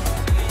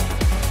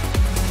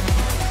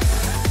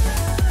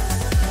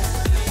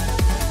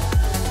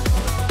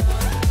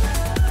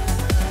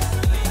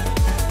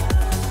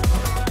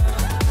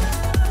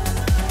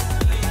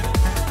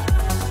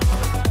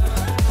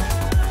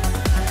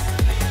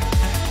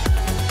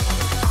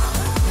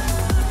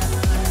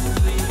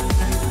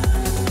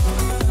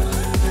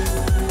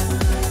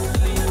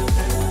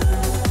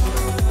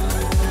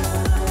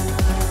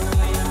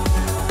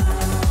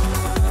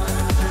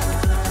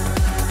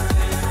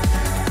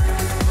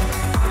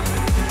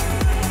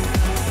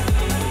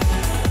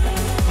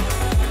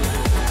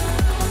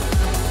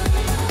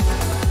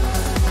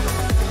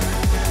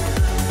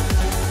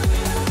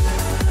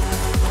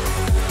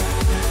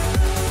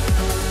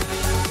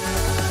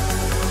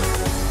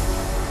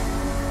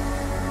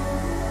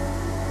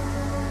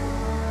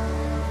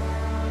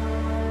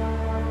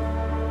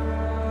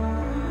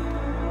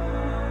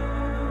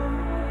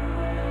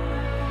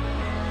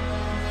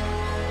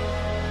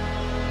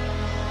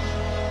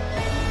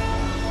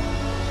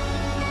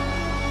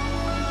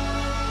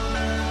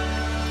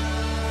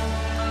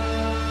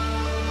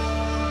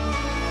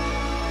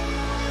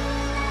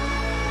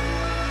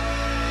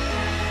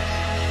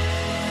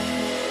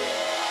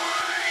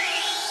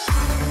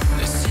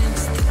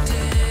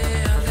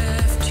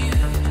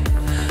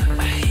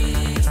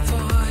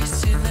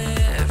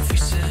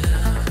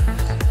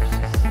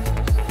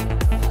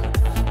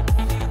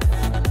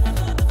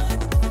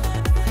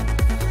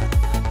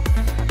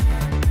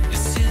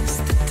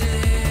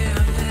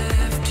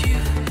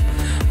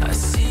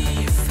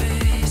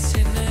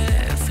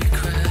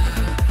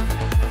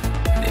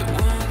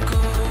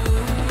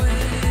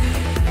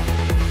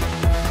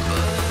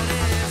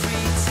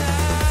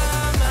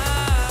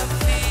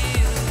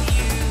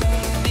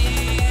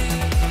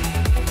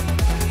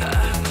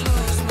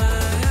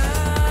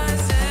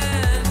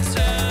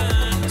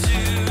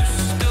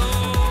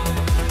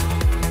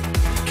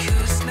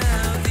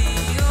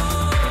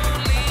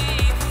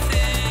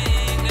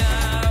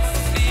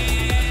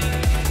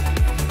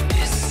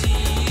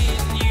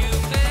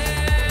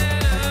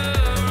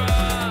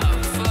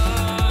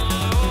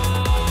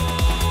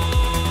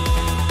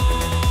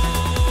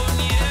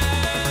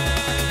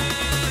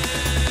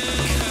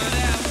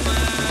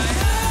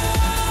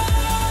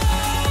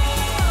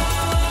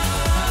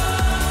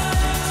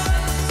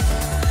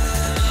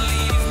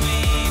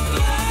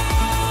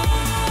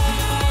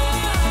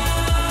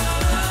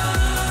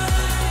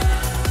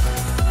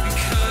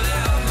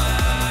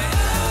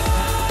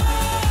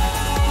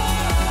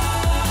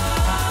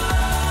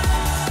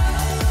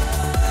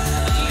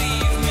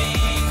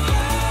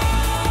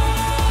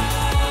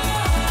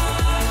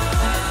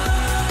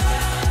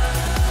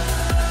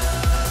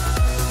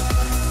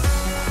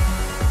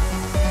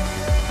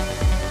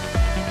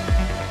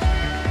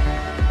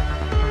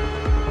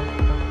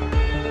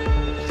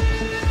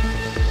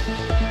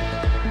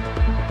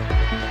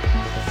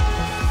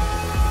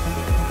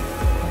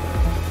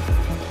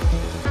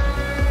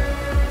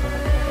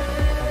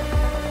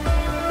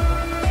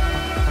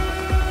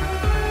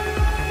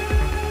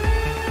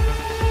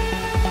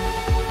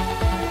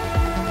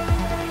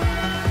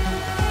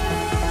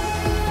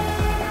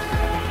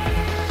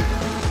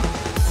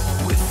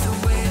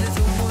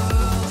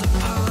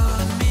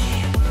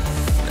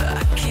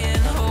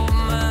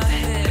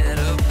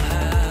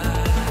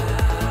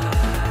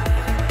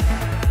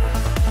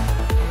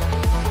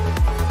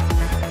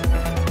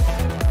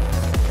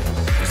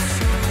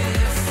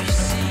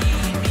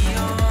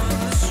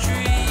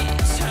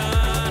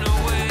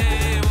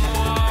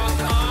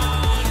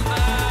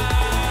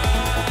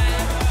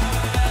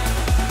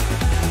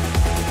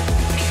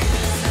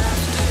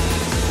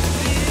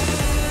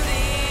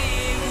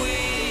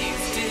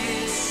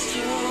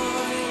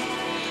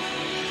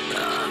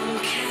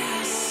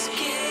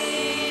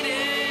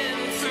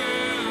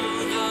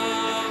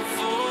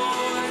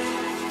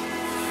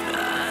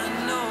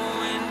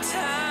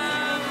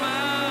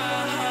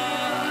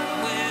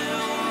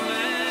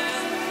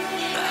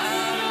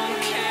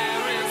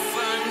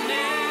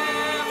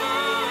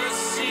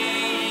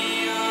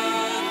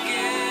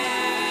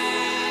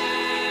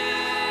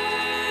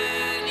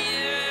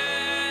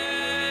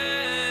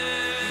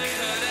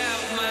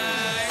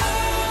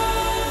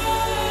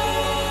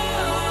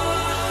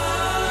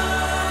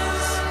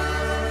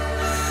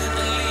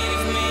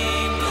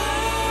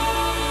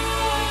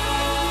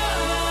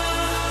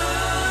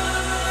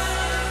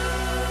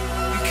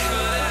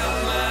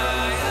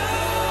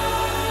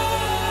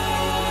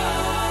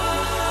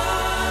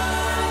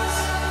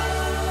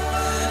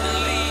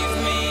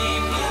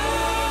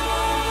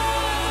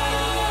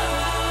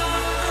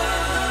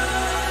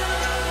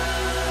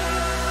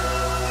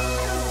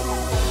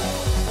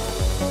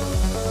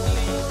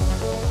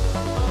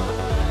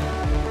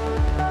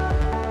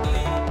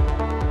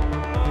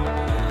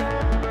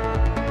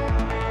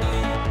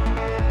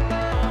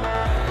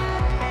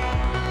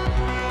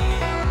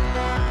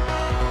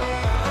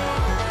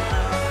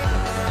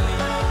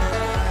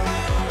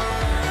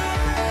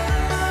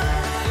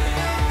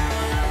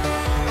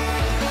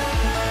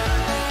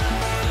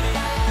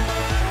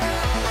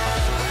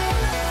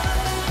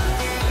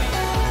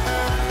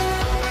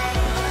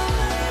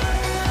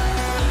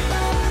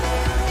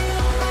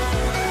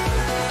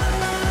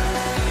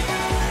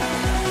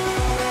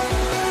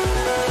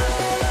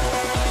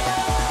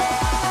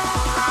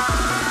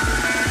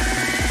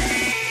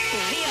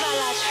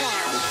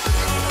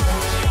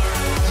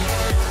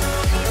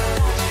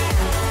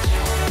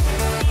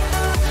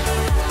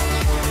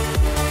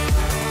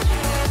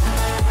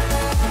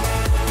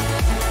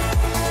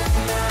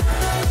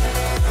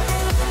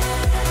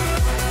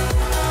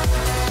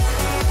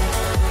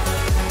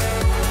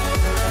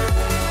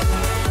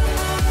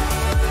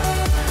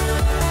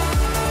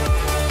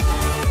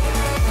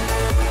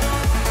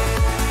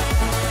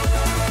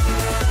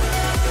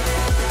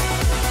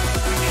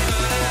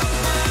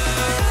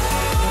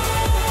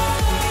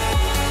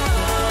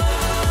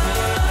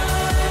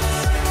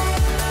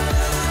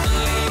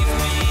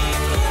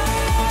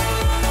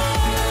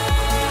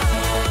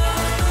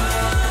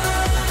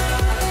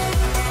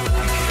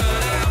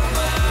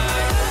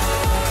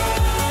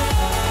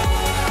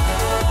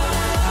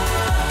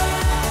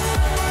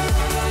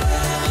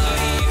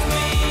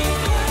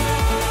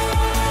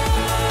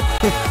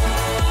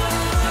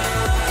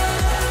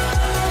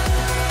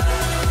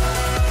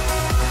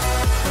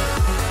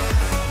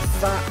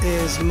 that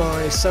is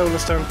my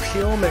Solarstone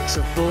Pure mix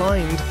of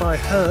Blind by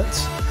Hurt,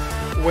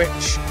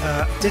 which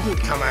didn't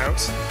come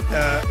out.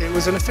 It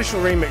was an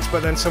official remix,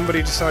 but then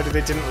somebody decided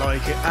they didn't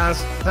like it.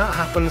 As that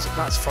happens,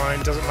 that's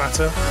fine, doesn't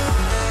matter.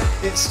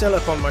 It's still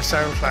up on my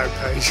SoundCloud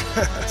page,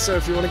 so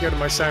if you want to go to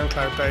my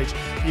SoundCloud page,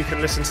 you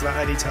can listen to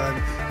that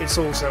anytime. It's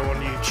also on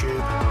YouTube.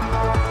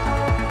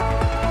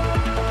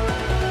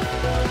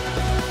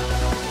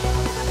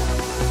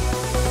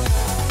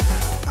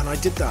 And I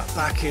did that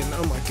back in,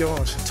 oh my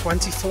god,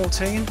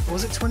 2014?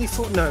 Was it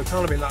 2014? No, it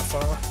can't have been that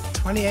far.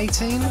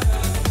 2018?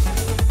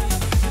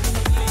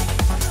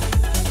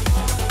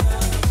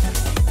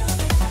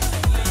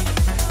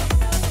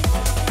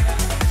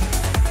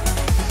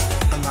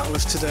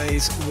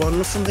 Today's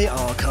one from the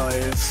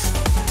archive.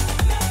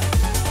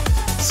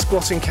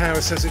 Squatting Cow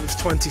says it was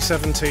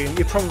 2017.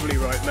 You're probably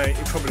right, mate.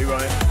 You're probably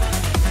right.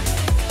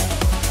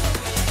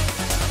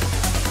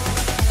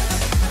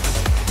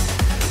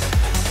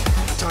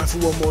 Time for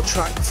one more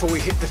track before we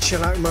hit the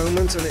chill out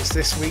moment, and it's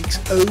this week's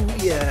Oh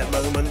Yeah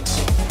moment.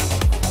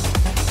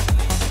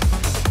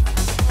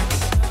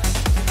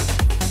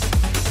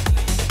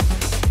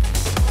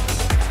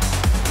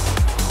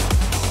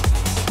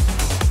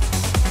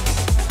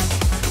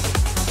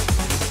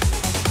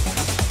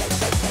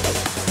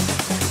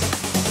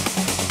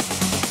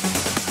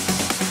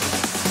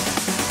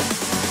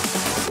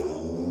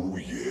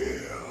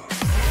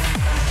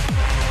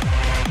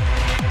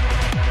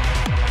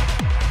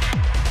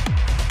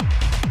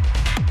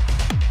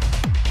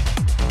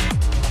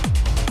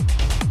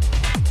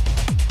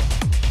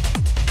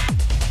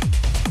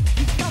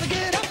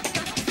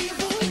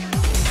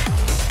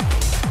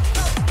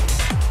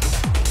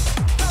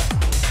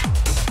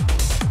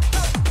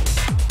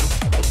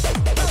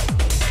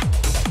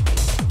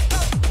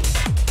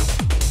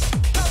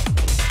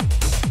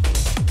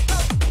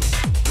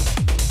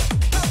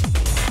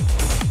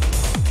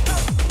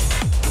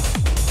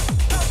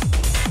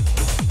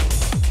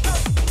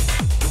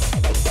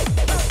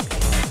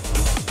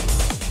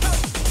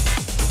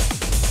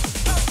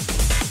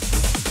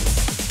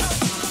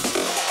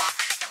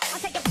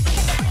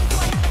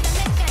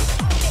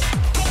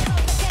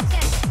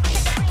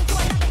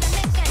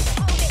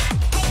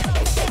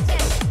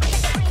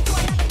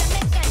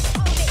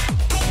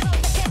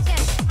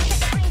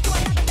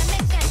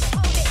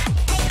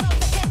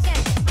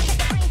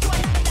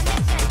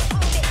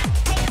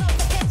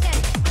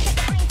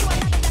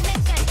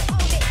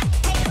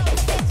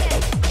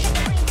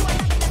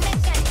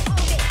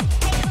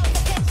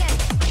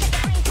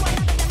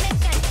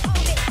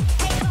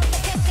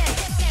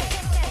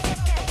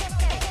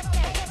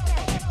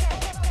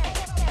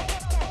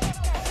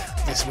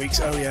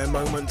 Oh Yeah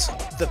moment,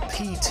 the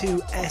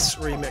P2S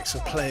remix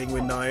of Playing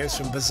With Knives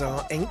from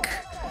Bizarre Inc.,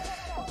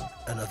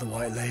 another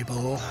white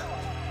label.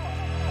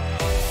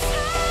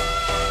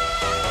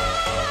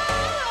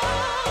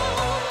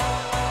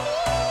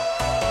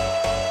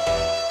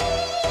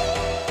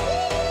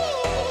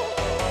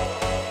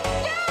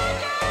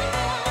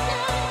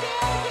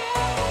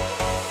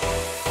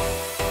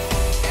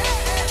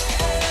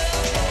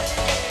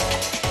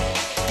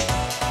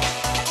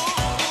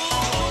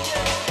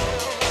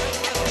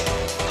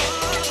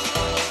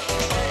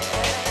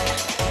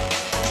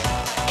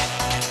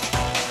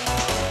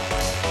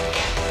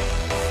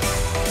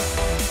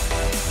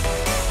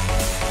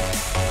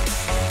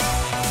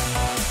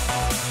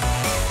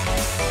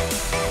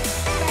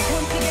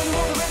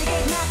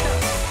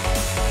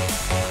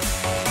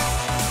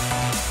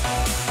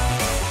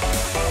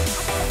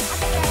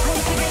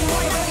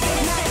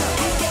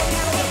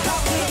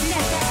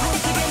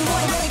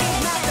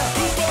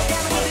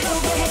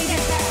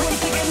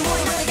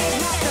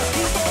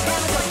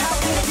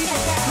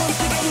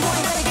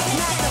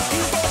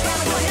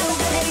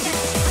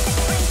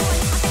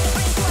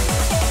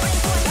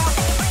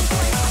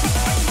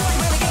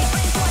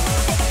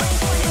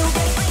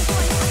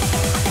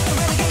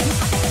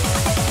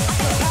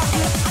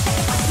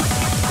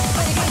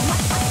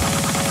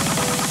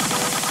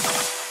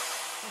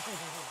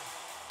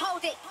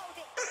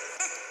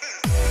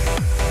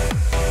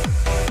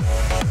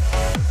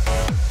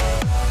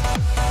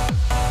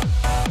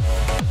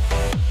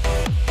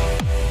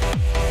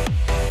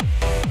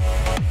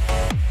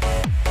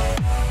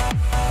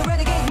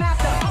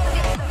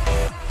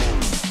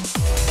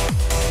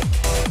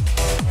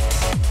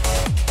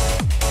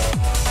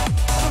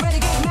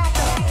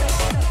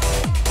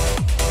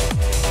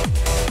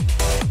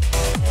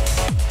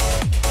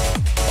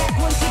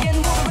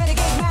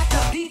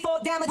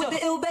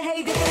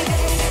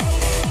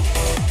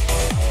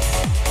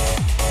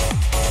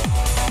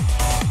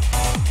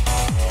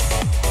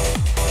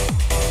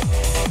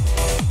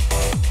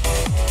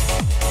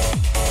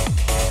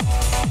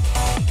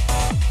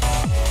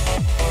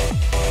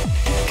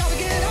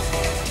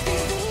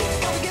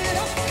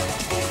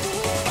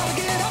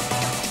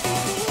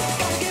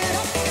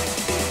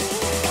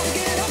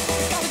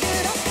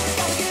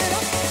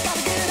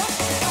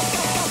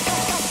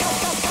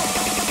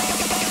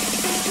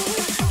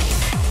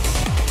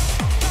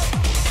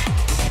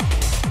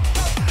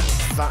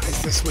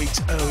 this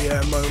week's Oh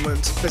Yeah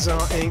moment.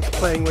 Bizarre Inc.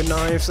 playing with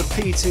knives, a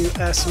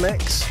P2S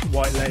mix,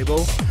 white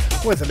label,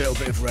 with a little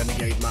bit of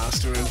Renegade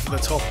Master over the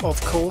top,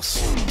 of course.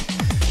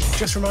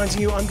 Just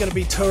reminding you, I'm going to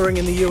be touring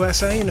in the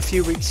USA in a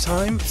few weeks'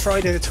 time.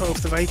 Friday the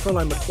 12th of April,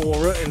 I'm at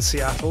Aura in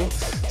Seattle.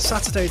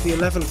 Saturday the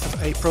 11th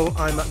of April,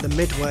 I'm at the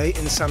Midway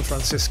in San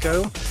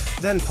Francisco.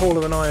 Then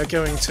Paula and I are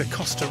going to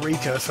Costa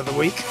Rica for the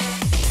week.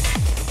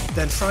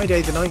 Then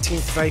Friday the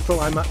 19th of April,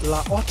 I'm at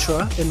La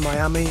Otra in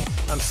Miami.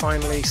 And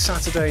finally,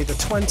 Saturday the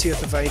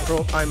 20th of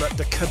April, I'm at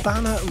the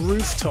Cabana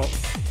Rooftop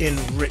in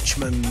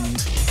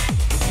Richmond.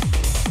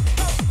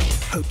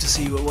 Hope to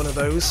see you at one of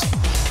those.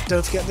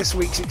 Don't forget, this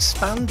week's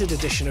expanded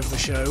edition of the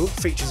show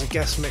features a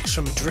guest mix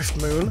from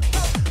Driftmoon.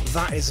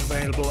 That is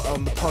available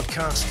on the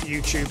podcast,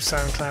 YouTube,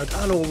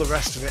 SoundCloud and all the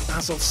rest of it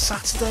as of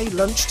Saturday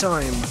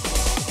lunchtime.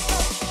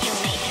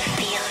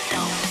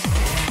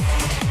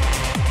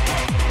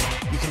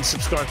 You can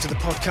subscribe to the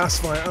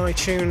podcast via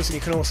iTunes, and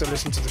you can also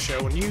listen to the show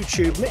on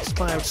YouTube,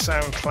 Mixcloud,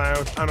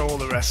 SoundCloud and all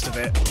the rest of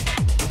it.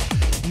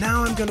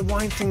 Now I'm going to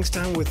wind things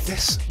down with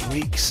this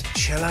week's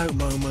chill out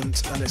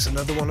moment, and it's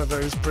another one of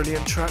those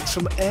brilliant tracks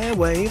from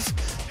Airwave,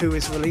 who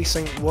is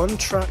releasing one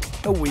track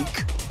a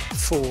week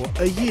for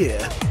a year.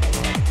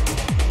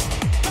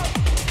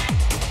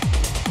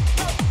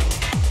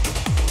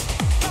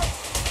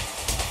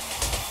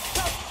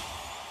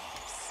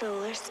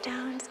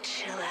 Solarstone's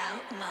chill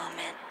out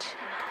moment.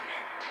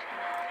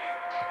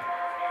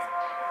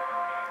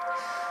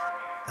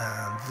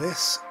 And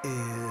this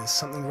is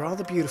something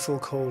rather beautiful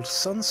called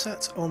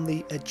Sunset on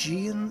the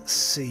Aegean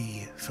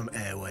Sea from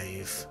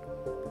Airwave.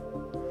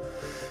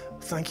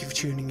 Thank you for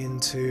tuning in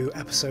to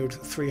episode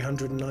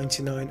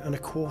 399 and a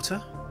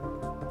quarter.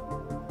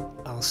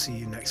 I'll see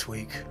you next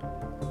week.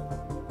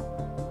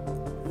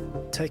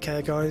 Take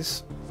care,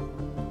 guys.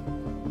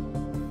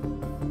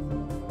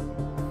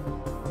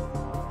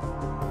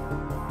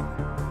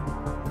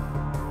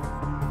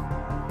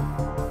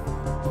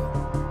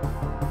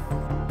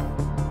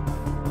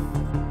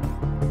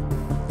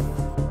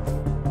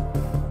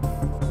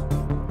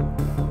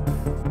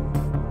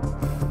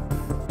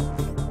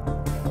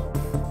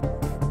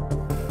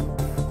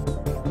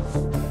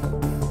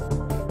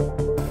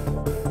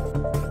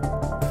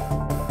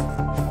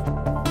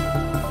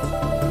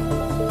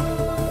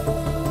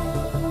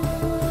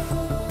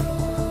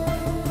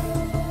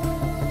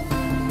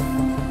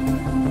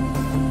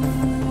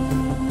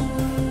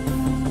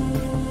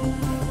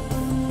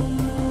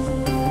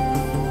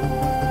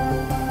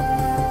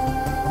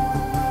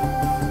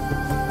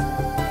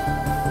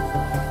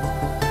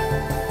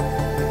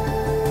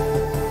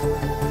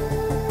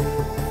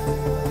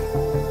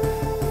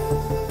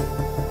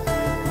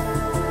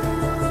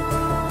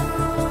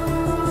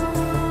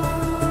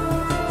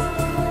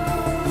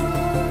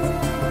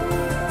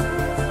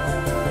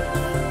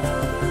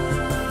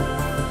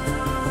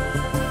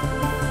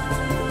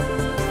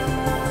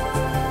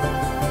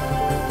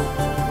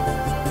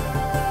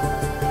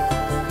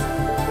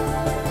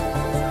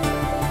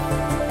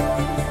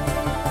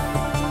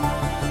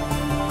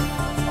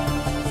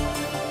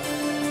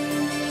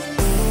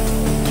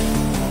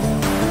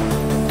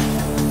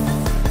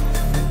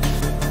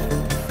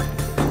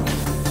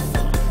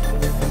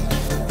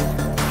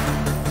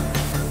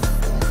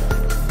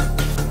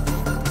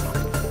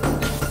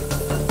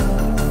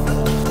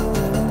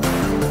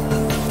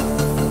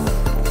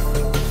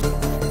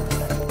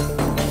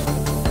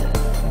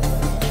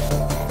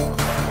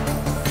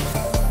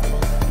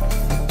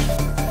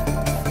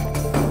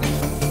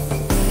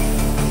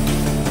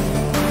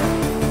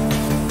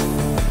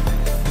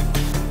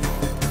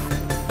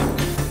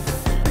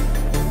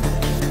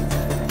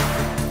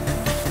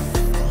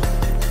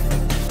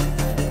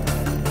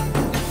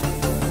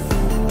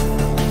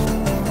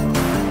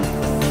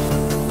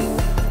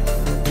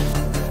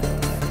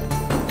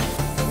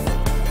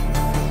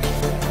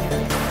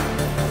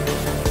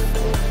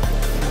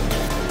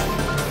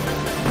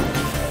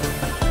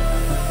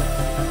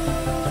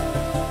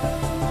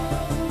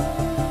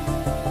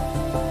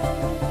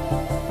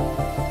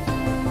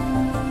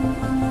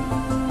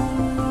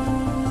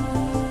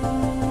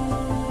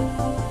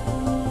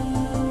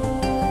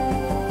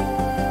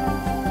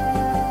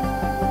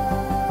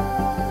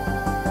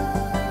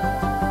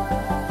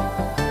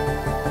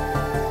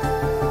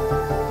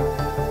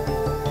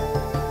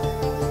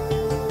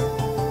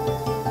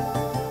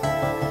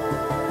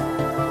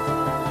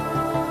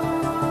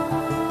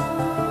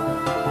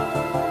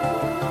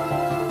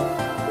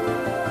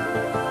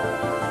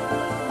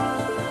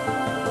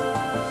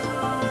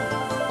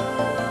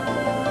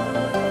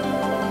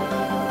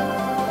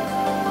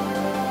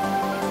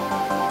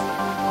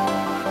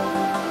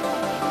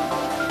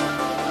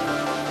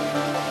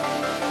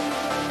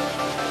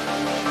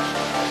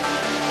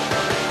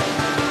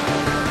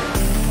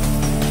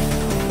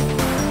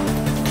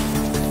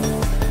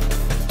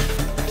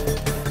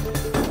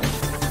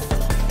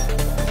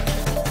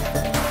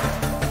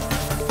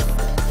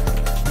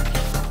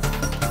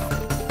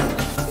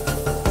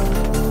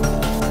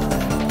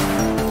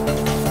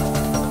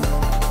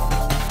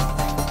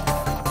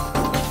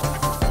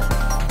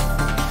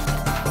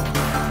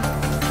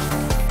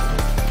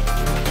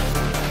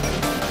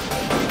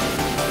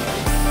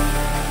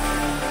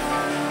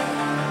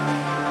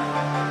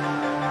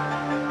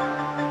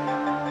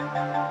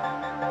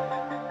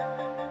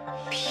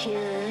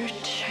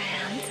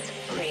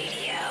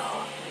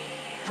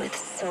 with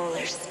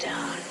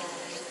Solarstone.